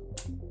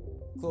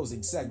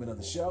closing segment of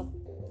the show.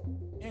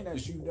 And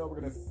as you know,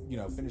 we're going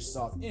to, finish this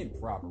off in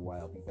proper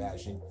YLP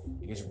fashion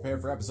and get you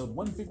prepared for episode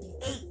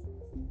 158.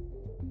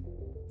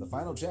 The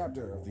final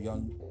chapter of the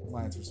Young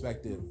Lions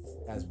perspective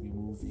as we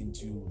move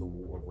into the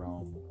war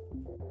realm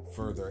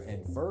further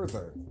and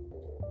further.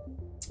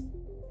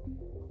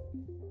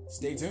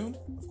 Stay tuned.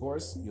 Of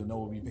course, you'll know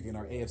we'll be picking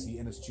our AFC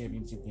NFC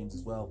Championship games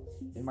as well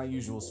in my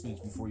usual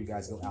speech before you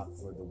guys go out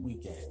for the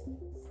weekend.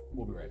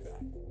 We'll be right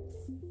back.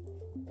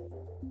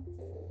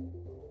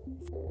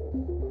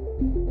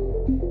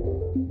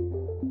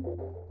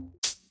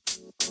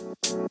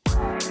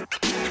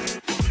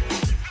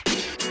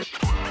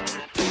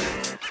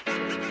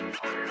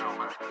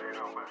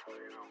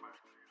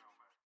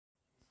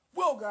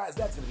 Well, guys,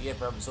 that's going to be it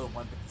for episode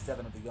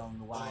 157 of the Young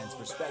Lions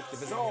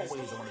Perspective. As always, I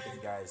want to thank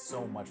you guys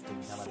so much for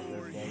taking time out of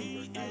your day,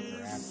 your night,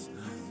 your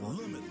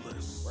afternoon,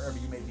 wherever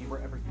you may be,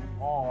 wherever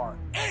you are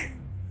in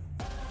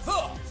the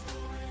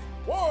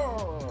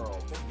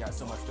world. Thank you guys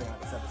so much for checking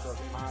out this episode of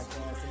the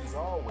podcast. And as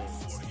always,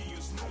 I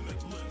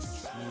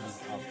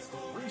truly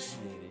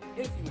appreciate it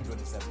if you enjoyed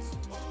this episode.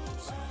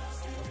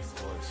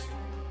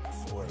 Of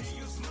course,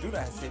 do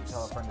not hesitate to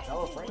tell a friend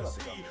about the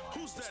Young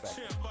Lions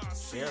Perspective.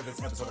 Share this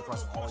episode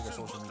across all your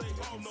social media,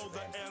 the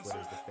Instagrams, the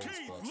Twitters, the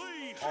Facebooks,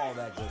 all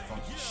that good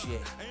funky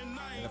shit.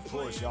 And of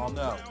course, y'all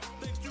know,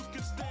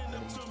 I'm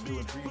going to be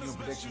doing preview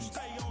predictions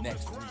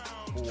next week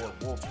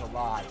for Wolves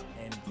Collide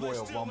and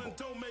Royal Rumble.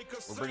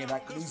 We're bringing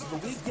back news of the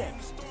weekend,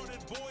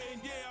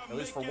 at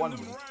least for 1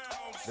 week,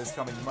 this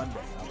coming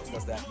Monday. I'll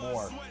discuss that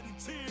more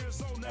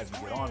as we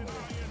get on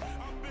with it.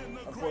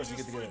 Of course, you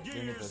get to get the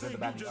good, the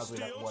bad, the ugly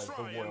that was the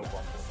Royal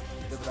Rumble.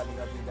 The good, the bad,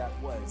 the ugly that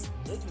was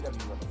AEW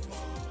Revolution,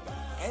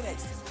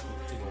 NXT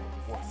TakeOver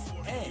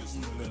Performance,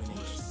 and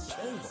Elimination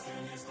Chamber.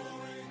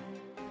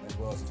 As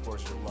well as, of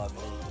course, your love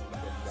hate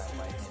that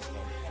right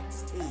and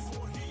NXT.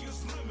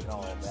 And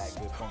all that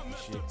good funky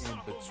shit in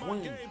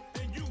between.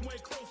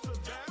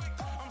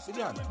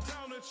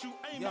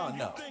 But y'all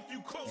know. And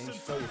you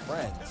should tell your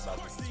friends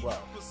about this as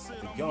well.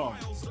 The Young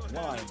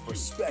Lions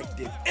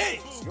Perspective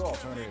is your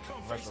alternative to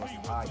professional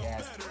wrestling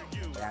podcast.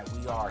 That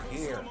we are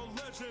here,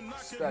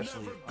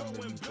 especially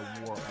underneath the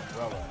war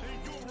umbrella,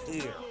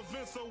 here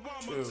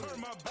to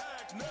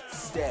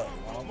stay.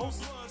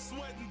 Almost. I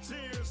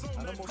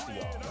know most of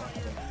y'all.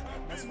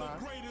 That's fine.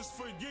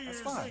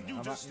 That's fine. I'm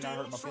not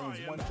hurt my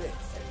feelings one bit.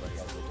 Everybody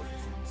has their different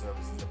streaming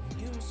services that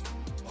we use.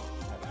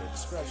 Have their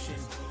discretion.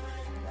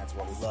 And that's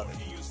why we love it.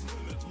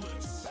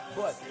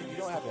 But if you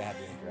don't have to have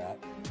the Anchor app,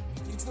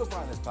 you can still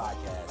find this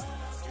podcast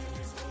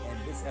and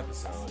this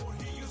episode,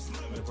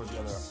 and of course the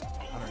other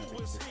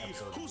 156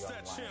 episodes of Young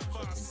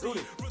Lions,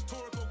 including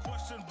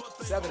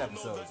 7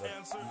 episodes of the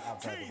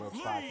Outside the Ropes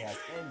podcast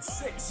and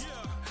 6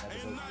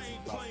 episodes of the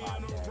Super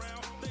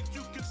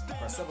podcast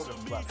across several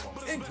different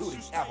platforms,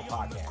 including Apple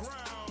Podcasts,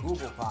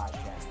 Google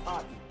Podcasts,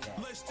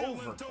 Podcast,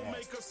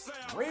 Overcast,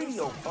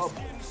 Radio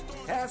Public,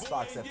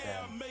 Castbox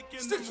FM,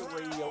 Stitcher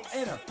Radio,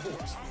 and of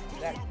course,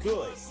 that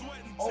good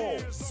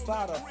old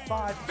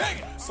Spotify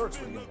banger. Search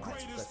for Young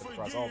Lions Perspective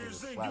across all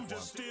these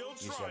platforms.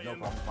 You should have no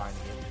problem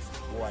finding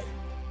it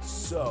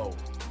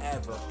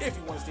whatsoever. If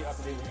you want to stay up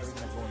to date with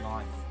everything that's going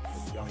on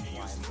with Young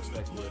Lions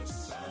Perspective,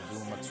 I'm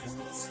doing my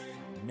tweets,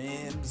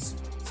 memes,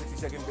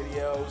 60-second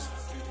videos.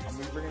 I'm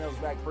going to be bringing those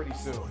back pretty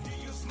soon.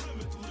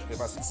 If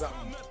I see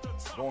something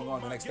going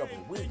on the next couple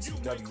of weeks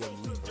with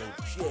WWE related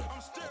shit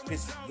that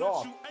pisses me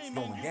off, it's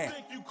going again.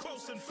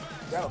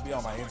 That'll be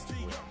on my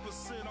Instagram.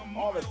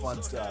 All that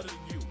fun stuff.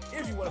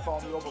 If you want to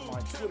follow me over on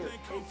my Twitter,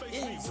 it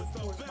is, of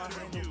course, my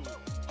handle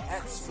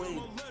at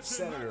Swade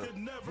Senator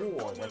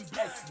War. That's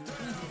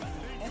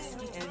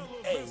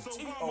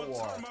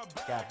SUEDSENATOR.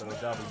 Capital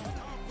W,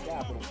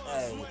 capital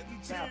A,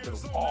 capital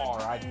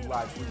R. I do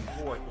live tweeting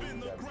for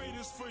AEW.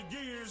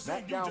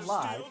 SmackDown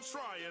Live,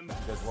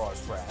 because Raw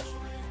is trash.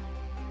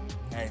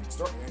 And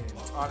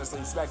honestly,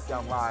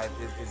 SmackDown Live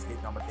is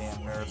getting on my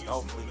damn nerves.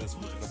 Hopefully this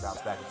week we can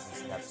bounce back with a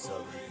decent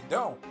episode. If you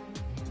don't,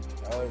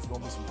 there's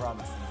going to be some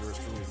problems from yours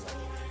truly.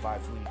 Like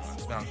 5 tweets on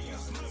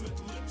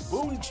SmackDown.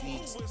 Booty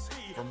cheeks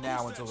from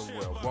now until the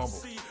Royal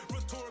Rumble.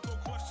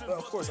 But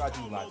of course, I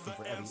do live tweet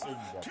for every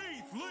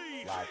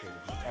AEW live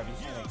pay-per-view, every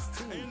NXT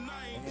and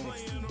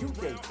NXT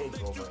UK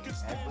takeover,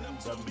 and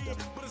every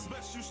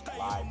WWE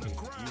live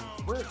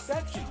pay-per-view. We're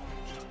exception.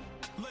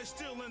 And the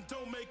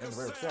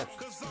rare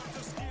exception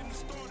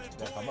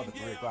that if I'm up at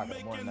 3 o'clock in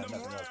the morning and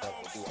nothing else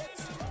but to do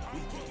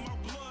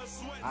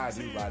I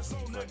do live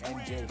stream for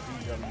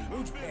NJPW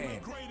New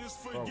Japan Pro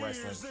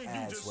Wrestling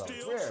as well.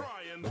 It's rare,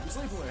 but you're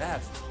sleeping when it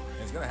happens,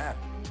 and it's gonna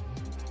happen.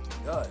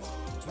 It does.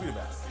 Tweet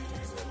about it.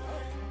 And say, oh,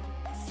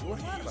 you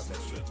weren't mad about that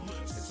shit.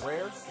 It's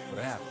rare, but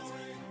it happens.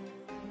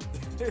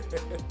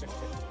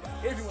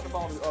 If you want to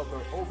follow me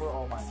over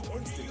on my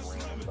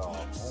Instagram, the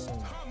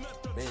home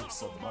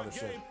base of the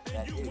mothership,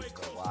 that is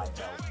the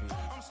YLP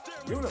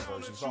universe.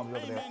 You can follow me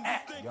over there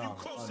at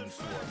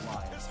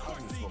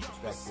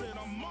young_lions_perspective.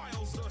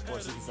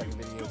 460-second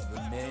videos,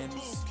 the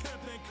memes.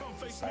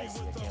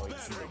 Precisely, I can't wait to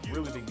see the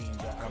really big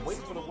memes. And I'm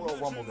waiting for the Royal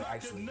Rumble to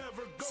actually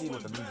see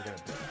what the memes are going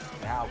to be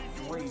and how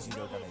crazy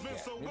they're going to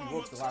get. Maybe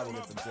Brooks the Live will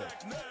get some too.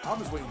 I'm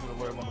just waiting for the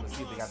Royal Rumble to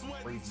see if they got some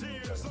crazy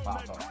memes that are going to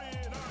pop up.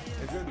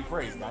 It's going to be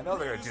crazy. I know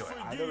they're going to do it.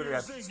 I know they're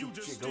going to have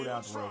stupid shit go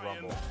down to Royal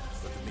Rumble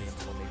with the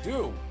memes. When they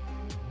do,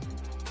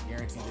 I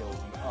guarantee they will be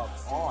up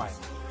on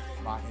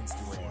my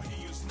Instagram.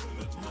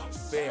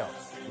 Fail.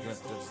 We're going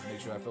to just make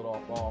sure I filled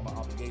off all my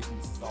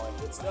obligations and all that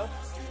good stuff.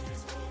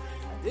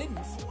 I didn't.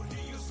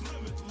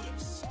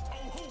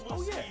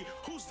 Oh,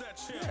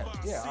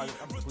 yeah. I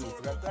completely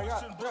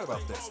forgot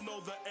about this.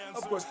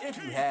 Of course, if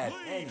you had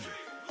any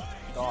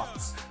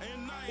thoughts,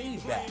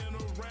 feedback, I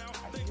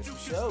can get some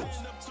shows,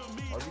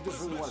 or if you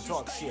just really want to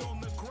talk shit,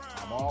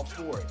 I'm all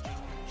for it.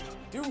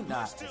 Do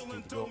not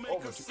hesitate to go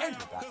over to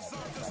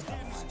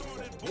anchor.fm/lions.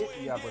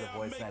 Hit me up with a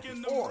voice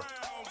message, or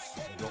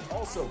you can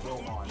also go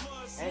on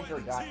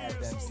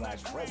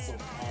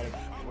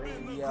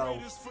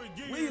anchor.fm/WrestleAddictRadio.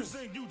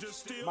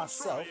 Leave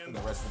myself and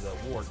the rest of the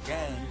War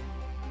gang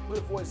with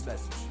a voice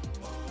message.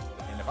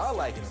 And if I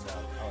like it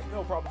enough, I'll have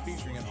no problem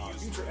featuring it on a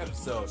future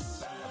episode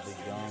of the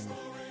Young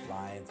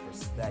Lions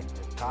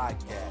Perspective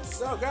podcast.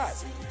 So,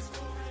 guys,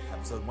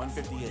 episode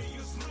 158.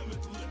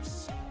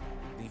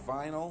 The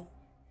final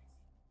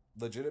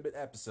legitimate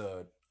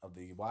episode of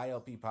the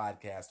YLP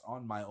podcast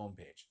on my own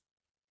page.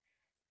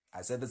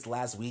 I said this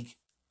last week,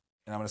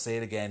 and I'm going to say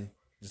it again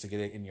just to get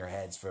it in your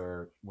heads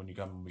for when you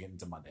come get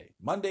into Monday.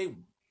 Monday,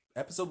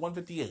 episode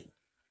 158,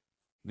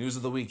 news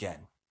of the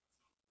weekend,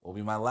 will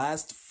be my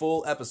last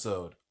full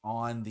episode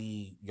on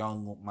the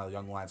my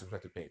Young Lions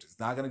Perspective page. It's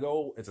not gonna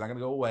go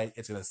away.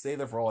 It's gonna stay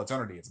there for all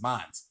eternity. It's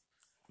mine's.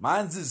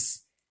 Mine's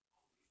is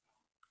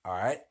all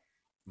right.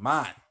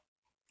 Mine.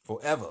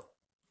 Forever.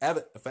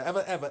 Ever,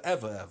 forever, ever,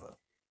 ever, ever.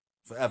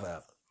 Forever,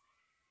 ever.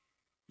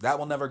 That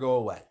will never go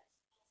away.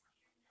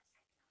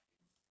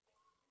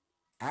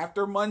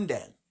 After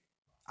Monday,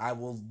 I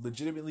will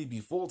legitimately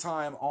be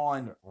full-time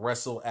on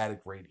Wrestle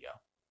Addict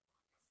Radio.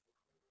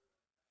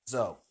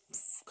 So,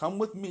 come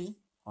with me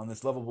on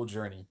this lovable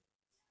journey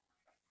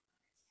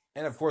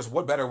And of course,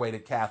 what better way to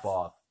cap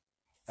off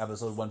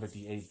episode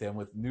 158 than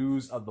with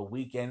news of the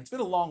weekend? It's been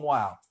a long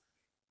while.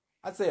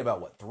 I'd say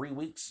about what, 3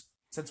 weeks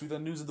since we've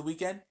done news of the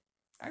weekend?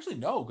 Actually,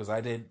 no, because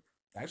I did.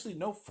 Actually,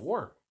 no,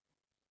 4.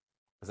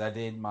 Because I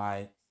did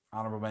my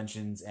honorable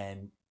mentions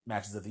and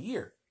matches of the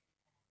year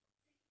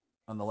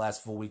on the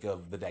last full week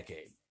of the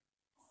decade.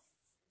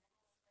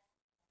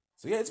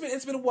 So yeah,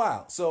 it's been a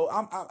while. So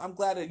I'm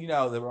glad that that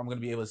I'm going to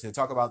be able to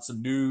talk about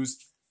some news,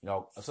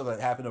 stuff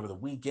that happened over the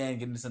weekend,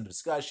 get into some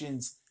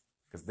discussions.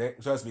 Because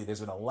trust me, there's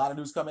been a lot of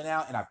news coming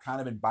out, and I've kind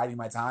of been biding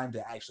my time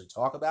to actually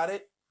talk about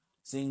it,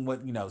 seeing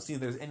see if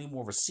there's any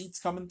more receipts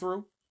coming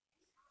through.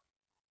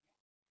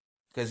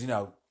 Because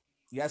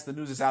yes, the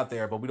news is out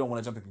there, but we don't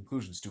want to jump to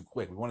conclusions too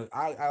quick. We want to.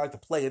 I like to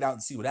play it out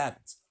and see what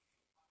happens.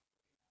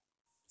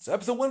 So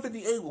episode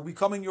 158 will be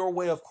coming your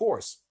way, of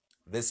course,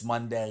 this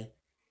Monday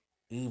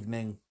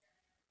evening.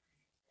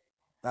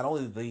 Not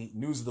only the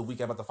news of the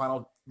weekend, but the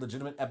final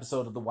legitimate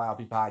episode of the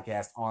YLP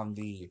podcast on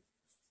the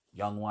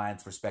Young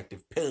Lions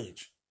Perspective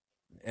page.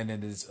 And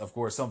it is, of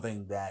course,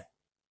 something that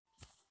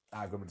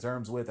I've come to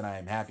terms with and I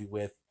am happy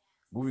with.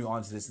 Moving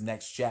on to this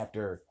next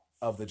chapter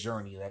of the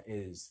journey that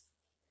is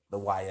the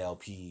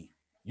YLP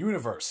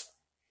universe.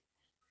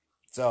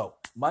 So,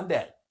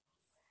 Monday,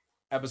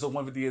 episode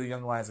 158 of the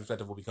Young Lions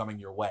Perspective will be coming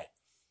your way.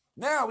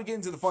 Now we get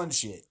into the fun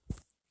shit.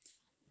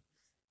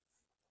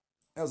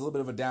 That was a little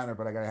bit of a downer,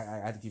 but I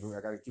gotta keep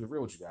it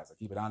real with you guys. I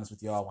keep it honest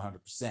with y'all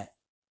 100%.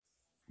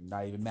 I'm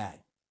not even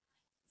mad.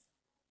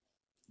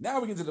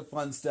 Now we get into the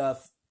fun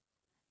stuff,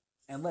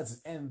 and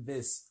let's end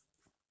this.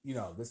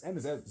 Let's end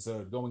this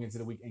episode going into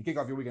the week and kick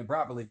off your weekend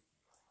properly.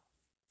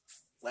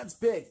 Let's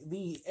pick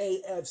the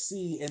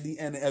AFC and the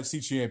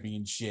NFC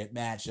Championship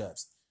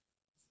matchups.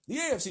 The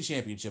AFC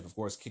Championship, of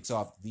course, kicks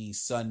off the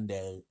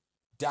Sunday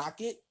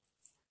docket.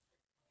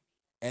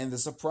 And the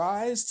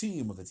surprise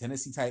team of the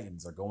Tennessee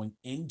Titans are going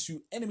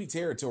into enemy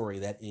territory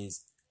that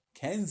is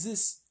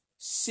Kansas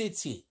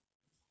City.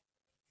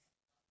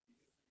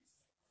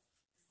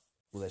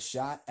 With a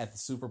shot at the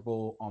Super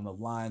Bowl on the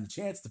line, the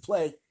chance to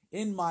play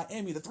in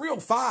Miami, the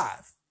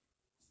 305.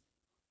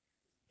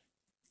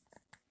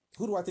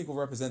 Who do I think will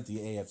represent the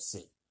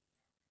AFC?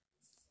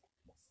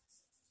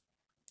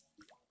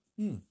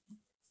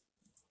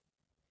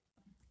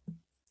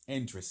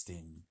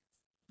 Interesting.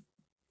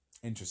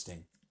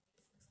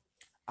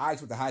 I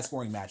expect a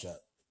high-scoring matchup.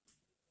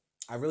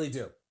 I really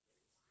do.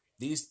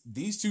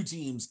 These two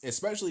teams,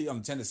 especially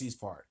on Tennessee's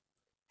part,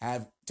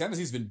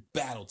 Tennessee's been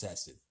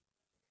battle-tested.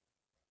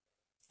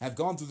 Have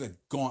gone through the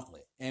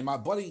gauntlet. And my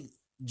buddy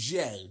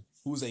Jay,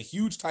 who's a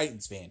huge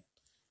Titans fan,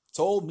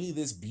 told me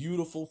this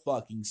beautiful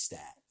fucking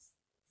stat.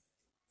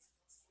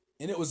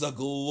 And it was a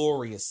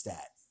glorious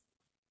stat.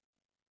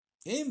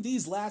 In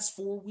these last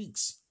 4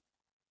 weeks,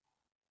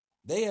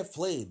 they have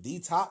played the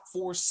top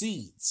 4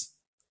 seeds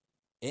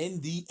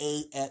in the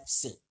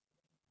AFC.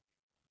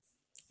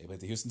 They played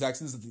the Houston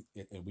Texans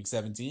in week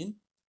 17.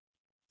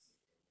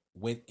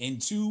 Went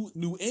into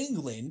New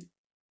England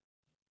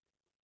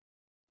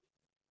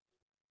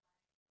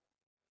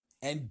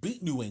and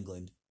beat New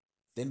England.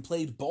 Then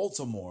played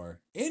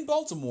Baltimore in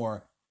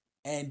Baltimore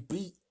and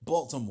beat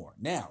Baltimore.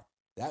 Now,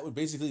 that would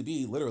basically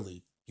be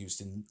literally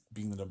Houston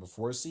being the number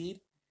 4 seed,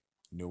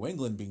 New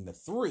England being the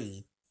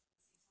 3,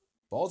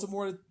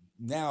 Baltimore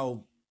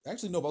now,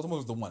 actually no, Baltimore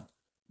was the 1.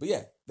 But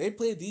yeah, they're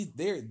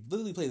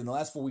literally played in the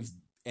last 4 weeks,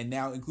 and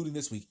now including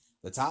this week,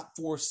 the top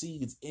 4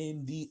 seeds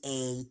in the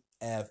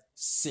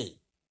AFC.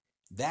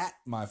 That,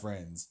 my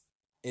friends,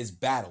 is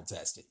battle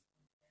tested.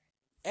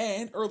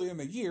 And earlier in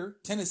the year,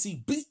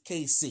 Tennessee beat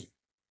KC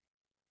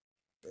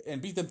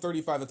and beat them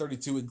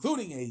 35-32,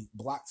 including a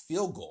blocked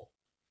field goal.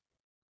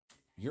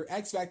 Your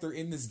X factor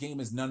in this game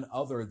is none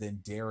other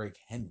than Derrick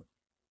Henry.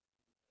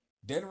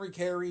 Derrick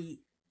Henry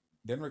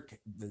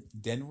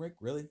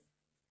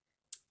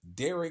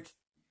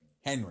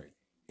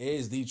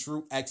is the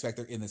true X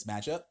factor in this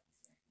matchup.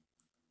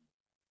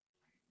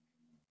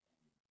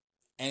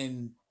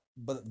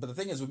 But the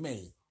thing is with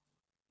me,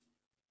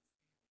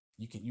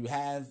 you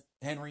have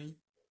Henry,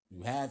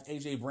 you have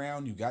AJ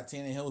Brown, you got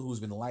Tannehill, who's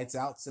been lights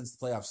out since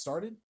the playoffs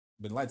started,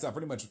 been lights out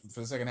pretty much for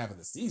the second half of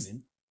the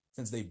season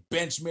since they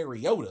benched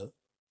Mariota.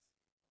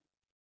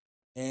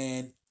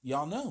 And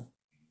y'all know,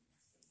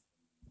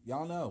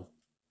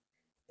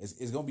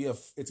 it's gonna be a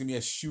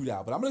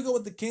shootout. But I'm gonna go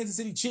with the Kansas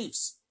City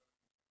Chiefs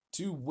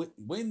to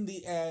win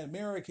the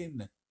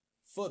American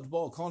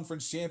Football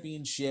Conference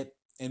Championship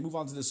and move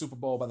on to the Super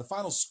Bowl by the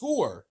final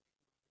score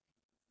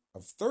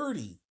of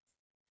 30-26.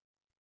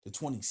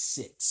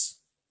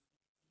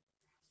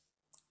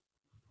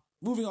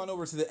 Moving on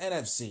over to the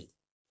NFC,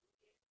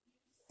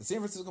 the San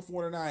Francisco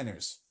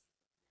 49ers.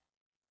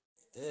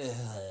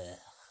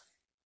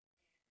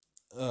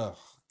 Oh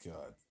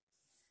God,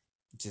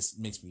 it just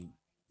makes me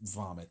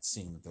vomit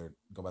seeing that they're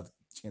about the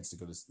chance to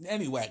go to.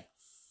 Anyway,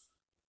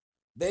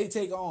 they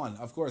take on,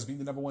 of course, being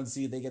the number 1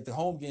 seed. They get the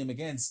home game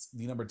against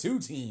the number 2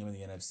 team in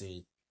the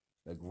NFC,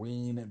 the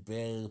Green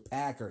Bay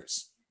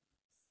Packers.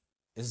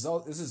 This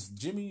is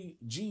Jimmy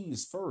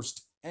G's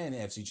first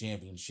NFC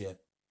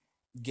Championship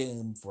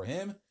game for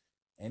him,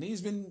 and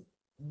he's been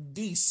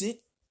decent.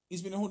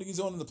 He's been holding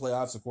his own in the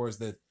playoffs. Of course,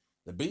 the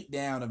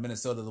beatdown of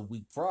Minnesota the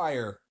week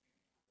prior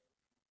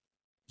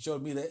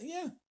showed me that,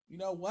 yeah, you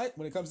know what?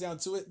 When it comes down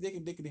to it,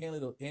 they can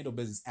handle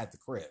business at the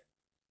crib.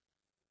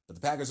 But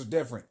the Packers are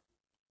different.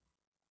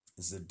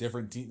 This is a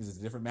different team. This is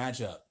a different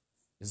matchup.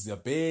 This is a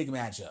big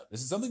matchup.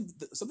 This is something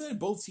that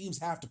both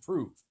teams have to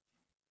prove.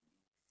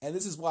 And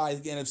this is why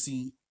the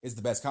NFC is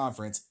the best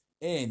conference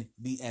in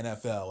the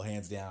NFL,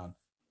 hands down.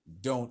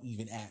 Don't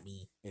even at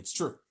me. It's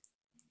true.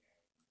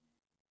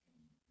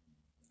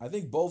 I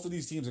think both of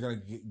these teams are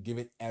going to give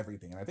it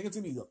everything. And I think it's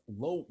going to be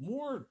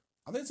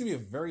I think it's going to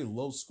be a very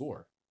low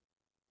score.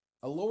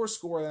 A lower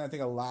score than I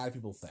think a lot of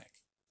people think.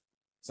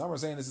 Some are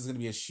saying this is going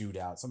to be a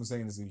shootout. Some are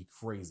saying this is going to be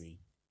crazy.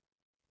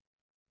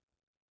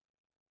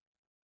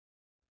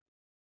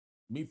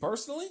 Me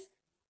personally,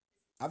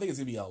 I think it's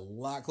going to be a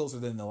lot closer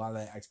than a lot of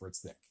the experts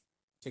think.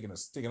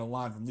 Taking a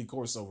line from Lee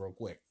Corso real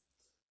quick.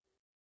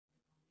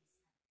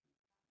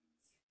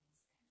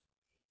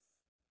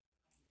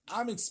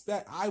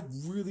 I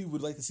really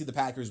would like to see the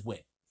Packers win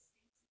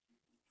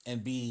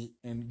and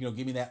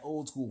give me that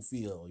old school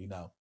feel,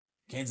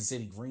 Kansas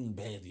City, Green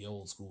Bay, the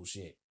old school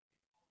shit.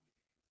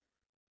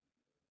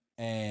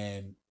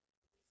 And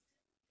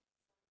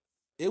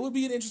it would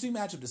be an interesting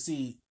matchup to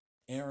see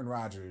Aaron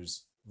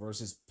Rodgers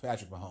versus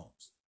Patrick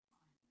Mahomes.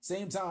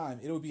 Same time,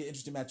 it would be an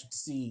interesting matchup to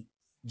see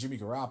Jimmy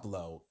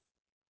Garoppolo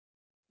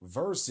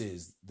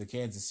versus the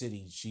Kansas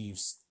City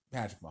Chiefs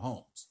Patrick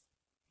Mahomes.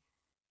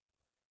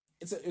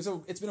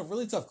 It's been a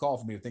really tough call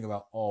for me to think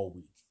about all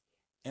week.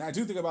 And I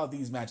do think about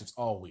these matchups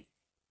all week.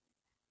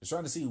 Just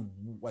trying to see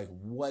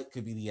what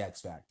could be the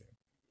X factor.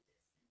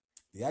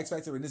 The X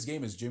factor in this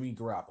game is Jimmy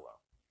Garoppolo.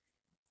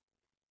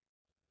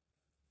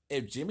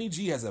 If Jimmy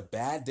G has a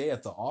bad day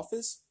at the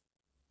office,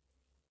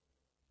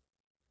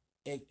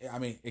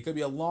 it could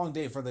be a long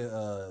day for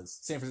the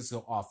San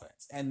Francisco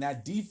offense. And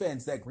that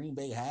defense that Green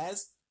Bay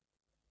has,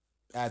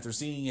 after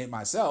seeing it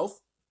myself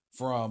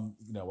from,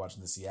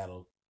 watching the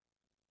Seattle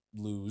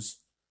lose.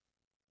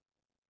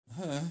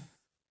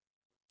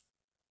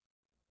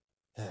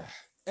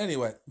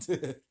 Anyway,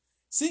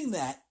 seeing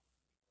that,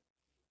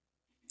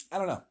 I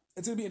don't know.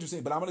 It's going to be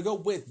interesting, but I'm going to go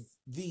with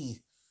the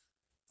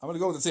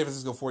San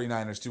Francisco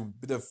 49ers to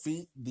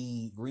defeat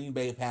the Green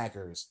Bay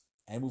Packers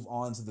and move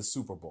on to the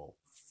Super Bowl.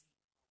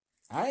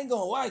 I ain't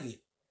going to like it,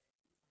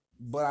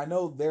 but I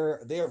know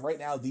they're right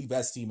now the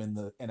best team in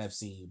the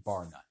NFC,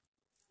 bar none.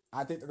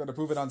 I think they're going to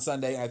prove it on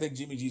Sunday. I think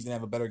Jimmy G's going to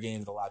have a better game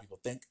than a lot of people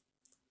think.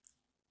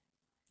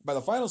 By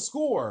the final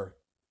score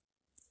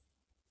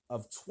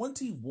of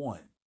 21-17.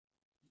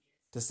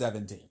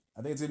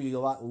 I think it's going to be a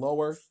lot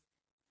lower,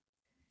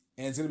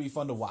 and it's going to be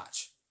fun to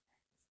watch.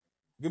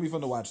 It's going to be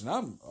fun to watch, and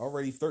I'm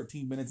already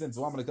 13 minutes in,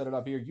 so I'm going to cut it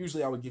up here.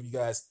 Usually I would give you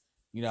guys,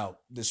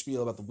 the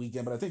spiel about the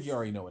weekend, but I think you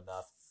already know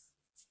enough.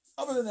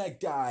 Other than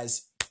that,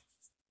 guys,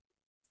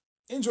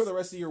 enjoy the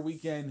rest of your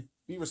weekend.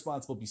 Be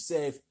responsible. Be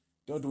safe.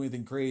 Don't do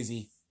anything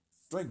crazy.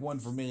 Drink one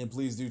for me, and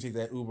please do take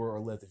that Uber or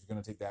Lyft if you're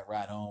going to take that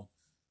ride home.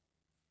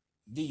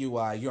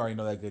 DUI, you already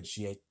know that good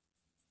shit.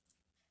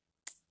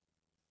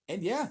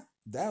 And yeah,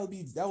 that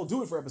will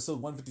do it for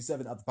episode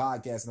 157 of the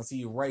podcast, and I'll see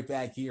you right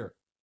back here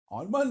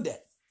on Monday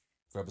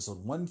for episode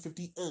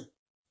 158,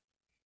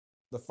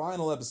 the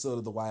final episode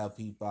of the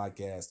YLP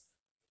podcast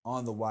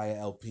on the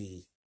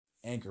YLP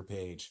anchor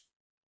page.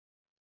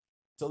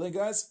 Till then,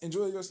 guys,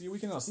 enjoy the rest of your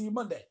weekend. I'll see you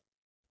Monday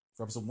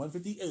for episode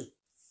 158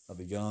 of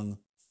the Young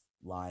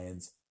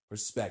Lions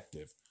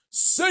Perspective.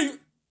 See you!